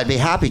 Oh, I'd be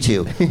happy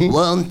to.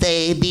 Won't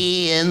they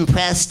be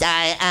impressed?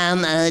 I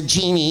am a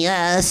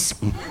genius.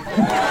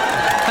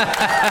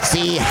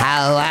 See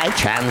how I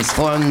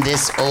transform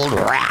this old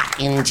rat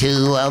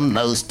into a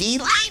most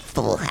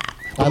delightful hat.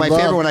 But my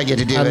favorite one I get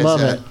to do is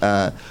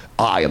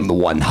I am the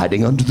one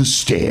hiding under the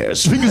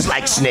stairs. Fingers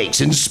like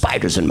snakes and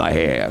spiders in my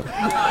hair.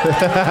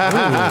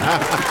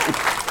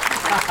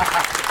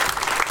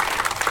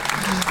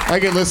 I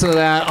could listen to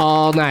that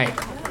all night.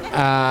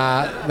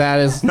 That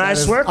is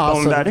Nice work,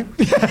 awesome. Bone Daddy.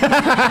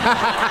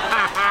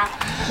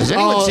 Has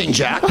anyone seen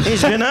Jack?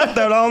 He's been up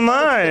there all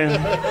night.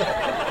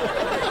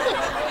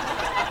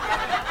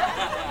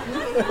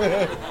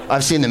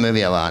 I've seen the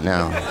movie a lot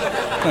now.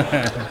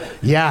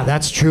 Yeah,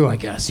 that's true, I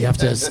guess. You have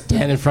to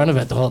stand in front of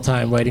it the whole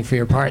time waiting for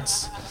your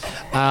parts.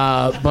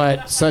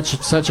 But such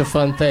a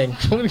fun thing.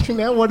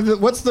 Now,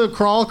 what's the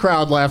crawl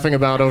crowd laughing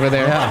about over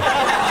there?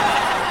 Yeah.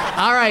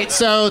 All right,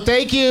 so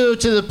thank you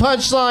to the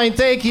Punchline.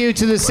 Thank you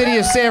to the city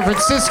of San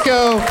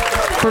Francisco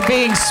for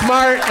being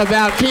smart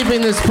about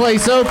keeping this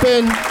place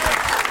open.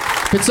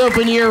 If it's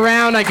open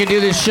year-round, I could do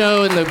this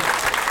show in the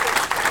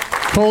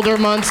colder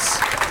months.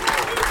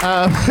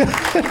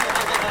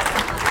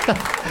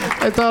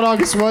 I thought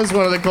August was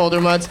one of the colder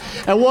months.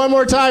 And one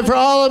more time for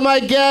all of my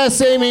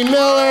guests, Amy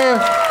Miller,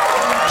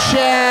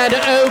 Chad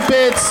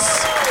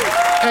Opitz,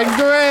 and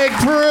Greg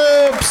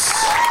Proops.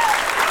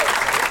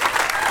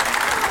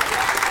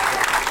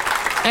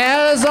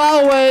 As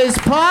always,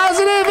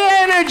 positive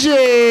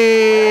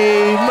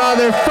energy,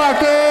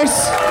 motherfuckers.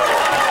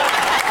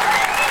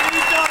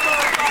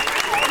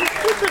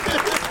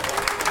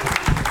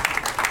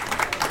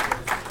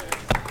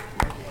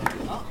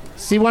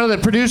 See, one of the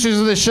producers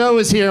of the show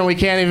is here, and we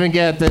can't even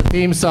get the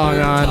theme song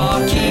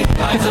on.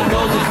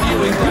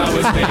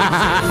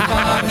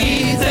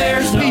 He's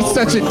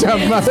such a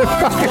dumb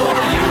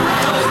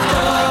motherfucker.